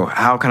 you know,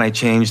 how can I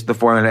change the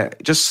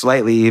format just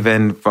slightly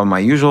even from my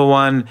usual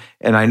one.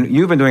 And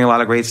you've been doing a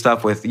lot of great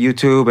stuff with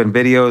YouTube and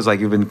videos, like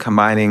you've been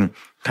combining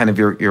kind of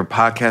your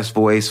podcast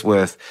voice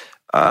with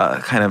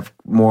kind of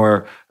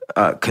more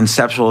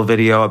conceptual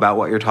video about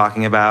what you're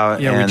talking about.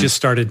 Yeah, we just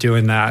started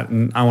doing that,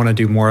 and I want to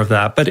do more of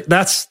that. But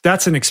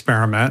that's an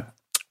experiment.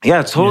 Yeah,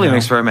 it's totally an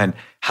experiment.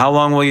 How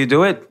long will you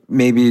do it?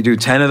 Maybe you do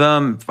 10 of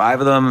them, 5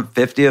 of them,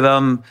 50 of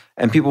them,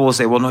 and people will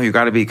say, well, no, you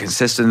got to be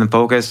consistent and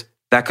focused.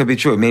 That could be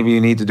true. Maybe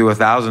you need to do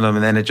 1,000 of them,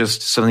 and then it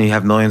just suddenly you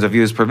have millions of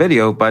views per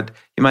video, but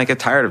you might get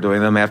tired of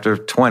doing them after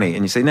 20,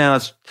 and you say, no,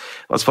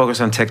 let's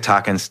focus on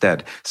TikTok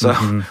instead.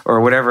 So,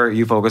 or whatever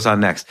you focus on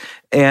next.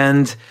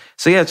 And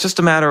so, yeah, it's just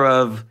a matter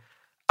of,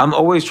 I'm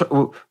always,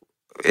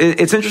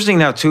 it's interesting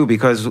now too,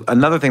 because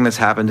another thing that's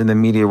happened in the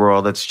media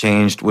world that's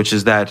changed, which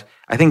is that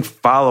I think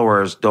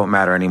followers don't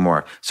matter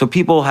anymore. So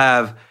people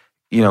have,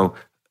 you know,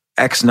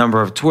 X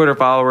number of Twitter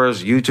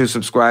followers, YouTube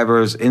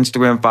subscribers,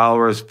 Instagram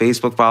followers,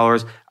 Facebook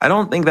followers. I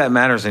don't think that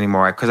matters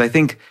anymore, because I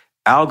think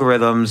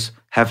algorithms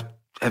have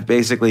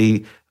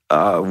basically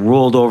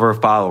ruled over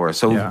followers.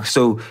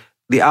 So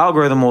the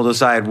algorithm will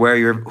decide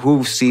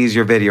who sees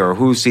your video or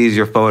who sees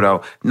your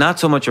photo, not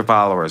so much your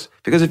followers.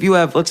 Because if you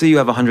have, let's say you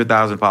have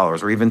 100,000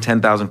 followers or even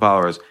 10,000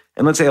 followers,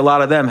 and let's say a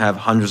lot of them have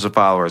hundreds of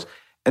followers,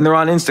 and they're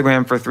on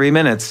Instagram for 3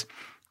 minutes,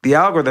 the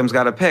algorithm's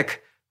got to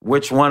pick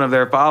which one of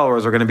their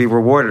followers are going to be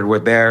rewarded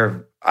with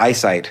their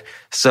eyesight.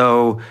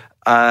 So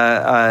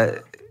I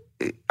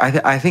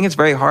think it's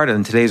very hard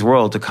in today's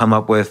world to come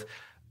up with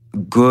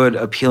good,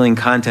 appealing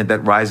content that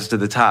rises to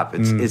the top.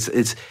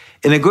 It's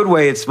in a good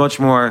way, it's much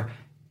more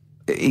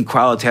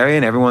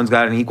equalitarian. Everyone's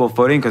got an equal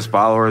footing because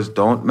followers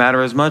don't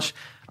matter as much.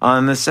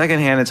 On the second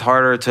hand, it's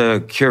harder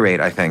to curate,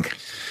 I think.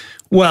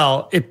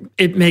 Well,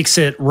 it makes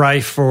it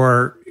rife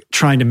for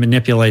trying to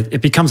manipulate.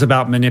 It becomes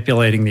about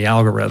manipulating the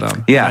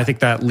algorithm. Yeah. I think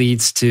that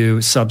leads to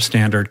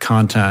substandard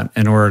content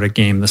in order to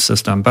game the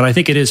system. But I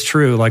think it is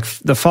true. Like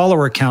the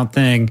follower count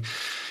thing,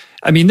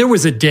 I mean, there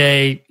was a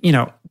day, you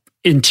know,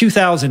 in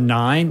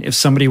 2009, if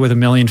somebody with 1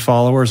 million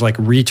followers like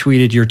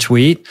retweeted your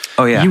tweet,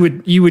 you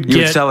would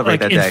get celebrate like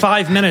that in day.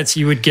 5 minutes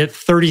you would get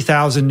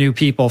 30,000 new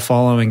people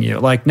following you.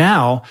 Like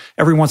now,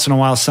 every once in a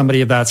while,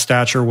 somebody of that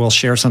stature will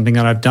share something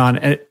that I've done,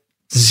 and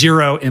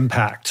zero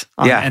impact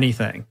on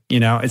anything. You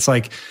know, it's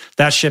like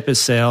that ship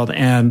has sailed,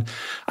 and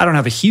I don't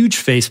have a huge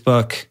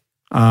Facebook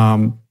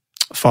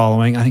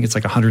following. I think it's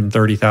like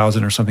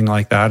 130,000 or something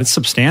like that. It's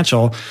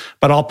substantial,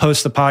 but I'll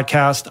post the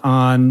podcast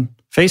on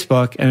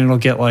Facebook, and it'll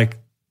get like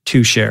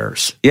 2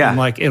 shares. Yeah.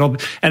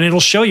 And it'll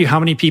show you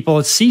how many people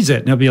it sees it.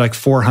 And it'll be like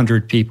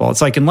 400 people.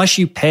 It's like, unless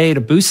you pay to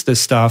boost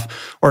this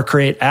stuff or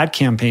create ad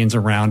campaigns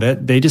around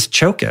it, they just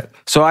choke it.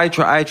 So I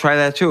try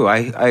that too.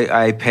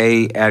 I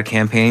pay ad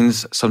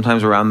campaigns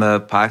sometimes around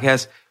the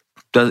podcast.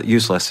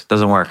 Useless.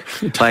 Doesn't work.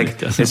 Like,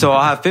 so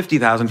I'll have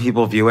 50,000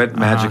 people view it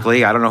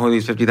magically. I don't know who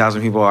these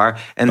 50,000 people are.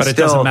 But it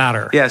doesn't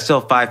matter. Yeah,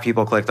 still 5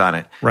 people clicked on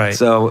it. Right.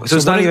 So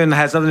it's not even,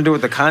 has nothing to do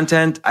with the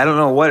content. I don't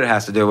know what it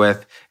has to do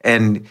with.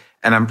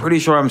 And I'm pretty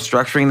sure I'm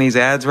structuring these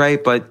ads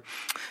right, but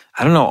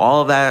I don't know,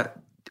 all of that.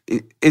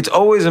 It's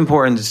always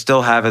important to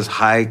still have as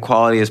high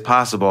quality as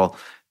possible,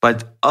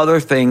 but other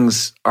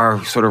things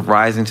are sort of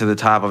rising to the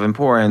top of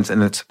importance,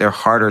 and they're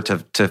harder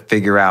to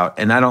figure out.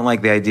 And I don't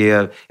like the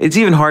idea. It's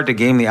even hard to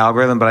game the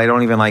algorithm, but I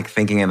don't even like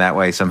thinking in that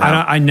way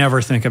somehow. I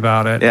never think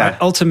about it. Yeah.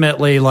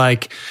 Ultimately,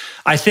 like,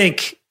 I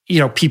think, you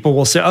know, people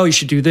will say, oh, you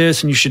should do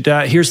this and you should,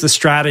 here's the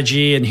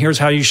strategy and here's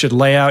how you should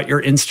lay out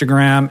your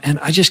Instagram. And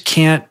I just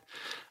can't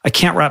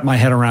wrap my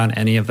head around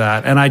any of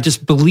that. And I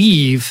just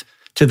believe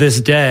to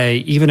this day,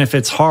 even if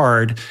it's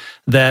hard,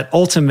 that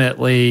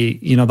ultimately,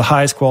 the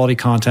highest quality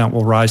content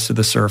will rise to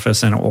the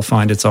surface and it will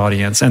find its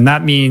audience. And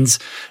that means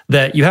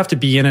that you have to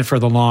be in it for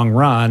the long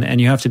run and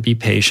you have to be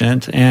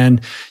patient,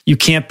 and you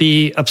can't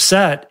be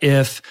upset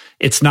if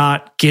it's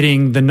not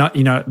getting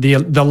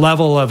the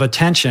level of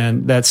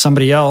attention that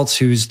somebody else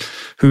who's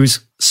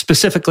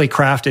specifically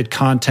crafted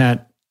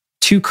content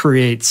to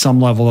create some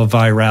level of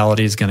virality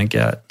is going to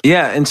get.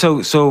 Yeah. And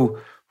so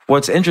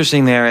what's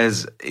interesting there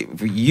is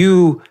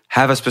you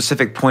have a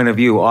specific point of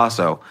view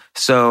also.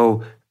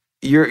 So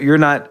you're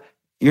not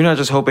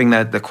just hoping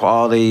that the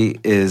quality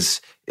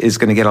is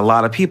going to get a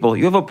lot of people.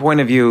 You have a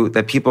point of view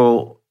that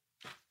people,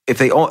 if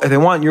they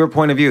want your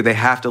point of view, they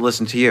have to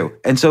listen to you.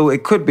 And so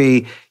it could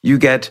be you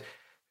get,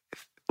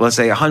 let's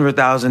say,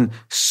 100,000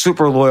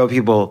 super loyal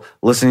people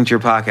listening to your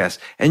podcast.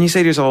 And you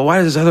say to yourself, well, why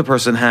does this other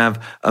person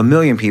have 1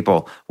 million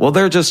people? Well,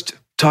 they're just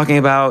talking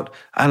about,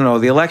 I don't know,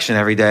 the election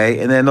every day,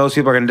 and then those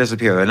people are going to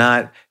disappear.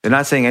 They're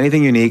not saying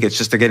anything unique. It's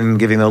just they're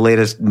giving the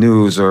latest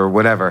news or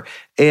whatever.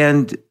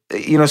 And,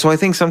 so I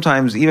think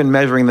sometimes even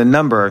measuring the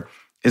number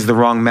is the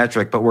wrong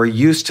metric, but we're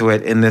used to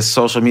it in this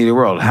social media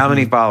world. How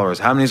many followers,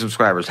 how many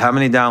subscribers, how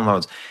many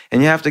downloads?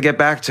 And you have to get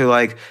back to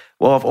like,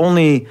 well, if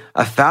only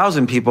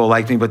 1,000 people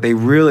like me, but they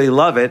really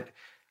love it.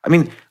 I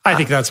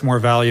think that's more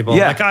valuable.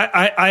 Yeah. Like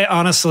I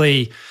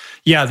honestly,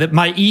 that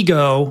my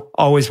ego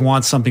always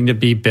wants something to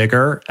be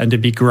bigger and to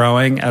be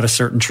growing at a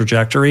certain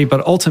trajectory.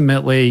 But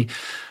ultimately,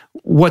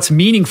 what's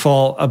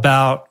meaningful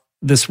about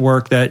this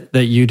work that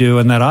you do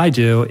and that I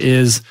do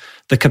is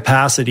the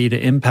capacity to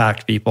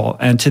impact people.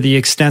 And to the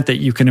extent that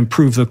you can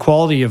improve the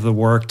quality of the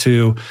work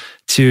to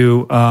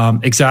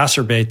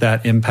exacerbate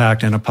that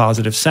impact in a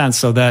positive sense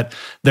so that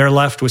they're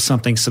left with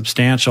something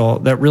substantial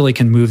that really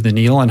can move the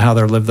needle and how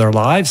they live their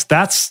lives,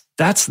 that's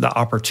the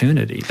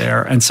opportunity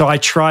there. And so I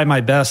try my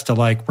best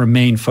to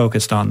remain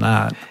focused on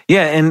that.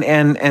 Yeah.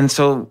 And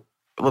so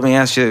let me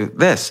ask you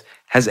this.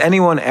 Has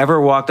anyone ever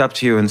walked up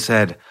to you and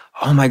said,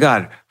 oh my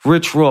God,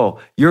 Rich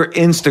Roll, your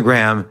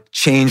Instagram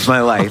changed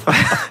my life?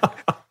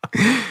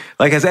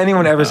 Has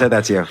anyone ever said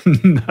that to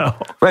you? No.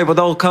 Right. Well,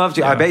 they'll come up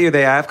to you. Yeah. I bet you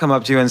they have come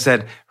up to you and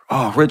said,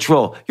 oh, Rich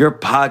Roll, your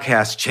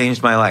podcast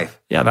changed my life.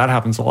 Yeah, that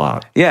happens a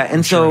lot. Yeah.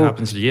 And sure it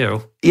happens to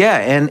you. Yeah.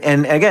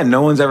 And again,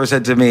 no one's ever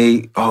said to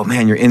me, oh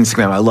man, your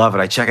Instagram, I love it.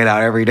 I check it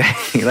out every day.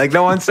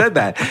 No one said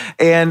that.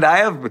 And I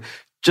have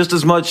just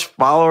as much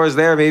followers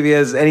there maybe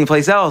as any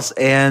place else.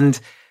 And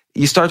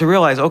you start to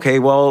realize, okay,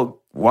 well,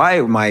 why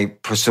am I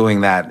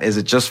pursuing that? Is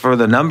it just for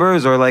the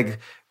numbers, or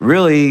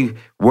really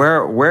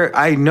where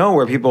I know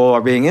where people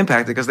are being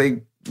impacted because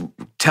they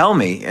tell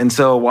me. And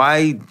so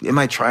why am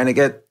I trying to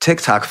get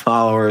TikTok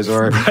followers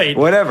or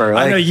whatever?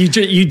 I know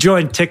you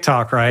joined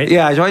TikTok, right?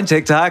 Yeah, I joined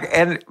TikTok.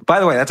 And by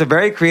the way, that's a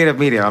very creative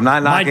medium. I'm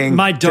not knocking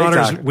my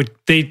daughters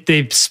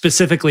they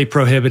specifically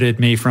prohibited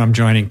me from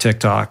joining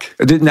TikTok.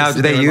 Do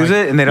they use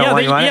it and they don't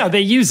want you on it? Yeah,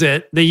 they use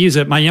it. They use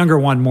it. My younger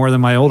one more than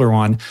my older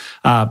one.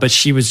 But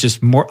she was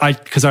just more,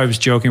 because I was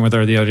joking with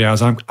her the other day.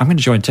 I'm going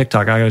to join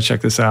TikTok. I got to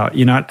check this out.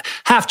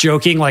 Half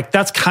joking,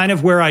 that's kind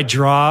of where I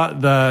draw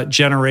the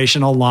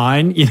generational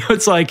line.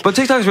 It's but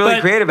TikTok's really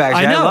creative,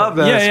 actually. I love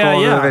the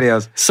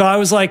videos. So I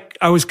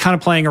was kind of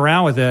playing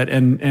around with it,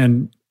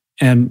 and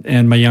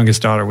my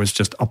youngest daughter was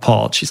just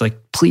appalled. She's like,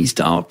 please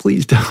don't.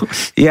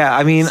 Yeah,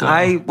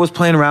 I was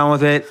playing around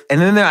with it, and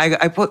then I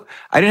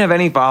didn't have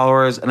any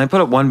followers, and I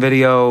put up one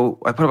video.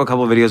 I put up a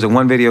couple of videos, and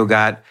one video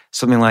got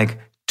something like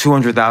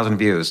 200,000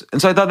 views.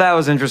 And so I thought that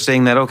was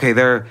interesting. That okay,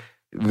 they're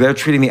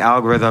treating the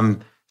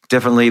algorithm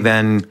differently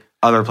than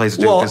other places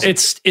do. Well,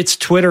 it's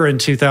Twitter in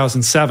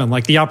 2007.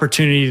 The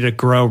opportunity to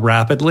grow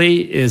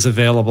rapidly is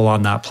available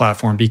on that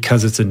platform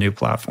because it's a new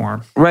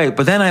platform. Right.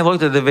 But then I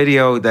looked at the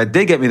video that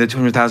did get me the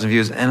 200,000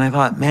 views, and I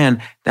thought,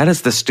 man, that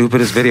is the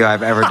stupidest video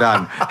I've ever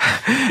done.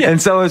 And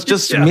so it's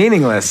just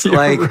meaningless.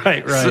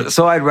 Right.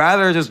 So I'd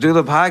rather just do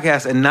the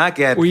podcast and not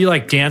get... Were you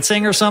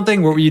dancing or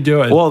something? What were you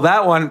doing? Well,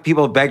 that one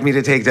people begged me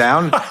to take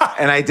down,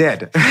 and I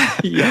did.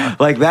 Yeah.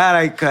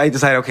 That, I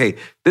decided, okay,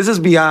 this is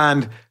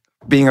beyond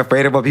being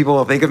afraid of what people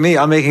will think of me.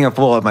 I'm making a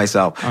fool of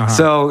myself.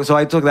 Uh-huh. So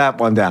I took that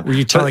one down. Were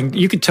you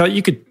you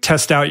could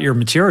test out your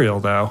material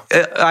though.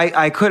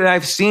 I could.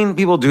 I've seen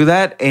people do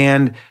that,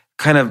 and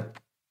kind of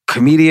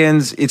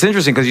comedians. It's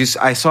interesting because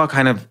I saw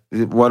kind of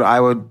what I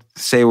would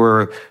say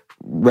were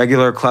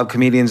regular club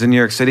comedians in New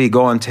York City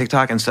go on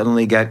TikTok and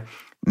suddenly get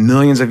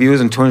millions of views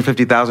and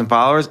 250,000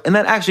 followers. And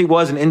that actually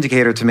was an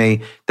indicator to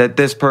me that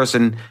this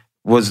person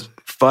was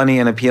funny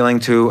and appealing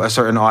to a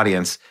certain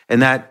audience.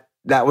 And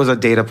that was a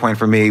data point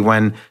for me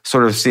when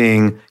sort of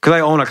seeing, because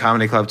I own a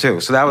comedy club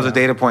too. So that was a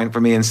data point for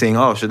me in seeing,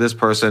 should this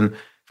person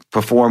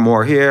perform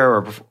more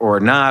here or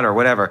not or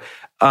whatever.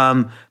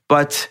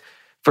 But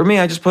for me,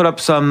 I just put up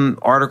some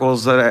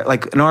articles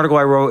an article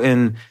I wrote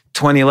in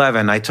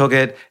 2011. I took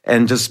it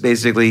and just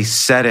basically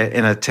said it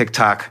in a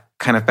TikTok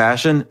kind of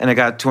fashion, and it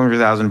got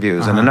 200,000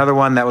 views. And another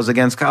one that was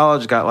against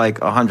college got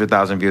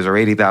 100,000 views or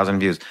 80,000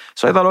 views.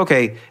 So I thought,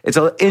 okay, it's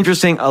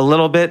interesting a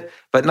little bit,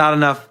 but not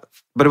enough.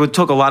 But it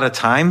took a lot of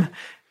time.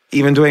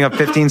 even doing a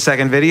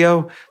 15-second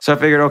video. So I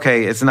figured,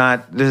 okay, this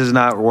is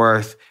not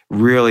worth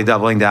really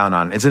doubling down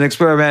on. It's an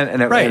experiment,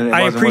 and it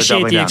I wasn't appreciate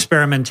worth the doubling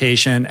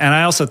experimentation, and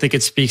I also think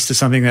it speaks to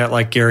something that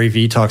like Gary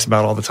Vee talks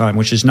about all the time,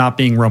 which is not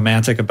being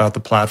romantic about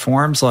the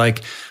platforms.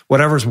 Like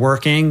whatever's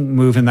working,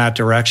 move in that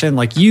direction.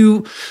 Like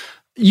you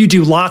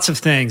do lots of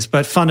things,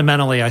 but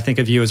fundamentally, I think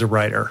of you as a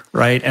writer,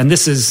 right? And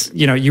this is,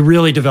 you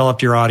really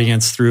developed your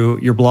audience through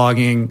your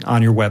blogging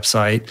on your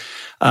website,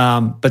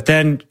 but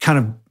then kind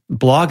of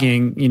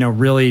blogging,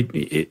 really,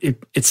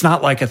 it's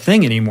not like a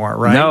thing anymore,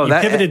 right? No, you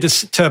pivoted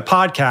to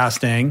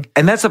podcasting.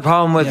 And that's the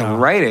problem with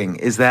writing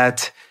is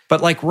that... But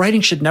like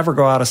writing should never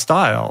go out of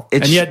style.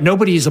 And yet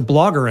nobody's a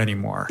blogger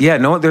anymore. Yeah,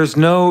 no, there's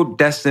no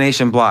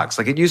destination blogs.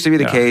 Like it used to be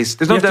the case.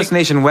 There's no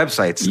destination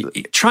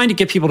websites. Trying to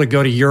get people to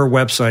go to your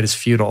website is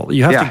futile.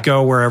 You have to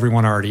go where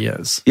everyone already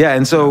is. Yeah,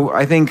 and so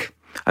I think,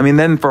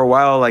 then for a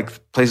while,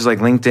 like places like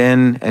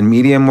LinkedIn and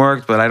Medium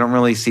worked, but I don't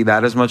really see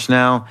that as much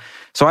now.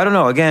 So I don't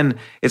know. Again,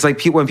 it's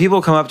like when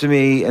people come up to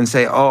me and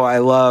say, oh, I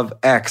love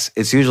X,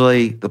 it's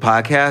usually the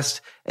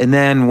podcast. And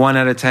then 1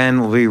 out of 10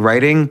 will be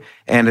writing,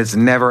 and it's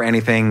never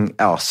anything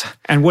else.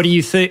 And what do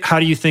you think? How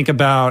do you think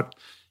about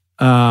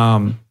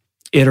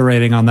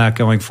iterating on that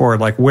going forward?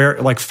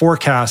 Like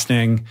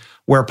forecasting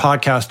where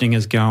podcasting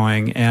is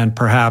going, and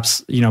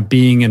perhaps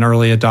being an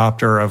early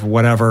adopter of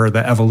whatever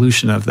the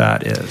evolution of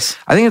that is.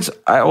 I think it's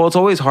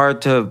always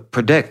hard to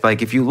predict.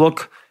 Like if you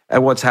look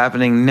at what's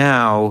happening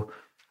now.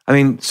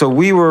 So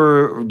we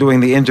were doing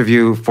the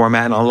interview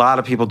format, and a lot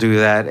of people do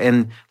that.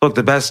 And look,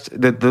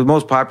 the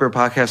most popular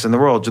podcast in the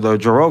world, the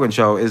Joe Rogan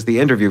Show, is the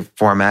interview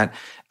format.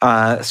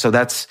 So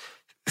that's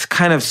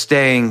kind of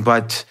staying,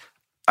 but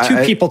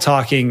two people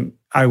talking,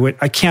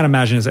 I can't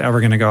imagine is ever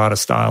going to go out of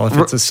style if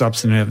it's a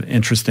substantive,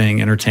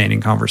 interesting, entertaining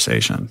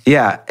conversation.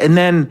 Yeah, and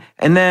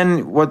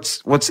then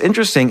what's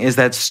interesting is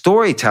that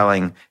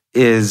storytelling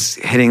is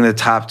hitting the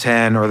top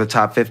 10 or the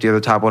top 50 or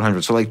the top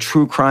 100. So like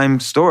true crime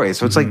stories.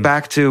 So it's like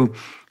back to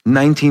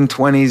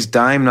 1920s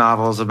dime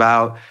novels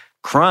about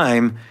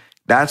crime.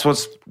 That's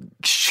what's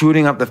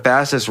shooting up the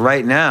fastest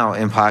right now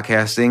in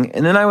podcasting.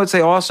 And then I would say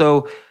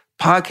also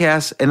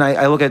podcasts, and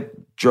I look at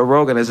Joe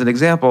Rogan as an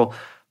example,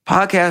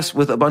 podcasts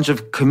with a bunch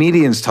of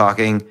comedians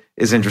talking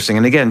is interesting.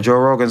 And again, Joe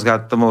Rogan's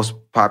got the most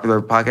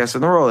popular podcast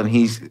in the world, and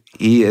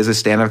he is a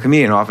stand-up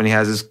comedian. Often he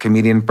has his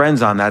comedian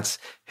friends on. That's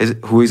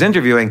who he's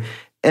interviewing.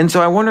 And so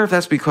I wonder if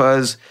that's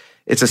because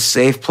it's a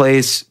safe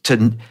place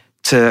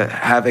to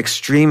have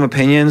extreme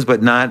opinions,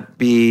 but not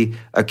be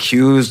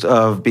accused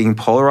of being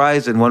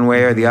polarized in one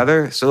way or the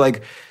other. So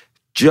like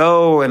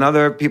Joe and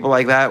other people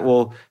like that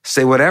will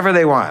say whatever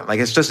they want. Like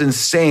it's just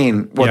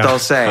insane what they'll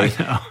say.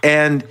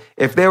 And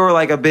if they were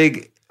like a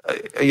big,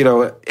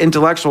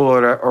 intellectual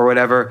or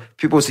whatever,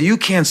 people will say, you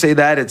can't say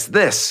that, it's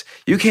this.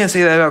 You can't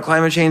say that about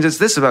climate change, it's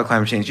this about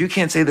climate change. You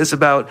can't say this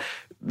about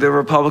the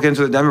Republicans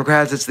or the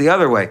Democrats, it's the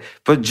other way.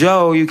 But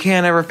Joe, you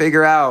can't ever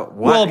figure out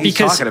what he's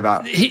talking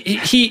about.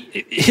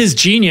 His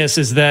genius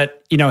is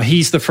that,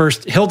 he's the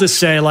first, he'll just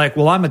say like,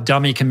 well, I'm a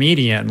dummy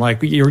comedian. Like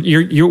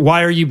you're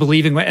why are you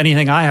believing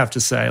anything I have to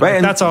say?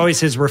 Like, that's always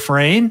his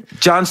refrain.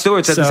 Jon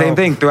Stewart said the same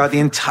thing throughout the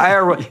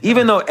entire,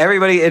 even though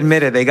everybody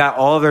admitted they got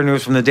all of their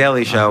news from The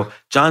Daily Show,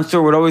 Jon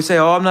Stewart would always say,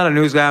 oh, I'm not a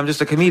news guy, I'm just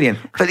a comedian.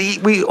 But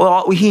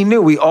he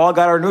knew we all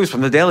got our news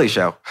from The Daily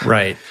Show.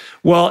 Right.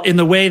 Well, in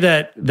the way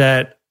that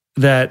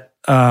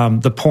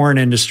the porn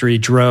industry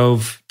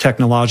drove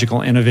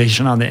technological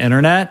innovation on the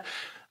internet,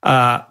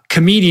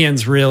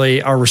 comedians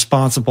really are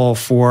responsible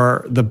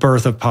for the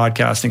birth of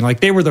podcasting. Like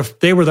they were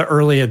the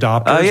early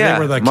adopters. Oh, yeah. They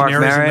were the Mark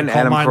canaries Maron, in the coal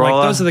Adam mine. Carolla.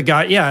 Like those are the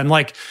guys. Yeah, and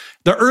like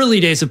the early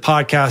days of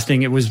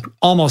podcasting, it was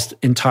almost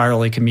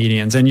entirely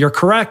comedians. And you're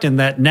correct in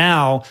that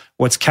now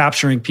what's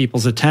capturing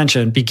people's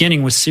attention,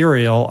 beginning with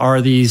Serial,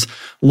 are these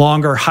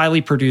longer,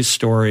 highly produced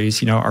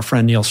stories. Our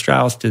friend Neil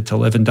Strauss did To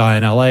Live and Die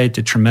in LA,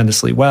 did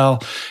tremendously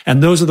well.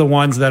 And those are the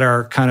ones that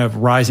are kind of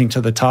rising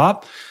to the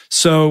top.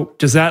 So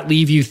does that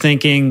leave you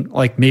thinking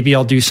like maybe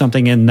I'll do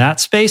something in that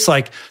space?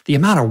 Like the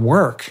amount of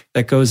work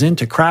that goes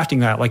into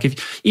crafting that, like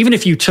even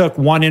if you took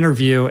one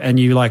interview and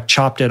you like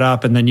chopped it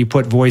up and then you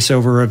put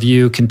voiceover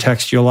review,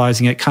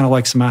 contextualizing it, kind of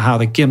like how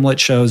the Gimlet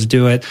shows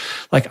do it.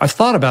 Like I've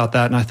thought about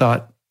that and I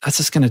thought, that's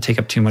just going to take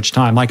up too much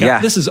time. Like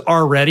this is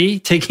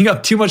already taking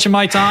up too much of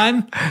my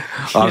time.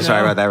 I'm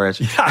sorry about that, Rich.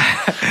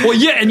 Yeah. Well,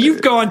 yeah, and you're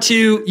going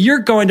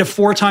to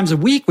 4 times a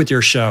week with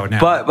your show now.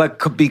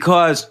 But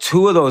because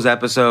 2 of those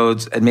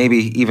episodes, and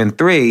maybe even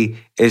 3,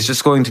 is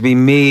just going to be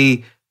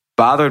me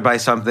bothered by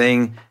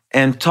something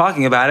and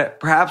talking about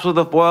it, perhaps with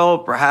a foil,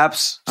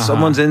 perhaps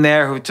someone's in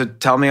there to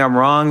tell me I'm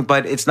wrong,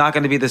 but it's not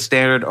going to be the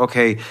standard,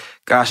 okay,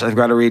 gosh, I've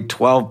got to read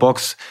 12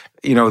 books,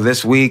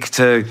 this week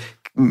to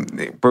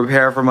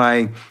prepare for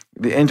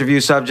the interview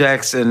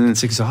subjects, and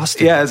it's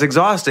exhausting. Yeah, it's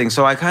exhausting.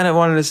 So I kind of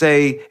wanted to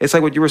say, it's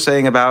like what you were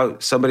saying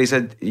about somebody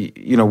said,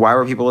 why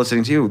were people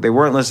listening to you? They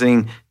weren't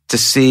listening to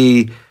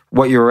see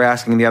what you were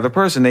asking the other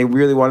person. They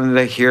really wanted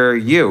to hear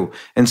you.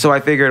 And so I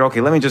figured,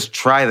 okay, let me just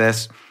try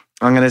this.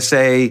 I'm going to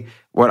say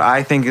what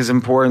I think is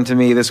important to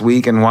me this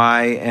week and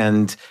why,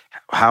 and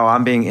how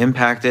I'm being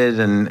impacted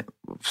and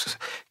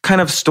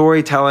kind of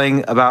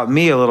storytelling about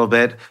me a little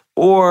bit.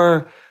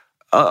 Or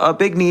a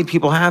big need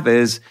people have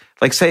is,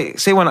 like,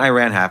 say when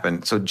Iran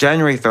happened. So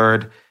January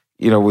 3rd,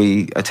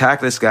 we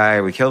attack this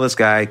guy, we kill this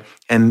guy,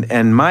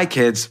 and my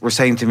kids were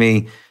saying to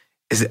me,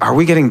 are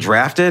we getting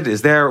drafted?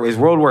 Is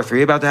World War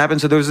III about to happen?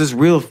 So there was this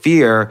real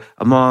fear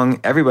among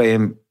everybody,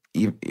 and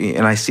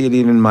I see it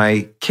even in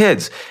my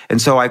kids.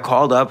 And so I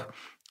called up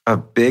a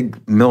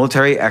big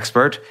military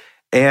expert,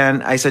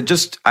 and I said,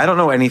 I don't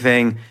know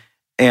anything,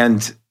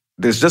 and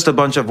there's just a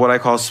bunch of what I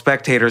call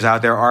spectators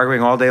out there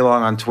arguing all day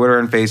long on Twitter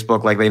and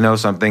Facebook like they know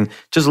something.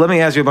 Just let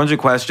me ask you a bunch of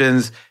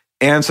questions,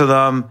 answer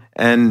them,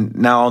 and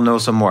now I'll know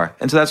some more.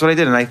 And so that's what I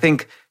did. And I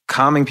think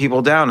calming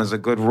people down is a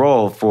good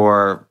role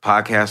for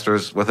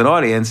podcasters with an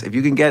audience. If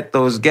you can get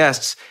those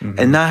guests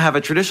and not have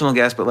a traditional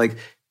guest, but like,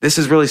 this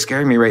is really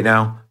scaring me right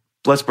now,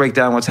 let's break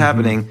down what's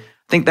happening.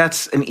 I think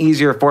that's an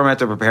easier format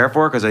to prepare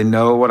for because I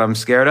know what I'm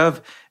scared of.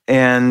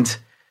 And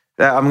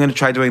I'm going to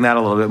try doing that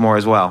a little bit more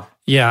as well.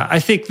 Yeah, I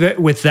think that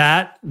with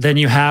that, then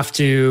you have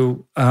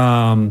to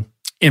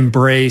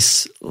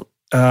embrace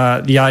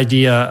the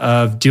idea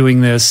of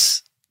doing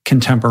this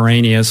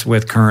contemporaneous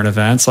with current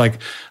events. Like,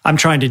 I'm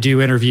trying to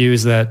do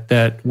interviews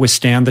that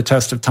withstand the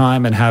test of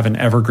time and have an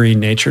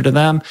evergreen nature to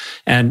them.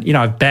 And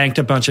I've banked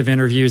a bunch of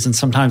interviews, and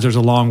sometimes there's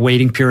a long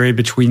waiting period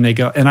between they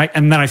go, and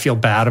then I feel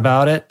bad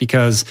about it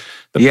because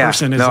the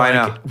person is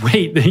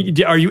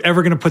wait, are you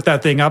ever going to put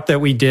that thing up that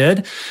we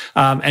did?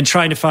 And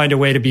trying to find a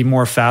way to be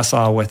more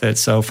facile with it.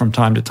 So from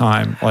time to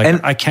time,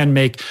 I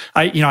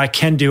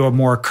can do a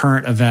more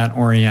current event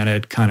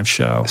oriented kind of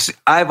show.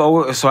 I've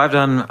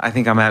done, I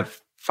think I'm at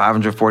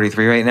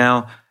 543 right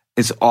now.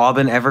 It's all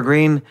been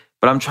evergreen,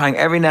 but I'm trying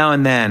every now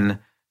and then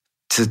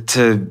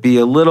to be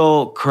a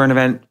little current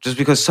event, just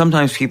because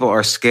sometimes people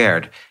are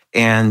scared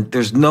and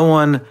there's no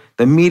one,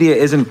 the media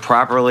isn't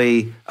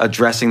properly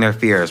addressing their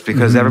fears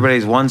because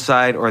everybody's one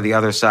side or the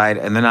other side,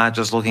 and they're not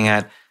just looking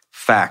at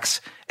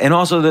facts. And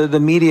also the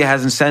media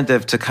has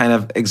incentive to kind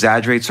of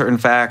exaggerate certain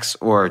facts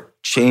or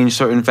change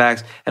certain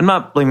facts. I'm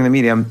not blaming the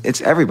media, it's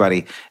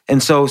everybody.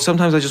 And so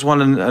sometimes I just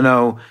want to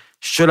know,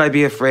 should I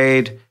be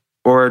afraid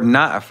or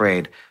not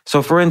afraid?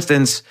 So for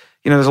instance,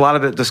 there's a lot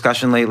of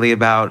discussion lately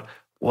about,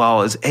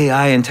 well, is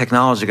AI and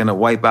technology going to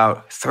wipe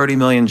out 30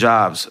 million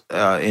jobs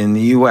in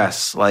the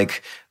US,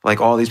 like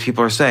all these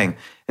people are saying?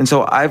 And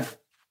so I've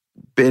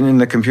been in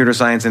the computer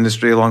science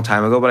industry a long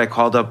time ago, but I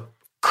called up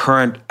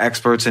current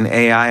experts in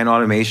AI and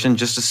automation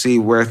just to see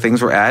where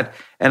things were at.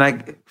 And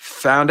I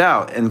found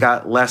out and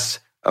got less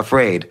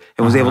afraid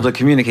and was able to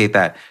communicate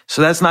that.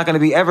 So that's not going to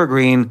be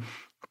evergreen,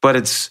 but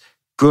it's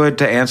good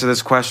to answer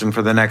this question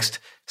for the next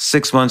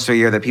 6 months to a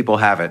year that people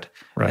have it.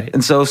 Right.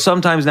 And so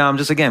sometimes now I'm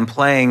just, again,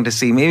 playing to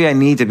see, maybe I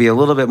need to be a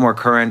little bit more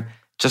current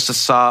just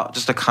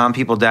to calm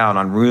people down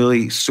on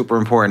really super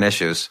important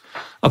issues.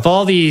 Of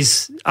all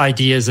these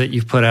ideas that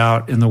you've put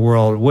out in the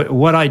world,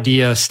 what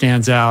idea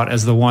stands out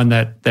as the one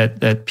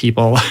that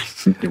people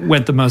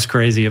went the most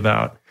crazy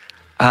about?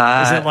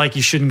 Is it like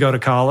you shouldn't go to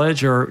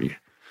college, or?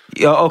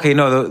 Okay,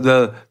 no,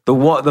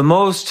 the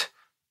most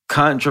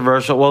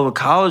controversial. Well, the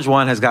college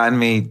one has gotten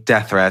me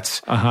death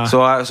threats.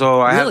 So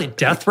I really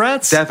death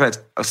threats. Death threats.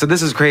 So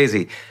this is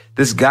crazy.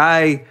 This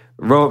guy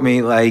wrote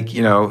me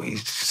he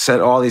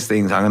said all these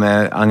things. I'm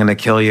gonna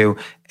kill you,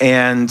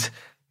 and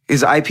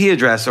his IP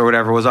address or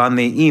whatever was on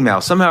the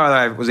email. Somehow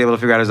I was able to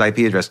figure out his IP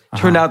address.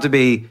 Turned out to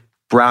be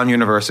Brown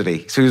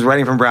University. So he was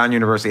writing from Brown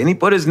University, and he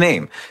put his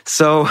name.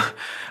 So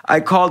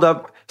I called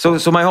up. So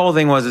my whole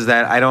thing is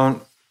that I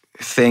don't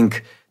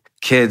think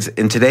kids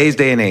in today's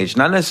day and age,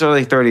 not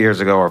necessarily 30 years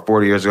ago or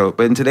 40 years ago,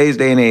 but in today's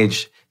day and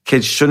age,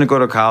 kids shouldn't go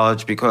to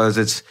college because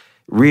it's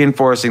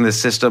reinforcing the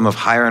system of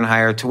higher and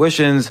higher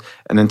tuitions.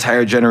 An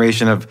entire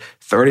generation of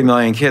 30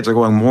 million kids are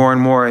going more and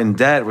more in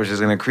debt, which is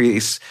going to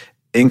increase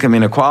income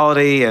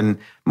inequality, and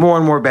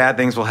more bad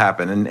things will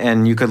happen.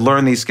 And you could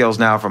learn these skills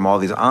now from all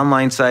these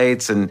online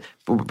sites,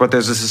 but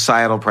there's a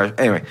societal pressure.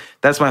 Anyway,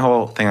 that's my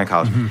whole thing on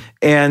college.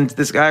 And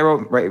this guy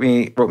wrote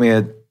me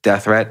a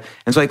death threat.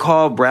 And so I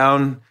called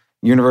Brown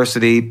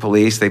University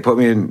police. They put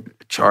me in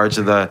charge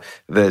of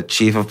the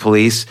chief of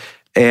police,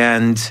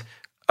 and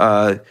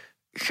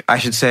I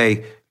should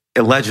say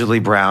allegedly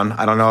Brown.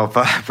 I don't know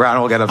if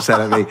Brown will get upset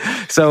at me.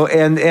 So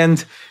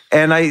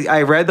and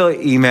I read the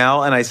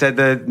email, and I said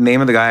the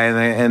name of the guy,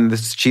 and the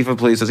chief of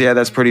police says, yeah,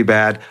 that's pretty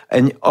bad.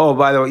 And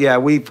by the way, yeah,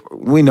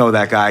 we know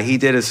that guy. He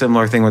did a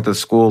similar thing with the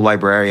school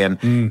librarian.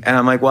 And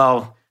I'm like,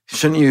 well,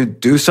 shouldn't you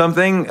do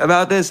something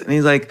about this? And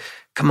he's like,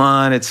 come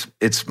on,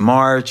 it's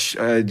March.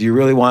 Do you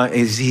really want?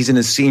 He's in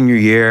his senior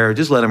year.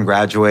 Just let him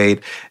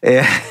graduate.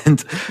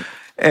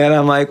 And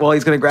I'm like, well,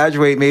 he's going to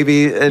graduate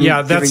maybe.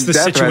 Yeah, that's the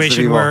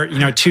situation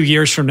where 2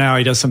 years from now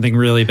he does something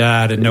really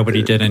bad and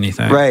nobody did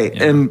anything. Right,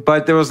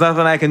 but there was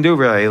nothing I can do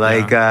really.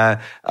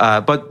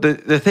 But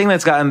the thing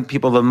that's gotten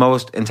people the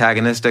most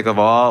antagonistic of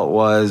all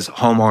was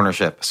home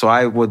ownership. So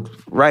I would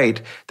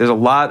write, there's a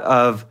lot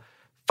of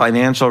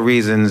financial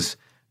reasons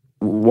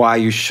why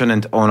you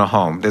shouldn't own a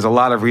home. There's a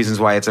lot of reasons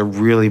why it's a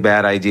really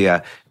bad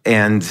idea.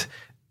 And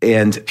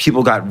And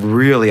people got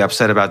really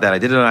upset about that. I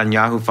did it on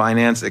Yahoo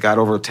Finance. It got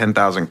over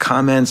 10,000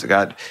 comments. It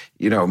got,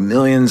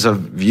 millions of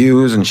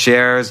views and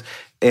shares.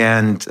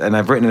 And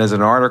I've written it as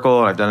an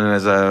article, and I've done it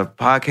as a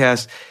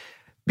podcast.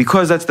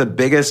 Because that's the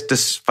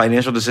biggest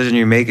financial decision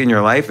you make in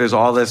your life, there's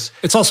all this.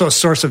 It's also a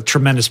source of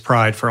tremendous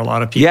pride for a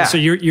lot of people. Yeah. So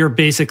you're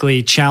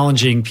basically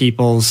challenging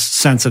people's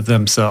sense of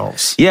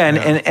themselves. Yeah,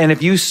 and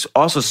if you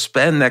also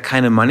spend that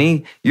kind of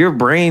money, your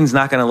brain's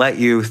not going to let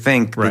you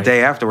think the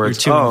day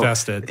afterwards. You're too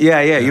invested.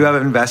 Yeah, you have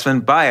an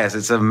investment bias.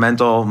 It's a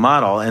mental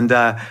model. And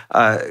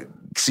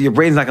so your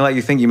brain's not going to let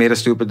you think you made a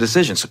stupid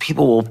decision. So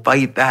people will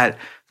fight that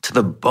to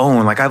the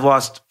bone. Like, I've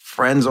lost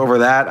friends over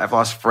that. I've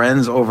lost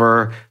friends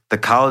over the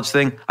college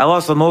thing. I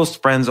lost the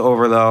most friends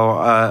over, though,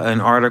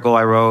 an article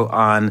I wrote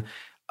on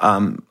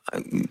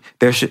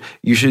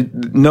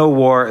no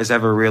war is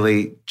ever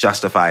really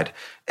justified.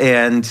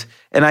 And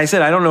I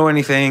said, I don't know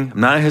anything. I'm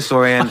not a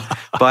historian,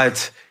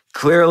 but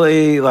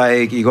clearly,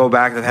 like, you go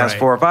back to the past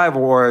 4 or 5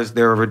 wars,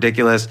 they were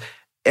ridiculous.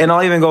 And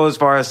I'll even go as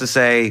far as to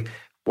say,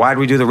 why'd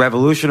we do the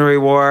Revolutionary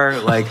War?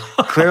 Like,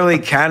 clearly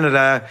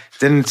Canada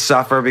didn't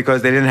suffer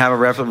because they didn't have a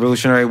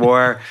Revolutionary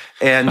War.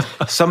 And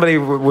somebody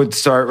would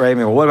start writing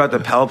me, well, what about the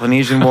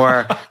Peloponnesian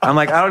War? I'm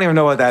like, I don't even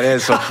know what that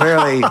is. So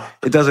clearly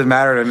it doesn't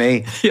matter to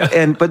me.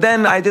 Yeah. But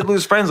then I did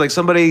lose friends. Like,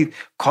 somebody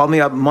called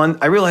me up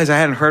I realized I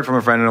hadn't heard from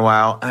a friend in a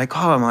while. And I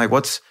called him, like,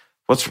 what's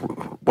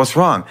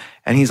wrong?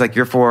 And he's like,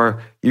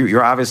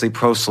 you're obviously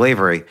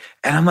pro-slavery.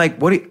 And I'm like,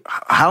 what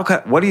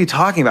are you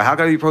talking about? How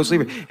can I be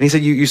pro-slavery? And he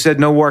said, you said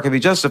no war can be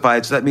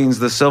justified. So that means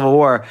the Civil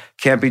War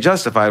can't be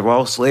justified.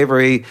 Well,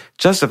 slavery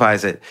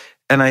justifies it.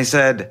 And I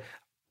said,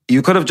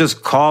 you could have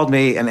just called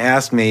me and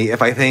asked me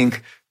if I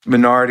think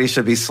minorities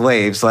should be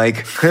slaves.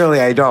 Like,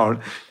 clearly I don't.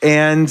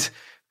 And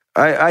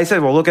I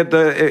said, well, look at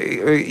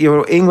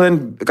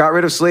England got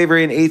rid of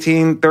slavery in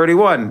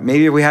 1831.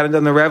 Maybe if we hadn't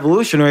done the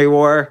Revolutionary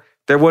War,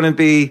 there wouldn't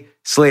be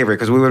slavery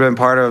because we would have been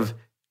part of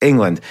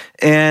England.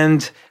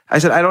 And I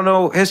said, I don't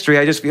know history.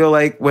 I just feel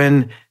like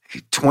when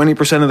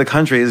 20% of the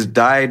country has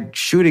died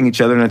shooting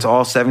each other and it's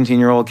all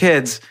 17-year-old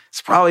kids,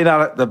 it's probably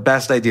not the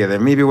best idea. There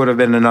maybe would have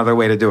been another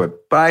way to do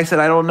it. But I said,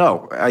 I don't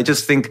know. I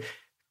just think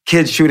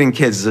kids shooting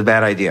kids is a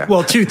bad idea.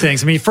 Well, 2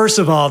 things. I mean, first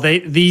of all,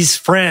 these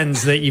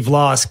friends that you've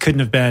lost couldn't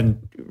have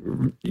been,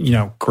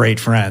 great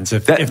friends.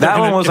 If that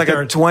one was like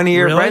a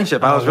 20-year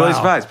friendship. I was really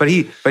surprised. But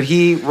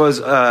he was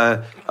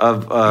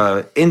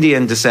of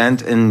Indian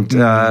descent and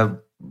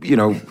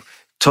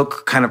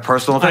took kind of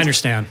personal offense. I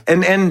understand.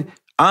 And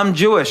I'm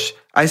Jewish.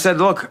 I said,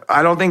 look,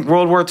 I don't think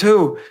World War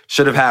II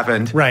should have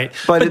happened. Right.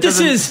 But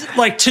this is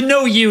like, to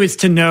know you is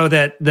to know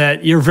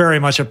that you're very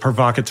much a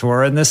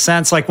provocateur in this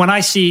sense. Like, when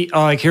I see,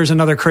 here's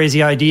another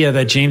crazy idea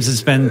that James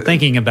has been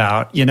thinking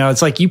about,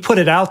 it's like you put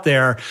it out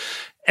there.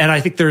 And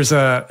I think there's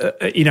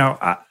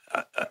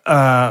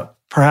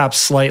perhaps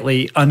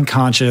slightly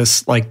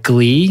unconscious like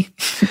glee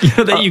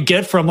that you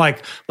get from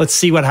like, let's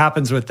see what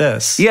happens with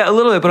this. Yeah, a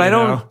little bit, but I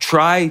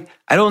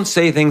don't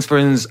say things, for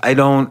instance, I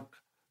don't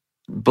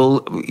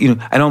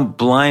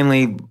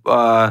blindly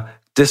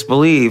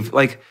disbelieve.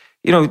 Like,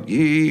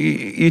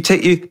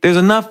 there's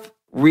enough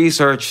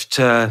research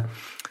to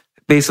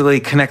basically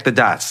connect the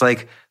dots.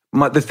 Like,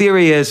 the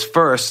theory is,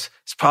 first,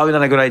 it's probably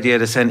not a good idea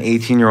to send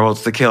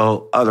 18-year-olds to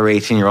kill other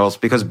 18-year-olds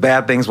because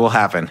bad things will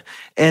happen.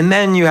 And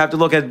then you have to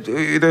look at,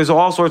 there's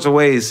all sorts of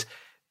ways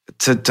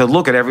to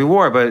look at every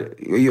war. But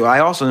I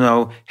also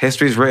know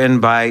history is written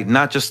by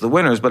not just the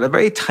winners, but a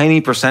very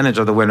tiny percentage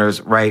of the winners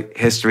write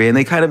history, and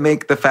they kind of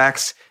make the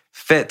facts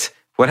fit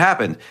what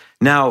happened.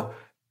 Now,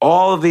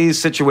 all of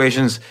these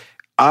situations,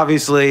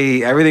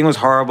 obviously, everything was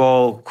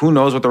horrible. Who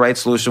knows what the right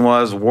solution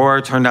was?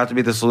 War turned out to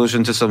be the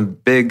solution to some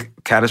big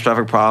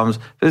catastrophic problems.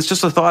 But it's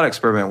just a thought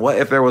experiment. What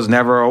if there was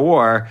never a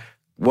war?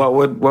 What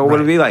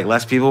would it be like?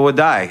 Less people would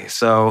die.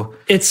 So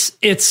it's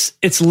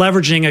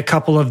leveraging a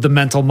couple of the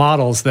mental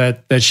models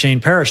that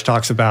Shane Parrish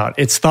talks about.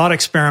 It's thought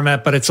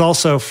experiment, but it's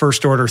also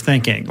first order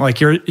thinking. Like,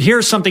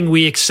 here's something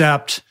we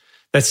accept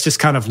that's just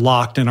kind of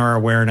locked in our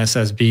awareness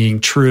as being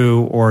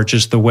true, or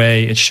just the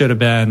way it should have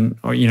been,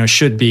 or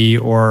should be,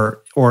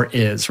 or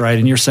is, right?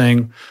 And you're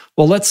saying,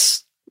 well,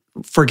 let's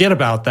forget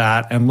about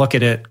that and look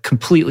at it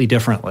completely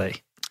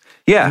differently.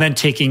 Yeah. And then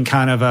taking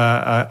kind of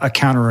a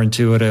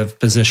counterintuitive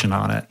position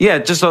on it. Yeah,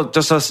 just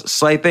a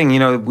slight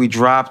thing. We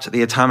dropped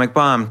the atomic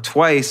bomb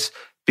twice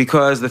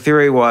because the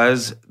theory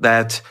was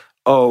that,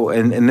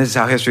 and this is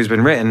how history's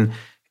been written,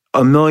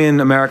 1 million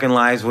American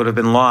lives would have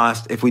been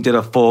lost if we did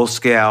a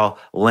full-scale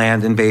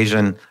land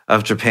invasion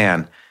of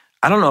Japan.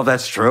 I don't know if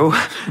that's true.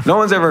 No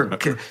one's ever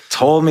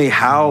told me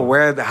how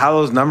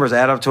those numbers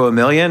add up to 1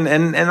 million.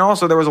 And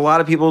also there was a lot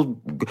of people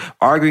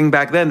arguing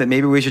back then that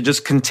maybe we should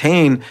just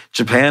contain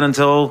Japan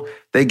until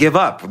they give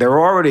up. They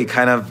were already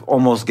kind of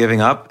almost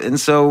giving up. And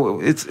so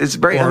it's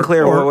very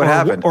unclear what would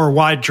happen. Or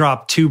why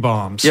drop 2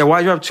 bombs? Yeah,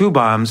 why drop 2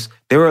 bombs?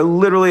 They were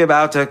literally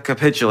about to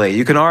capitulate.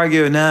 You can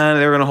argue, they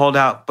were going to hold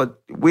out, but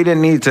we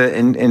didn't need to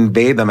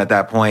invade them at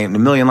that point.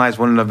 1 million lives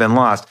wouldn't have been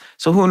lost.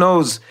 So who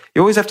knows?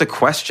 You always have to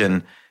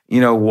question,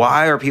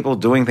 why are people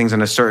doing things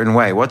in a certain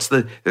way?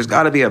 There's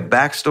got to be a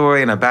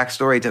backstory and a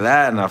backstory to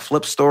that and a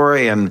flip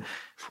story and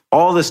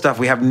all this stuff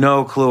we have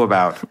no clue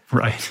about.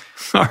 Right.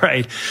 All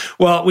right.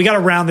 Well, we got to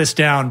round this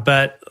down,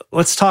 but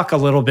let's talk a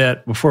little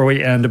bit before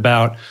we end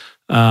about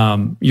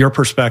your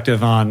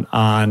perspective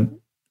on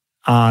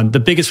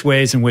the biggest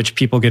ways in which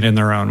people get in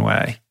their own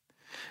way.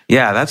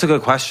 Yeah, that's a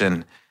good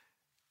question.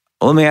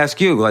 Let me ask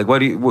you, like, what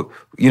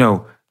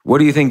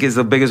do you think is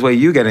the biggest way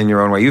you get in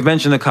your own way? You've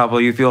mentioned a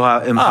couple. You feel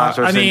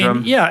imposter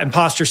syndrome.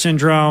 Imposter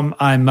syndrome.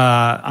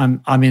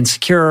 I'm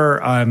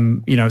insecure.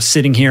 I'm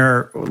sitting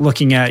here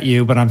looking at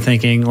you, but I'm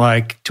thinking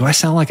like, do I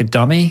sound like a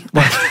dummy?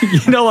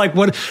 Like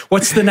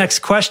what's the next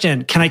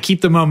question? Can I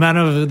keep the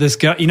momentum of this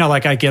go?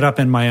 Like I get up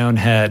in my own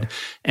head,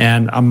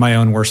 and I'm my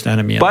own worst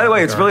enemy. By the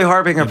way, it's really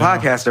hard being a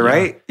podcaster,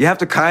 right? Yeah. You have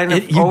to kind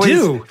of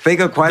always think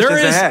of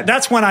questions ahead.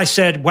 That's when I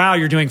said, "Wow,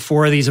 you're doing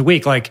 4 of these a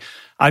week." Like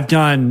I've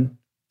done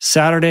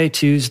Saturday,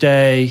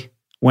 Tuesday,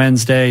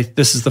 Wednesday.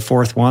 This is the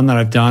 4th one that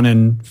I've done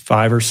in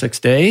 5 or 6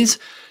 days.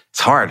 It's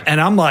hard. And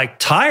I'm like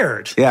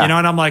tired, and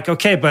I'm like,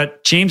 okay,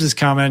 but James is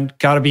coming.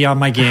 Got to be on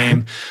my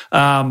game.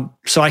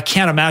 So I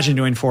can't imagine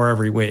doing 4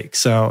 every week.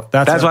 So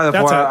that's why the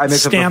 4, I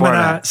mix up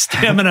the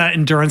stamina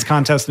endurance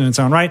contest in its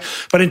own right.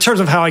 But in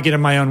terms of how I get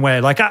in my own way,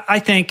 like I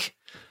think,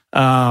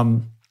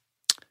 I'm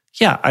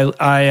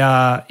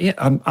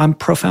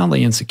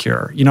profoundly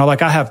insecure.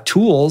 Like I have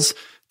tools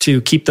to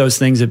keep those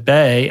things at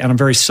bay. And I'm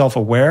very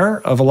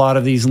self-aware of a lot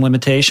of these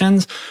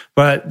limitations,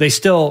 but they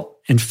still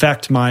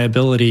infect my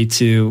ability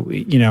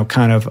to,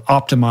 kind of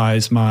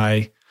optimize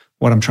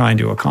what I'm trying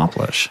to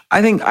accomplish.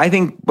 I think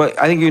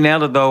you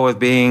nailed it though with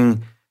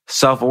being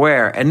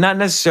self-aware and not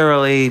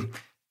necessarily,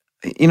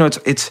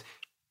 it's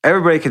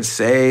everybody could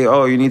say,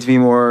 oh, you need to be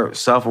more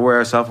self-aware.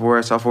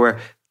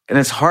 And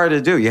it's hard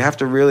to do. You have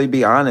to really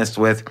be honest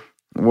with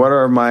what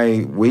are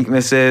my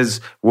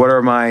weaknesses? What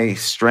are my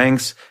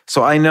strengths?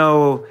 So I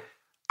know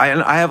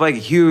I have like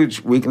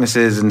huge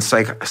weaknesses and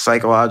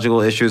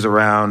psychological issues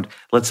around,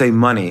 let's say,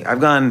 money.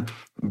 I've gone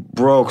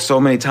broke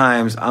so many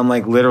times. I'm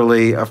like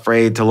literally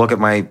afraid to look at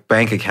my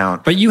bank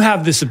account. But you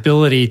have this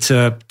ability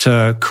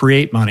to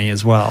create money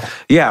as well.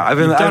 Yeah, I've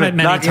done it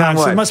many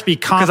times. So it must be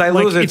because I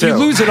lose it if too. You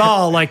lose it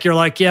all, like you're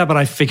like, yeah, but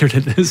I figured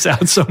this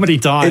out so many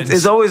times.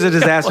 It's always a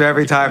disaster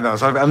every time though.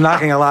 So I'm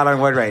knocking a lot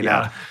on wood right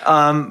now.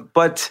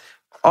 But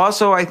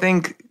also, I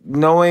think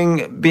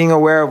being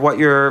aware of what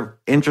you're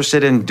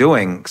interested in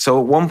doing. So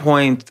at one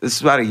point, this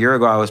is about a year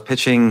ago, I was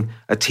pitching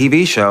a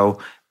TV show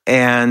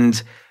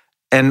and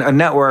a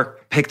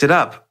network picked it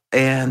up.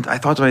 And I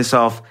thought to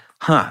myself,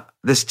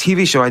 this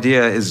TV show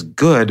idea is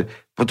good,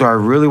 but do I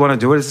really want to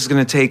do it? This is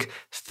going to take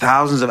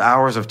thousands of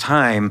hours of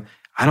time.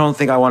 I don't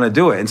think I want to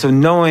do it. And so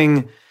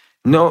knowing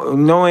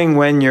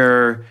when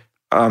your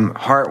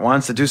heart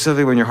wants to do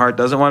something, when your heart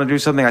doesn't want to do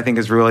something, I think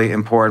is really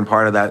important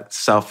part of that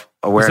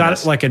self-awareness.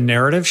 Was that like a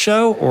narrative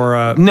show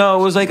or No,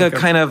 it was like a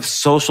kind of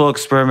social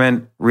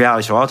experiment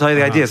reality show. I'll tell you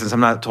the idea since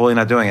I'm totally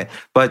not doing it.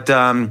 But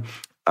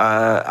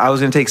I was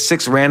going to take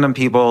 6 random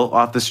people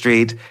off the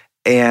street,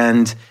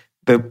 and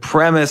the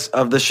premise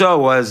of the show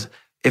was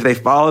if they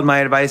followed my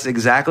advice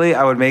exactly,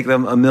 I would make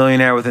them a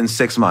millionaire within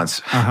 6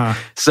 months.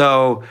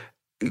 So,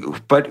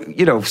 but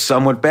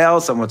some would fail,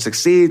 some would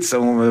succeed,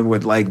 someone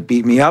would like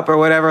beat me up or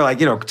whatever, like,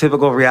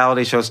 typical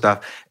reality show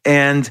stuff.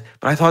 But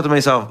I thought to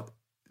myself,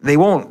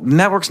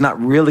 network's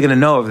not really going to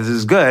know if this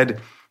is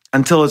good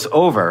until it's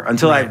over,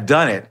 until I've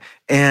done it.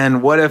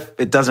 And what if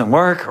it doesn't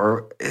work?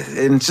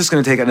 And it's just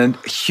going to take a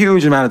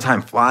huge amount of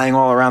time flying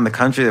all around the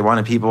country. They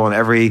wanted people in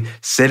every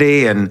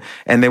city and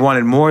they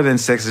wanted more than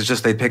 6. It's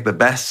just they picked the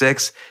best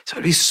 6. So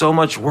it'd be so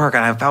much work.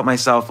 And I felt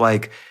myself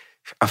like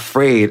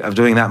afraid of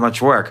doing that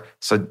much work.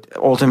 So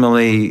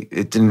ultimately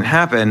it didn't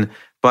happen.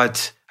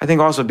 But I think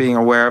also being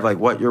aware of like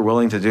what you're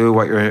willing to do,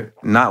 what you're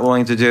not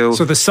willing to do.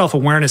 So the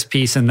self-awareness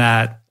piece in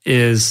that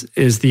is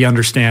the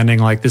understanding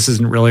like this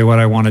isn't really what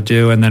I want to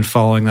do, and then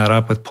following that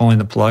up with pulling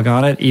the plug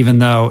on it, even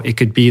though it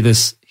could be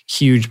this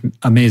huge,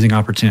 amazing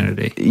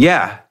opportunity.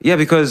 Yeah,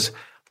 because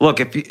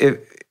look, if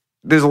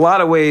there's a lot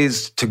of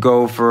ways to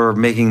go for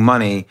making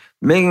money.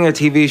 Making a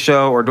TV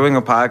show or doing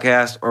a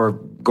podcast or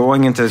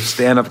going into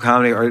stand-up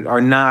comedy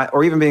or not,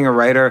 or even being a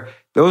writer,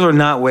 those are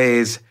not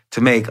ways to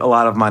make a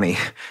lot of money.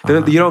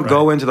 You don't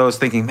go into those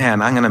thinking,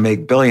 man, I'm going to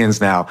make billions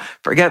now.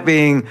 Forget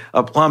being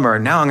a plumber.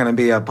 Now I'm going to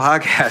be a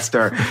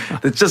podcaster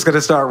that's just going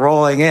to start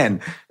rolling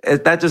in.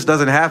 That just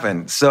doesn't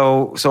happen.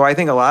 So I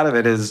think a lot of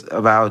it is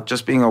about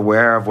just being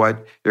aware of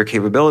what your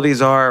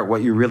capabilities are,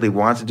 what you really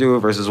want to do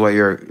versus what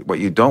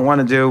you don't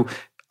want to do,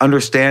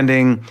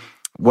 understanding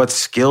what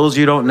skills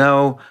you don't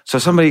know. So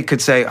somebody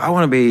could say, I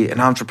want to be an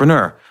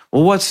entrepreneur.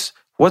 Well, what's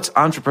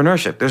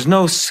entrepreneurship? There's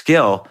no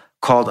skill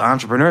called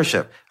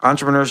entrepreneurship.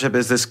 Entrepreneurship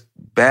is this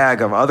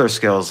bag of other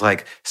skills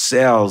like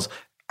sales,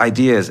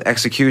 ideas,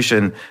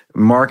 execution,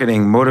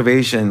 marketing,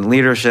 motivation,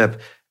 leadership.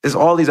 There's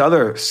all these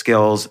other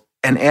skills,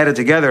 and added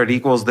together, it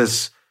equals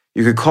this,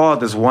 you could call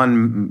it this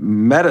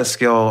one meta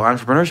skill,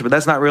 entrepreneurship, but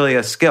that's not really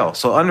a skill.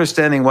 So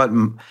understanding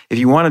if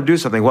you want to do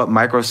something, what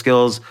micro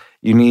skills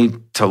you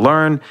need to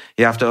learn.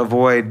 You have to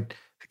avoid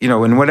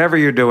in whatever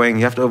you're doing,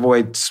 you have to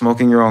avoid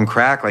smoking your own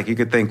crack. Like you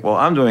could think, well,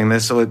 I'm doing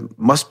this, so it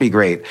must be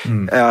great.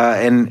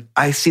 And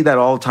I see that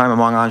all the time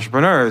among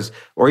entrepreneurs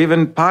or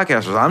even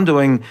podcasters. I'm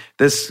doing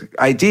this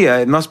idea.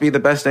 It must be the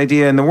best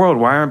idea in the world.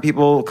 Why aren't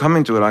people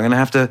coming to it? I'm going to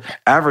have to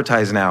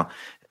advertise now.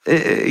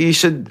 You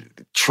should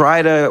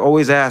try to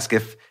always ask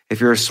if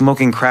you're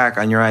smoking crack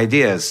on your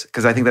ideas,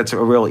 because I think that's a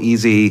real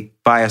easy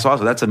bias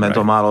also. That's a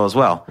mental model as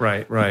well.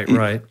 Right.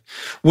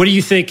 What do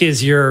you think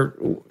is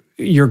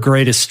your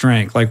greatest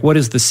strength? Like, what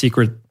is the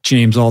secret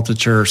James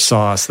Altucher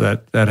sauce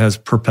that has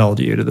propelled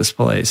you to this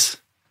place?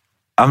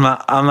 I'm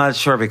not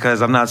sure,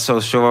 because I'm not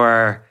so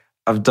sure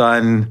I've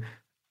been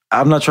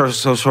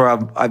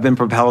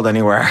propelled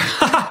anywhere.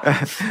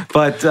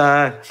 But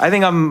I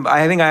think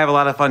I have a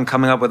lot of fun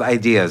coming up with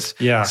ideas.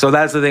 Yeah. So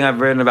that's the thing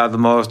I've written about the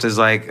most, is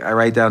like I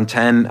write down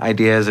 10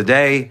 ideas a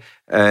day,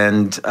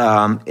 and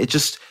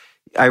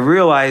I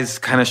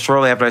realized kind of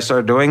shortly after I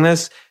started doing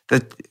this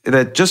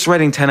that just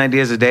writing 10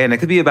 ideas a day, and it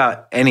could be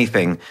about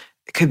anything.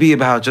 It could be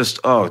about just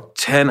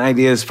 10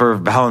 ideas for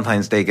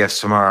Valentine's Day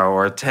gifts tomorrow,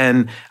 or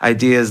 10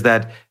 ideas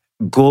that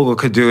Google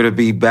could do to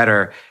be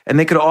better. And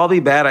they could all be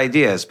bad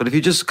ideas. But if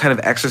you just kind of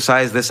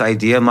exercise this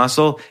idea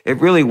muscle,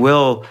 it really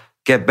will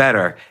get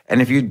better.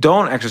 And if you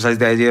don't exercise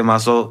the idea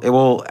muscle, it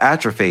will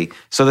atrophy.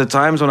 So the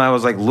times when I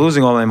was like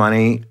losing all my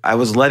money, I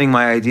was letting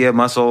my idea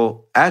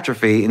muscle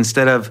atrophy,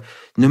 instead of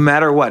no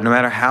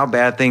matter how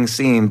bad things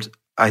seemed,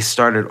 I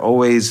started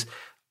always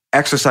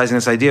exercising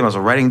this idea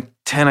muscle, writing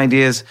 10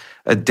 ideas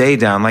a day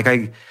down. Like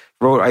I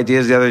wrote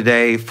ideas the other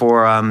day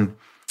for,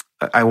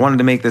 I wanted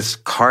to make this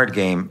card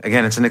game.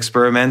 Again, it's an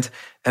experiment,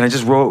 and I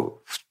just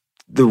wrote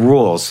the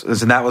rules,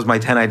 and that was my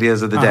 10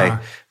 ideas of the day.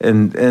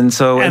 And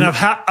so,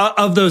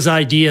 of those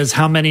ideas,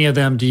 how many of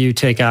them do you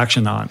take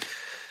action on?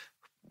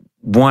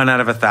 1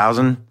 out of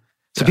 1,000.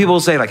 So people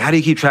say, like, how do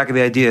you keep track of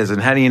the ideas,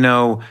 and how do you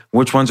know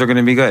which ones are going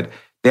to be good?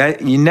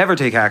 You never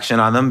take action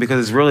on them, because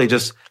it's really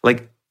just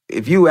like,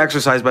 if you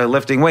exercise by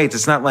lifting weights,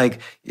 it's not like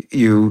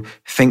you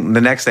think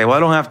the next day, well, I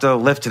don't have to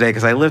lift today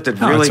because I lifted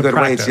really good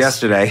weights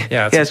yesterday.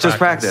 Yeah, it's just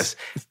practice.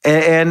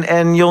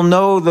 And you'll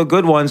know the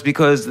good ones,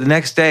 because the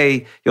next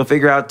day you'll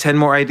figure out 10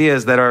 more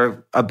ideas that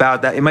are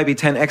about that. It might be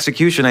 10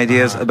 execution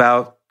ideas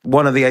about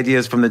one of the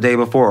ideas from the day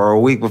before, or a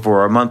week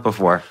before, or a month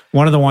before.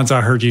 One of the ones I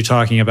heard you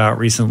talking about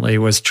recently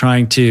was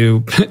trying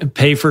to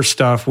pay for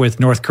stuff with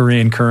North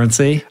Korean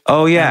currency.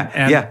 Oh, yeah.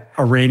 And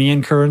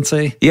Iranian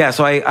currency. Yeah.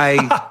 So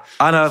I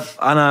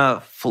on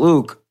a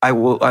fluke, I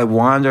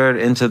wandered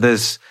into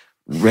this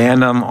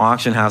random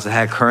auction house that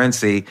had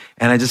currency,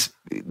 and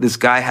this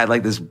guy had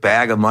like this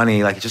bag of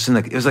money, like just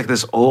it was like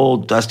this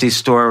old dusty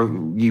store.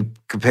 You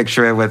could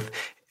picture it with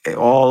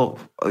all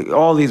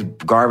these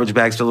garbage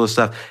bags filled with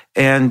stuff.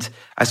 And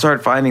I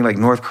started finding like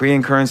North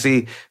Korean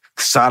currency,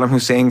 Saddam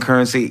Hussein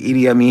currency,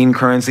 Idi Amin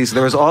currency. So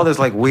there was all this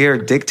like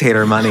weird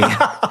dictator money.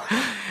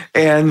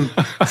 And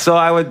so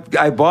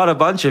I bought a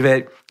bunch of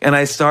it, and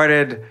I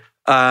started,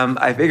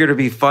 I figured it'd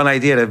be a fun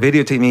idea to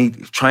videotape me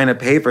trying to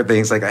pay for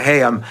things. Like,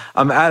 hey,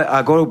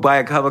 I go to buy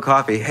a cup of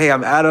coffee. Hey,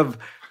 I'm out of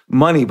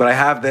money, but I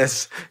have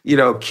this,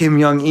 Kim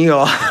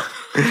Jong-il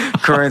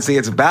currency.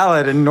 It's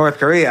valid in North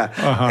Korea.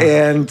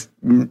 And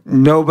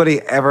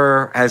nobody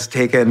ever has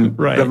taken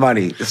the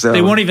money. So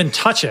they won't even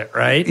touch it,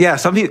 right? Yeah.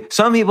 Some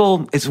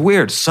people, it's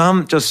weird.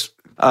 Some just,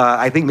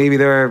 I think maybe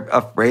they're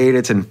afraid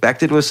it's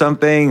infected with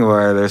something,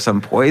 or there's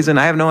some poison.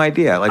 I have no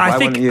idea. Like, why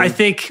wouldn't you? I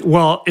think,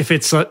 well, if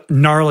it's a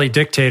gnarly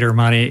dictator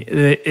money,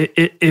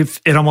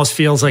 it almost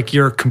feels like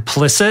you're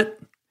complicit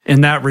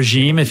in that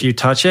regime if you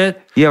touch it.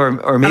 Yeah,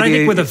 or maybe. And I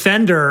think with a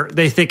vendor,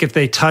 they think if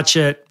they touch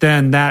it,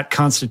 then that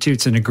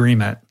constitutes an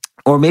agreement.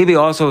 Or maybe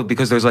also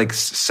because there's like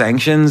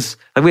sanctions.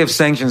 Like we have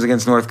sanctions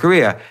against North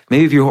Korea.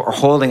 Maybe if you're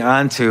holding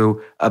on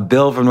to a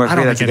bill from North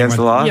Korea that's against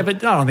the law. Yeah, but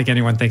I don't think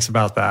anyone thinks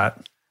about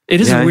that. It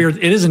is weird.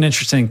 It is an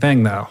interesting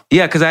thing, though.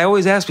 Yeah, because I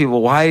always ask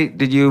people, why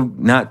did you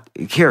not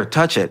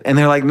touch it? And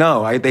they're like,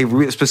 no,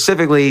 they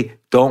specifically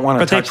don't want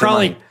to touch it. But they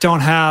probably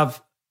don't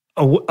have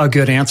a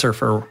good answer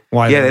for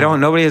why. Yeah, they don't.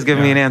 Nobody has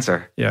given me an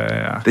answer.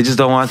 Yeah. They just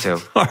don't want to.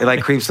 It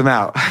like creeps them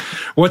out.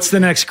 What's the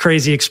next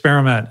crazy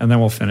experiment? And then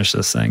we'll finish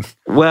this thing.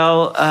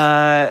 Well,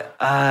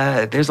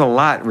 there's a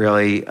lot,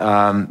 really.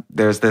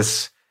 There's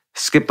this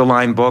Skip the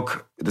Line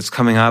book that's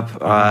coming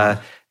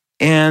up.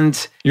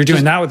 And you're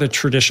doing that with a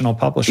traditional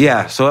publisher.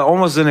 Yeah, so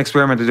almost an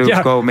experiment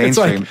to go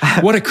mainstream. It's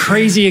like, what a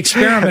crazy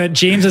experiment.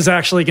 James is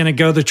actually going to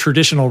go the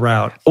traditional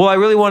route. Well, I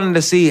really wanted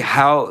to see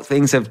how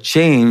things have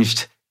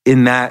changed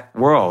in that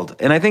world.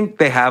 And I think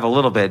they have a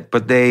little bit,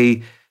 but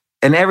and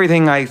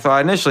everything I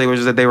thought initially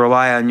was that they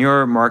rely on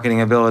your marketing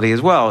ability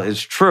as well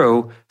is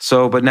true.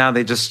 So, but now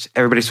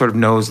everybody sort of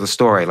knows the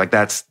story. Like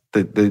that's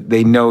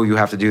they know you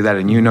have to do that,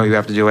 and you know you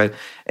have to do it.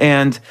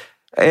 And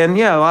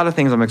yeah, a lot of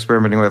things I'm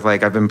experimenting with.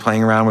 Like I've been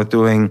playing around with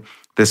doing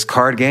this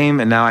card game,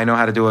 and now I know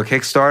how to do a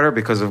Kickstarter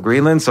because of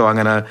Greenland. So I'm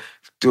going to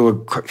do a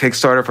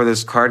Kickstarter for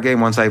this card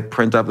game once I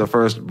print up the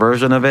first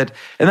version of it.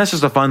 And that's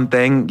just a fun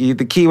thing.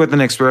 The key with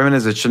an experiment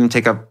is it shouldn't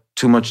take up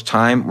too much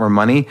time or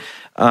money.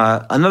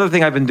 Another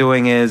thing I've been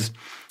doing is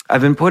I've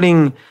been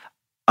putting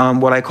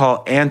what I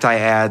call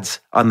anti-ads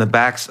on the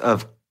backs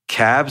of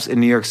cabs in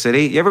New York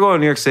City. You ever go to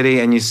New York City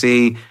and you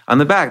see on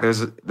the back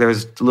there's a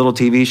little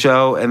TV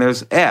show and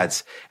there's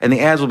ads, and the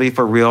ads will be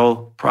for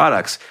real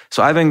products.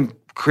 So I've been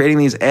creating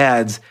these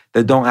ads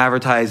that don't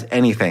advertise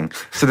anything.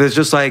 So there's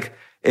just like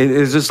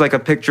it's just like a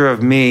picture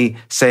of me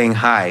saying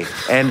hi,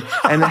 and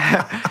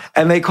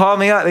they called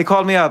me up. They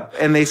called me up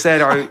and they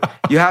said,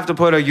 you have to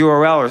put a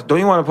URL, or don't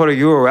you want to put a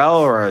URL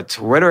or a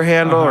Twitter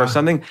handle or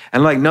something?" And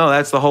I'm like, no,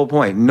 that's the whole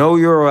point. No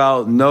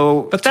URL,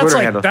 no Twitter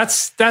handle.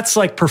 That's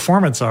like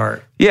performance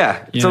art.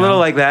 Yeah, it's a little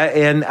like that.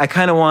 And I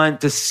kind of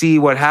want to see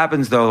what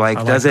happens though.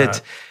 Like, does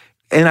it?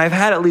 And I've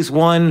had at least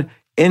one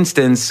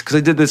instance, because I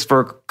did this for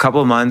a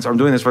couple of months, or I'm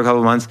doing this for a couple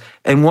of months,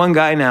 and one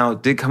guy now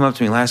did come up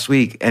to me last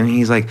week, and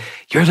he's like,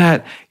 you're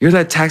that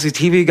Taxi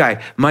TV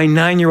guy. My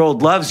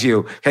 9-year-old loves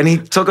you. And he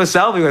took a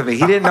selfie with me.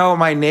 He didn't know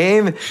my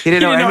name. He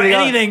didn't know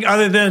anything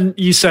other than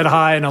you said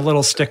hi and a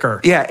little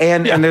sticker. Yeah,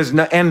 and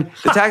the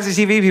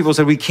Taxi TV people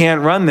said, we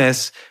can't run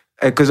this,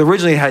 because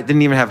originally it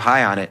didn't even have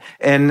hi on it.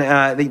 And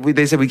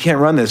they said, we can't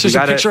run this. Just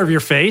a picture of your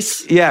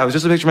face? Yeah, it was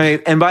just a picture of my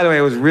face. And by the way,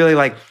 it was really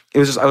like, I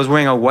was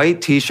wearing a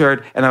white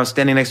t-shirt and I was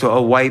standing next to a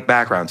white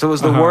background. So it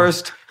was the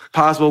worst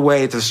possible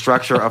way to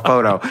structure a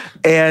photo.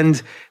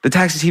 And the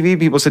Taxi TV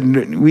people said,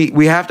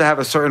 we have to have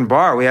a certain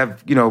bar. We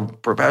have,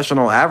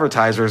 professional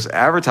advertisers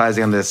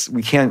advertising on this.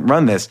 We can't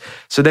run this.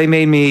 So they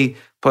made me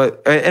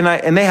put,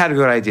 and they had a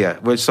good idea,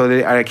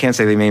 I can't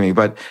say they made me,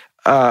 but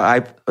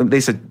they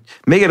said,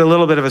 make it a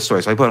little bit of a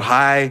story. So I put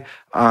hi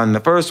on the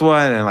first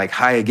one and like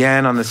hi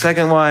again on the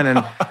second one. And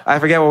I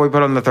forget what we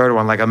put on the third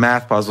one, like a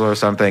math puzzle or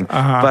something.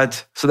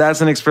 But so that's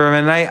an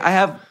experiment. And I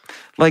have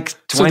like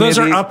 20 So those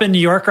are up in New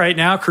York right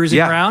now, cruising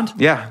around?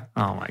 Yeah.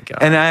 Oh my God.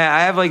 And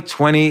I have like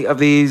 20 of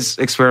these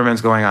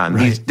experiments going on,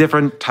 these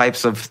different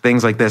types of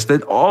things like this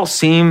that all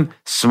seem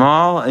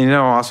small. And,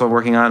 also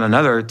working on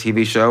another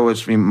TV show,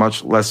 which would be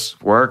much less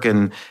work,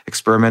 and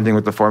experimenting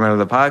with the format of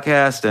the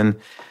podcast. And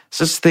it's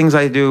just things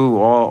I do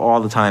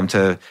all the time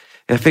to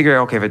figure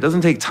out, okay, if it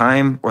doesn't take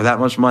time or that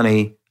much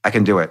money, I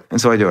can do it. And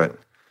so I do it.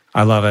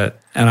 I love it.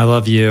 And I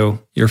love you.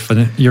 You're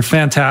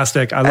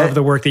fantastic. I love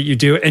the work that you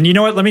do. And you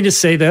know what? Let me just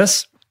say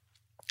this.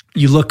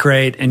 You look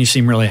great and you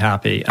seem really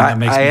happy. And that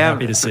makes me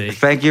happy to see.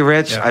 Thank you,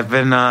 Rich. Yeah. I've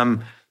been,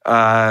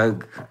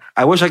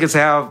 I wish I could say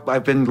how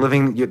I've been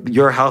living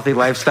your healthy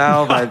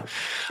lifestyle, but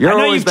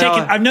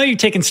I know you've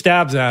taken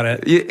stabs at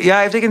it. Yeah,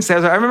 I've taken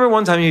stabs. I remember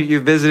one time you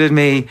visited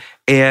me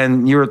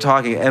and you were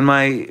talking, and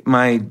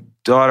my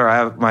daughter, I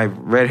have my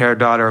red-haired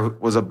daughter,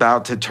 was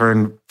about to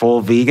turn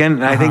full vegan.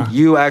 And I think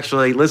you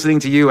actually,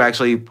 listening to you,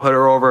 actually put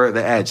her over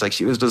the edge. Like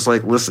she was just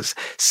like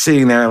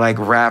sitting there like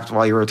wrapped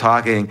while you were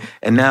talking.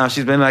 And now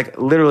she's been like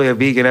literally a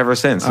vegan ever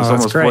since. It's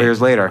almost 4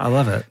 years later. I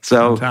love it.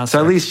 So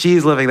at least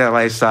she's living that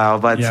lifestyle.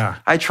 But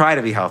I try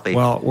to be healthy.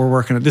 Well, we're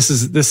working. This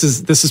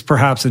is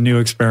perhaps a new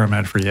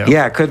experiment for you.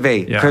 Yeah, could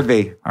be. Yeah. Could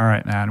be. All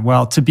right, man.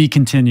 Well, to be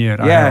continued.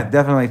 Yeah,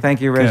 definitely.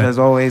 Thank you, Rich, as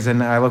always.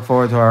 And I look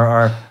forward to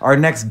our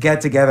next get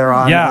together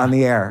on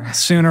the air.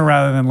 Sooner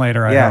rather than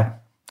later, I hope.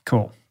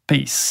 Cool.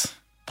 Peace.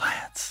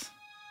 Plants.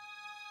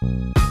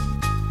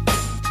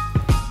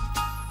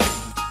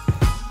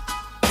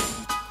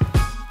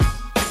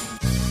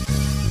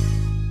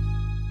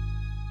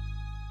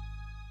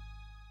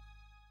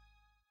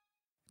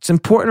 It's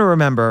important to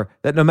remember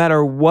that no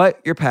matter what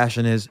your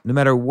passion is, no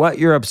matter what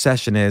your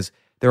obsession is,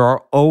 there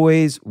are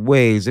always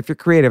ways, if you're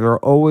creative, there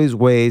are always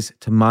ways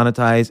to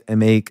monetize and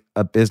make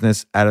a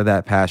business out of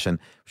that passion,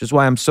 which is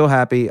why I'm so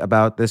happy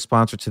about this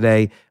sponsor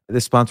today.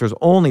 This sponsor is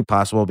only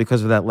possible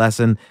because of that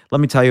lesson.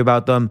 Let me tell you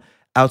about them.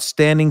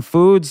 Outstanding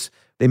Foods.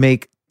 They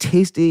make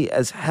tasty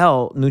as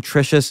hell,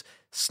 nutritious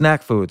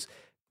snack foods.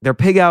 Their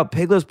Pig Out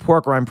Pigless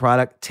pork rind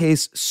product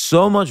tastes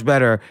so much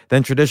better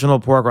than traditional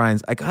pork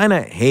rinds. I kind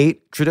of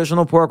hate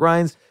traditional pork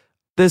rinds.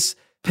 This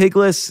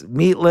pigless,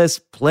 meatless,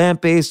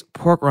 plant-based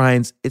pork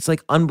rinds, it's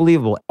like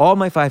unbelievable. All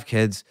my 5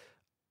 kids,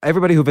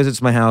 everybody who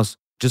visits my house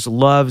just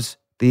loves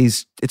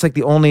these. It's like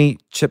the only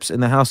chips in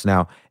the house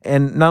now.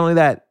 And not only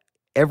that,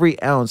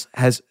 every ounce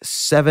has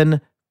 7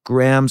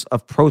 grams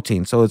of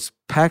protein. So it's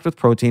packed with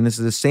protein. This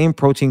is the same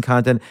protein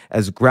content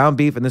as ground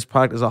beef, and this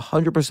product is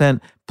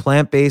 100%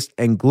 plant-based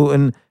and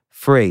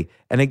gluten-free.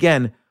 And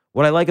again,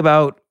 what I like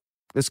about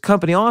this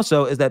company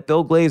also is that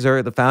Bill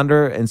Glazer, the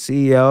founder and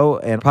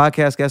CEO and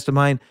podcast guest of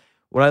mine,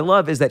 what I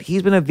love is that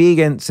he's been a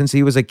vegan since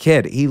he was a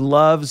kid. He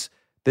loves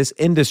this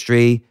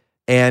industry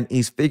and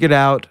he's figured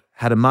out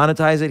how to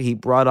monetize it. He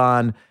brought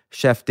on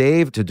Chef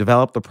Dave to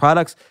develop the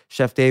products.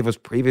 Chef Dave was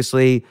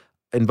previously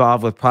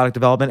involved with product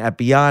development at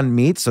Beyond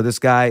Meat. So this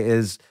guy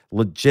is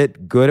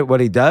legit good at what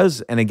he does.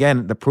 And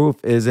again, the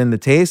proof is in the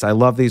taste. I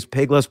love these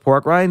pigless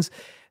pork rinds.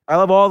 I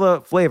love all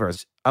the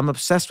flavors. I'm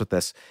obsessed with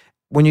this.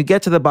 When you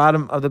get to the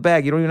bottom of the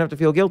bag, you don't even have to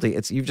feel guilty.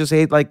 You've just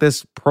ate like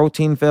this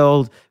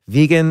protein-filled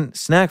vegan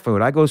snack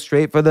food. I go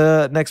straight for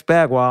the next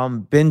bag while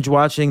I'm binge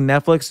watching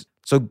Netflix.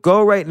 So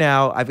go right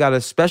now. I've got a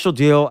special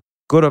deal.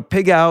 Go to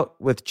Pig Out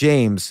with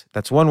James.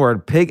 That's one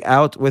word,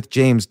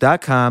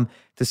 pigoutwithjames.com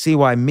to see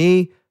why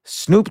me,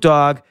 Snoop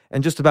Dogg,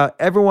 and just about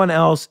everyone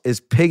else is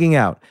pigging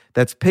out.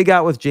 That's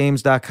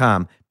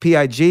pigoutwithjames.com.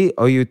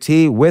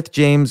 Pigout with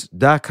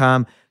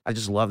James.com. I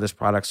just love this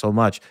product so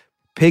much.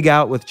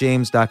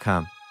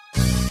 Pigoutwithjames.com.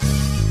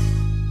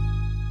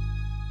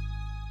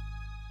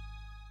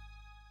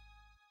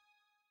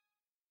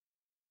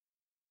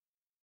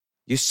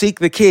 You seek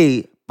the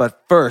key,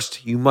 but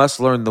first you must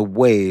learn the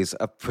ways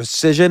of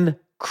precision,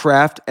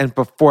 craft, and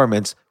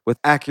performance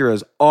with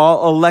Acura's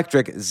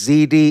all-electric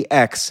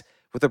ZDX.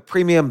 With a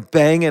premium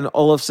Bang &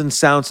 Olufsen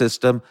sound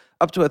system,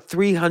 up to a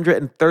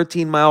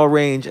 313-mile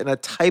range, and a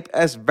Type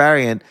S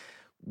variant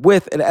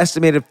with an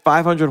estimated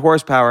 500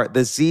 horsepower,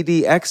 the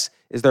ZDX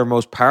is their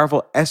most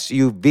powerful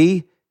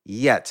SUV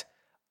yet.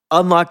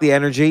 Unlock the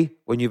energy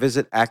when you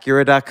visit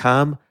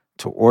Acura.com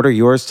to order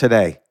yours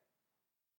today.